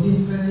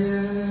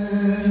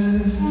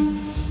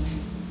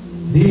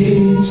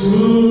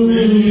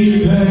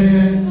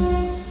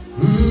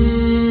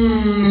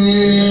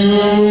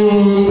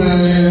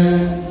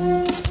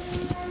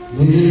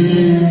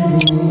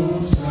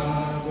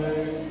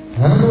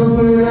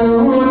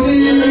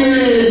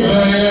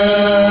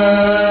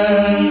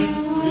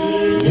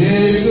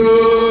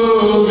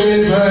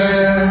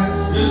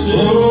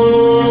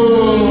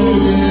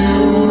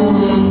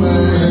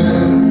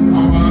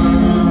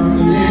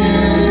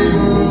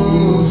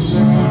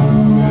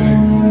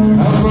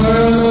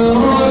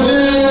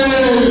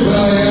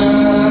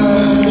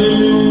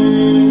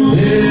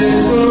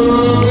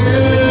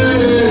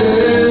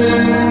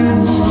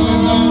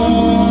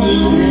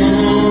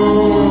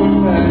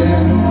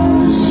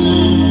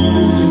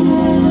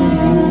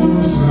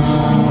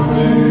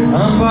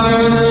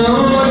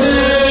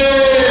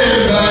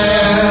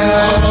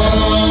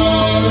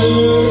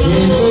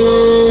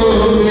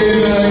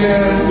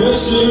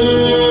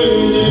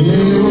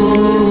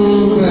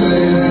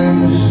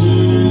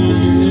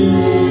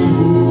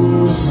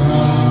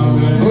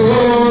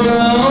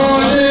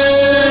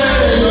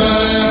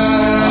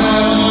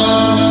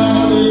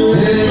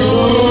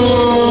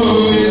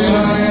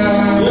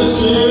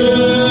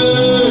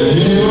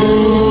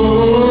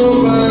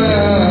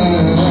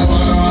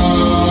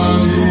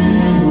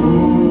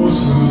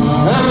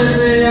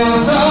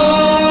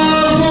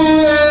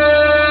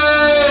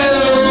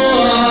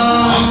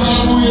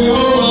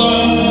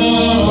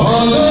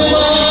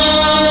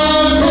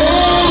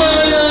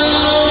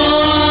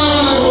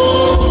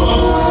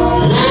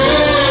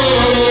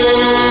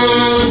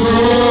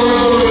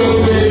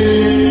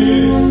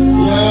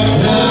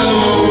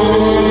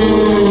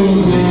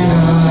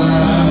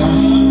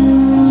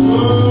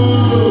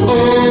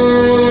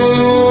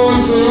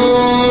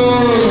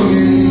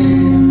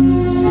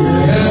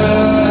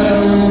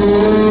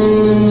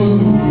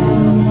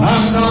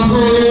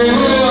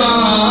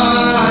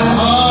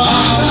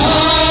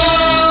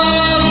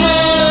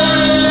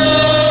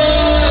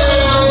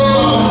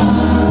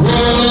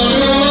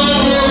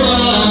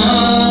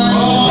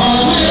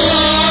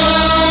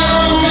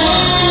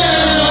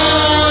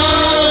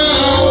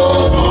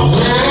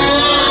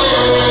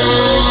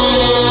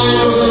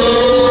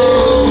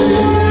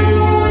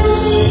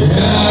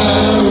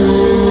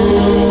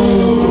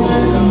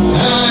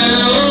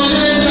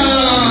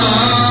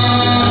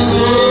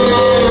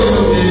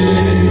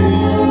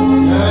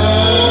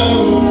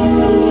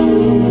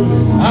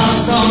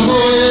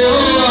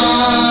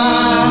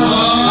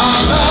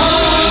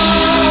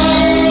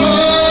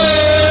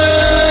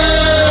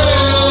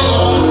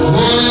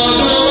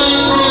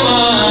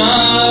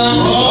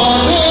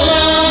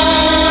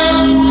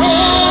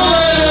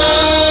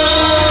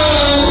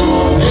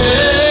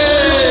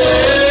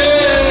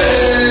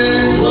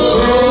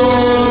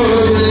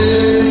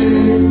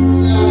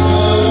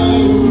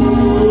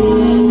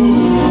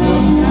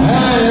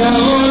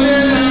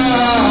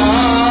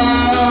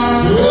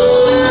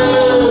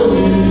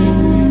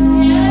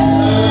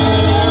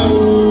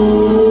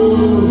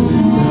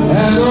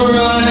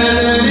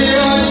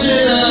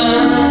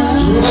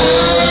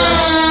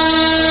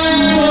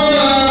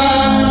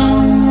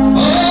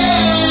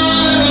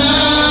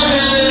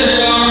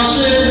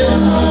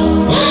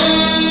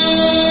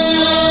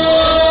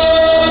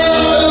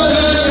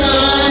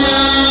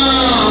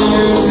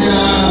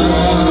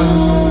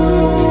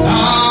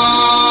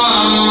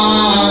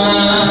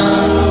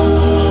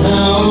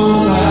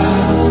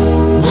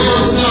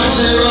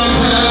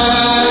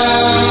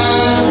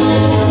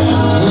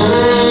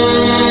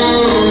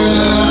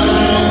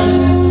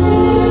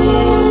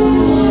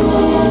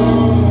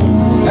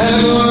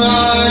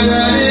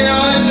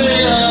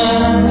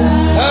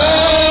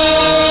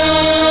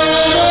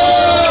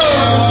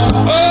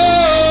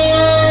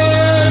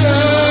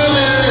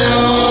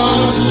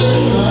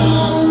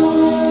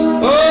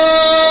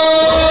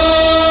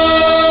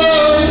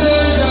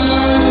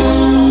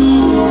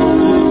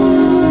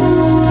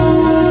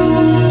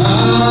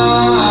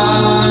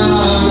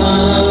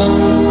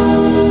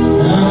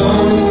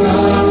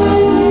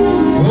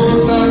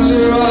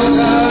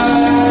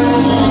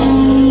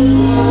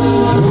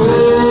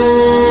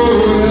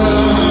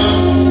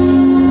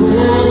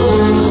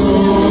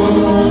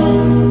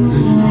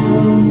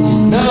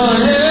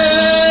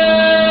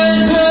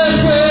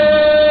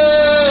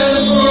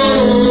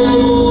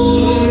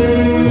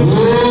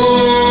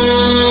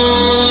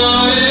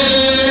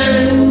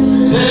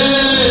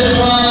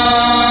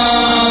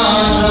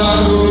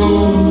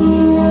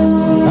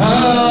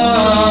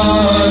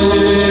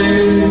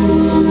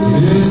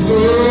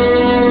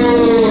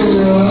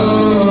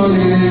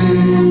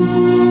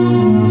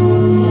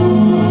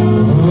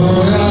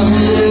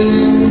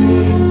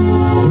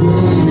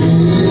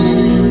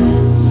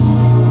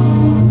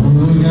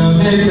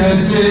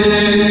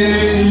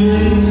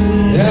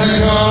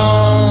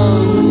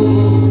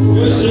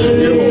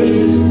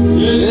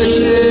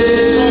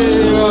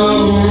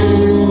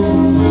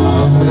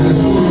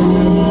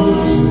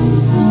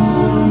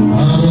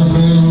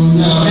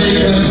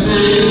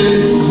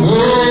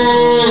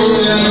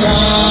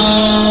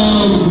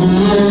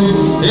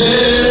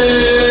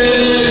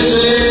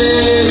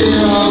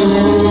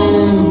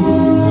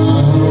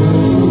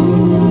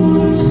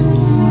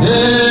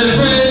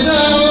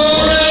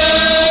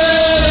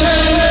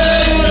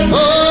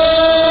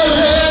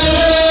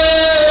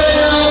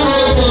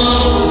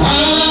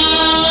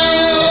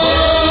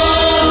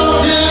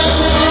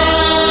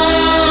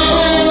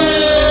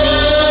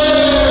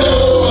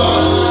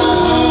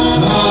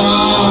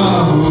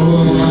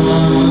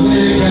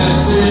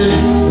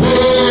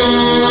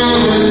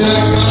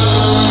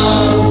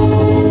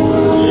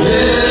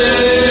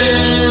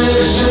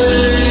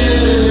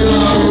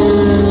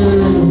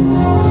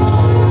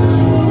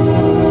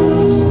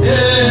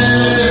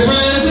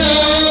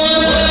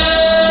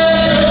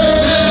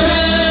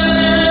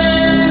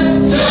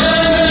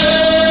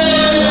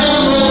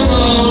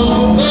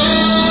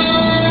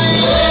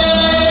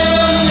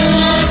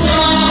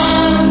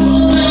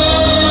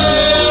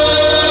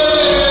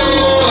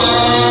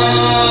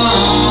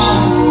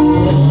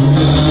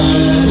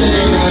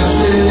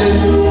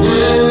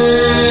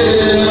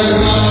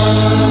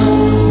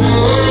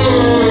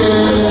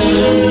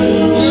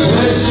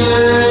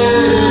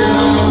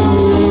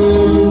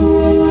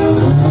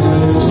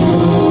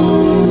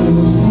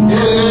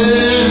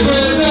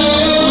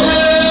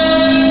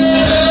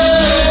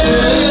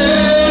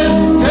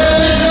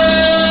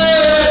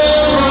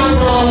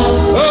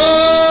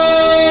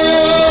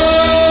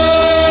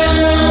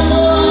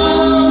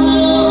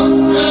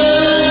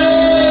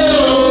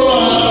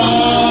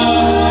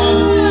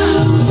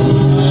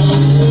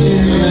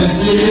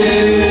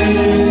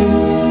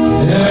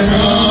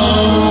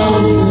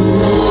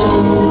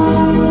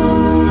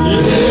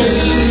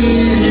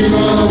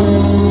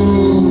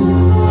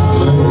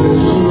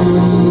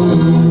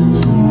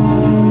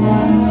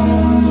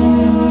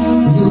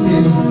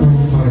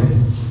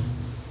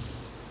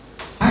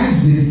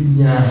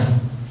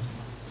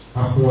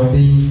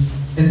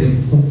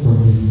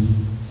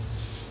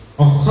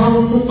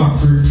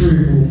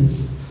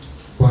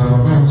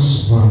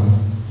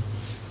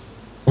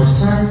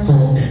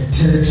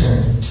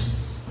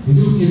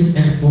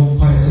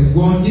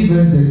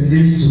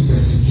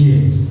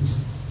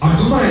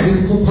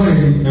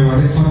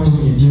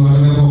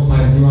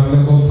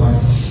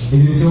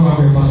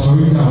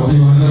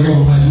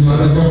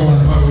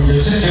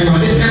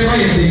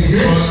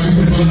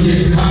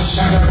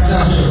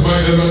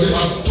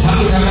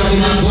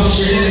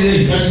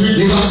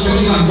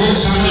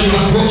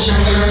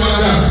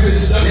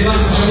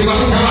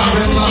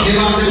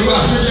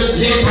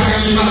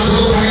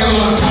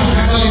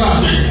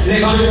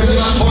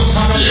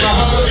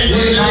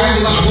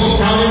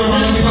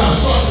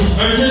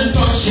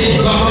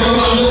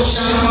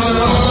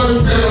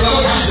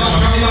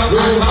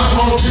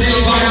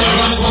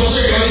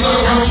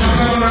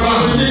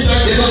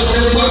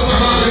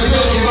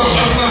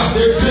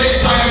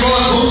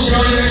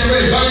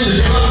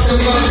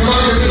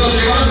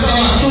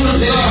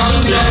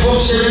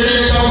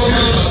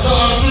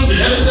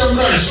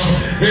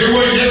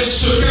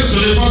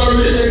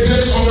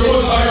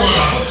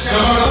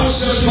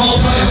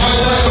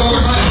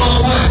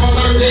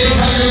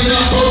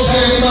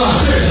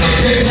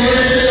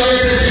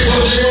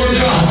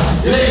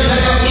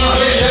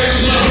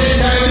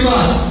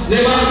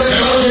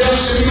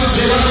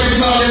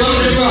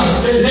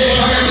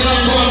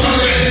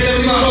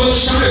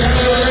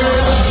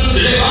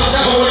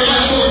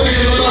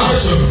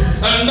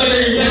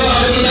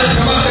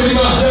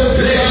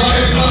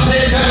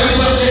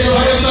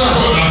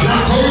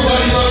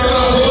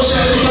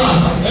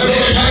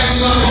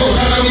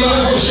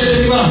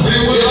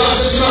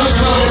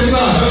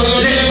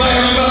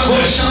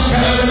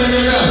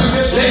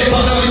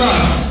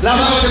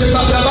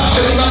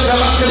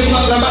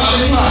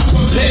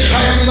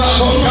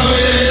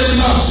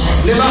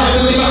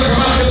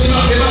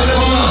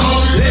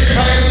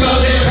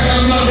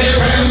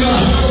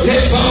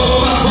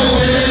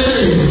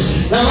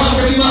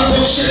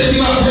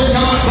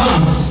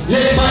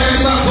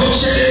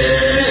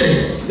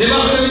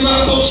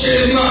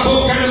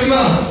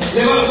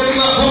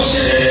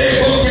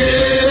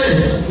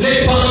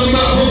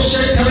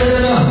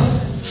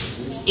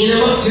 In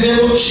the mighty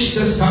name of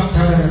Jesus,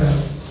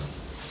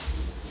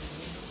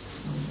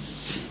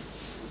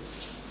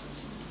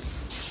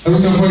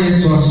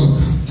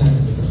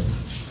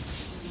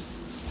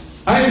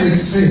 Isaac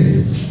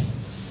said,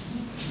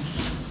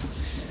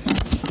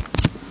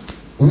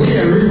 we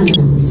are real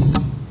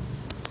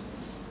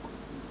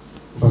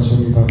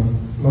but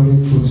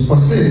money fruits. But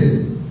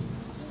say,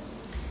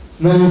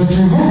 now if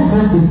you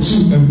want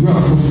to a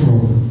graph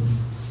from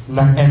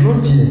na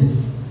enodia.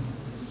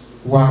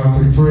 One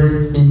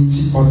prepare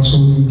into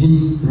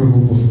autonomy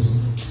robot.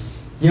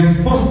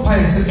 Young Bob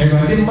Pies and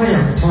I did my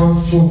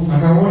town for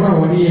and I want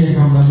to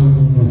come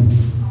down.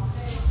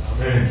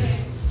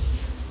 Amen.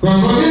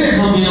 Because when they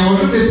come here,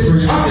 what do they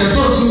pray? After the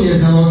talk to me,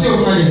 I was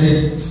saying,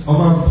 okay,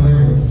 about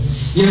prayer.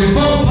 You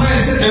bought prayer,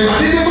 and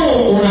I didn't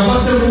know what I was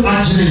saying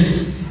actually.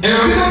 And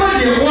I didn't know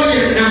the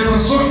warrior and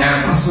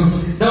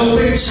person. That will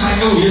make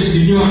China, yes,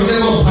 you know,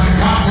 never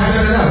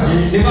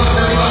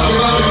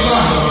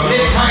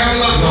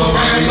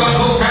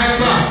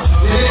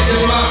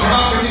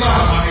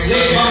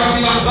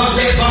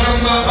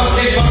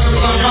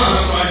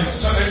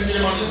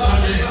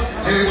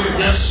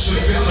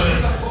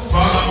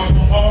Father,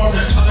 upon all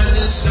the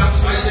challenges that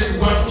I did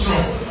went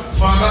through,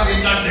 Father,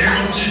 in the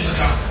name of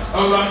Jesus,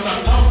 around the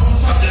top from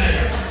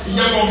Saturday,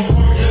 young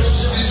boy,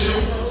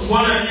 yes,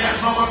 one of the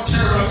hammer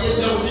terror, you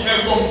know, the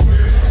airborne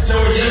prayer. So,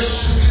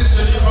 yes,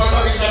 Father,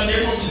 in the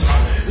name of Jesus,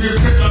 we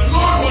pray that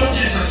Lord God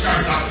Jesus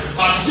Christ,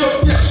 and your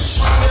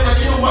best Father, and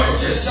your wife,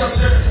 yes,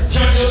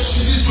 can you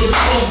see this to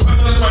come,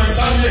 President by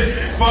Sunday,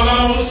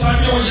 Father, on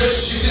Sunday, yes,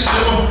 see this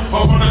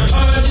upon the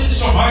challenges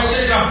of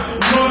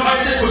Isaiah, Lord,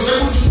 Isaiah was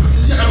able to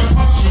proceed and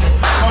pass through.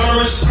 Father,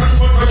 we stand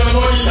for the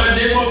Lord in the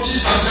name of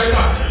Jesus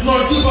Christ.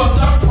 Lord, give us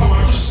that power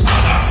to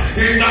stand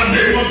in the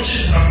name of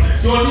Jesus.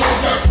 You only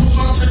have to put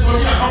on take,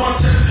 only have our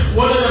take,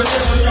 whatever it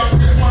is, only have to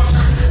put on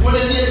take,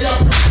 whatever it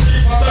is,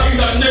 Father, in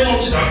the name of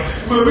Jesus,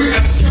 may we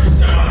escape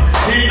them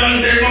in the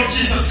name of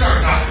Jesus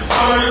Christ.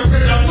 Father, we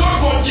pray that Lord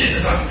God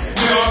Jesus,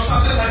 may our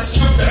success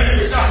escape the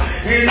enemies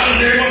in the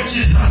name of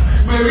Jesus.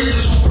 May we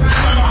just pray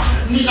them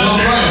in the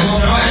name of Jesus.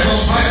 Lord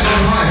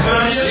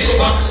God Jesus,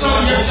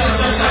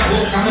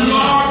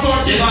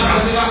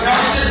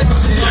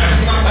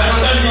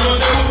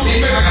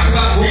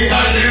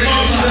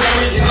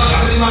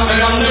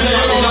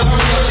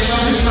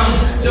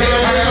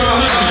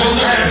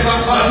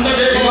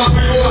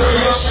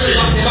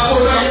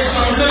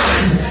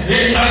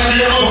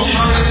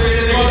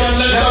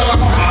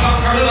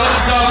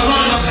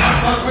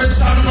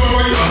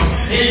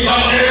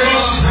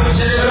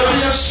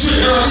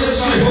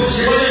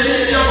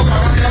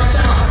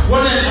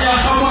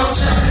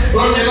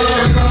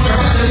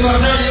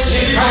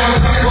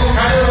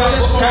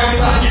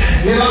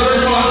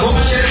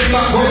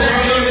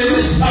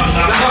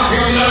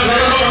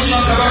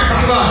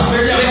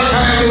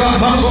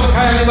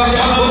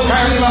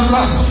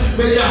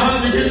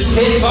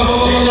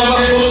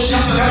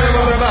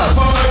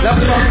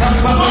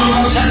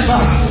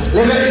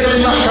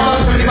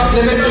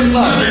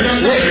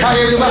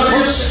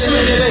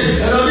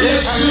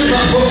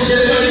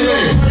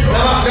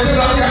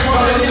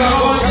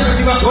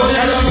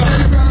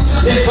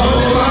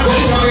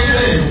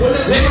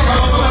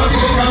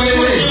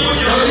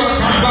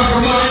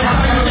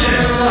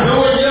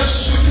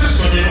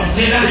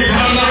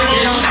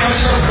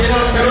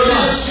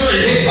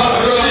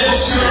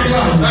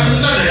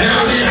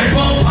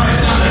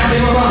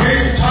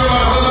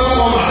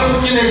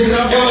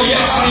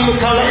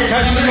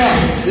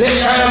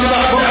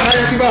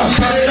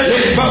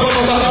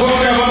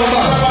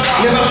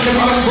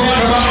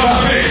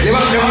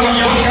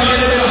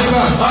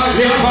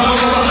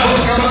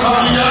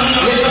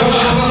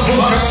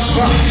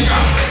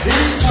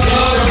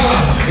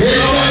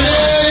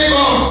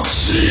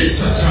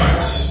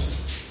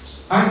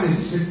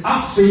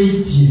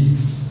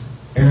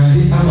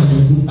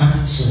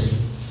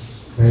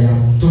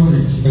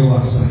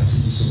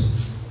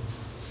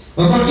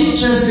 But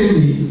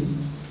interestingly,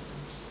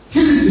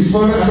 Phyllis the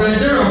father and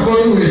Nigeria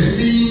following were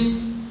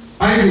seeing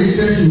Isaac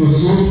said he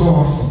was so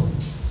powerful,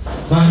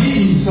 but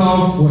he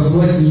himself was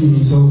not seeing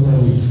himself that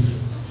way.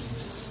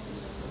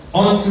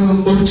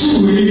 Until the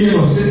two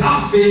women said,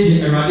 I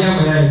failed and I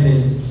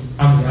didn't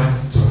have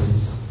that time.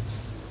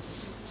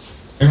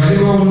 And I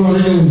never know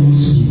what we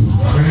used to do.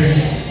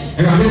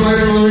 And I never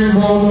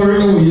know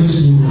what we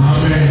used to do.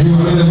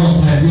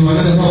 You are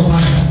another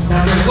vampire.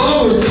 That the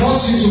Lord will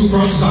cause you to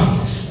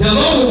prosper. The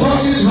Lord will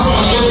cause you to have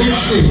a good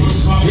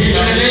things. In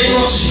the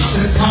name of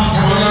Jesus.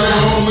 Father,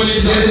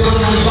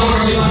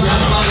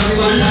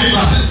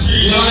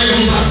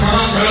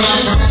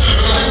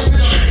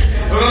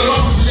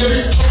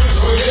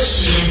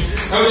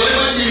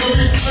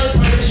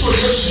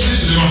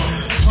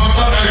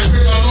 I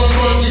pray that Lord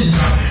God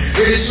Jesus,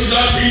 it is so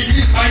that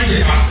increase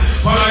Isaac.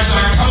 Father, as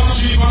I come to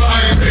you, Father,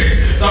 I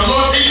pray that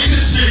Lord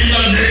increase him in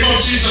the name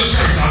of Jesus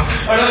Christ.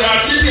 And that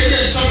I give you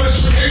again something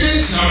to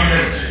against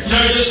him.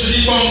 Yes,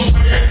 you bomb.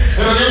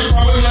 And I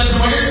probably not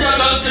say, I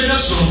don't say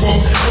this to go.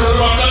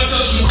 And I don't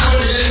say to go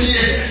in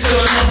here. So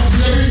I'm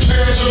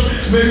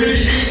may we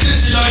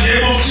increase in the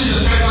name of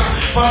Jesus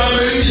Christ. Father,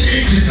 may we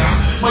increase.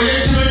 My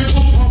intimate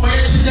to my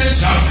intimate.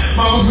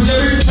 My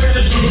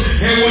intimate to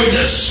and when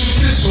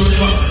Jesus Christ will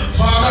never.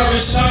 Father, we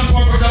stand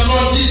for the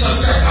Lord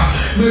Jesus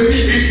Christ. May we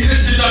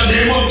increase in the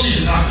name of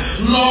Jesus.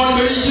 Lord,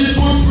 may we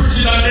put fruit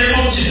in the name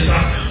of Jesus.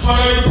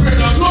 Father, we pray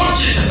that Lord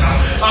Jesus,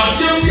 I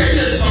give you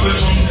again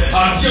salvation.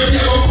 I give you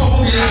a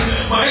couple here.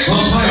 My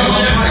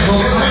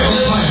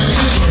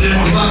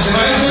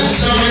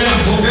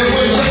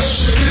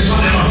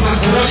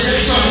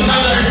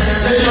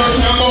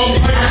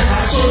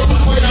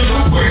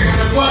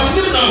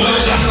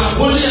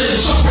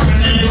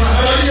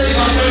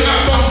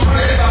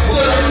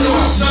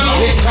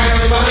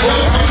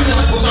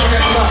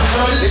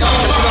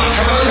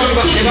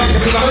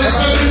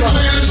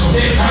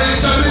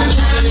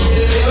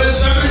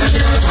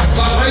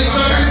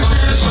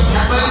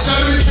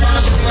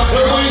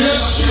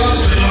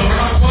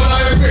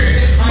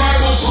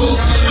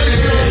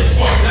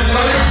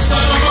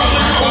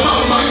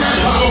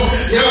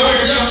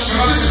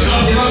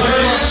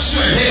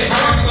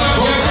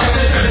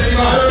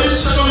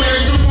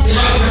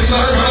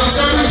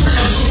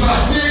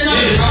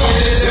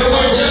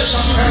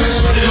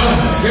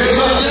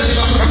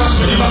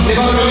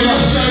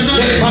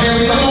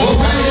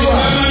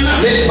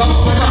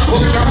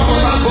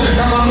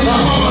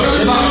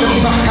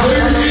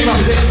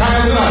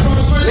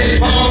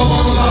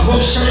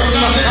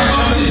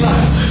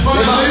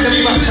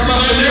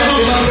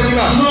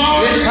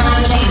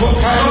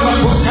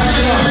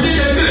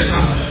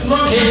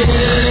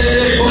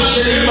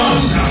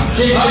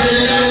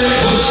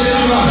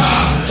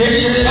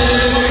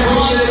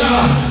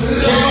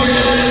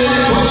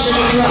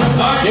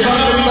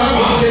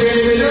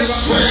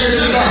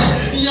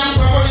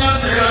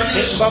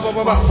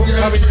Baba,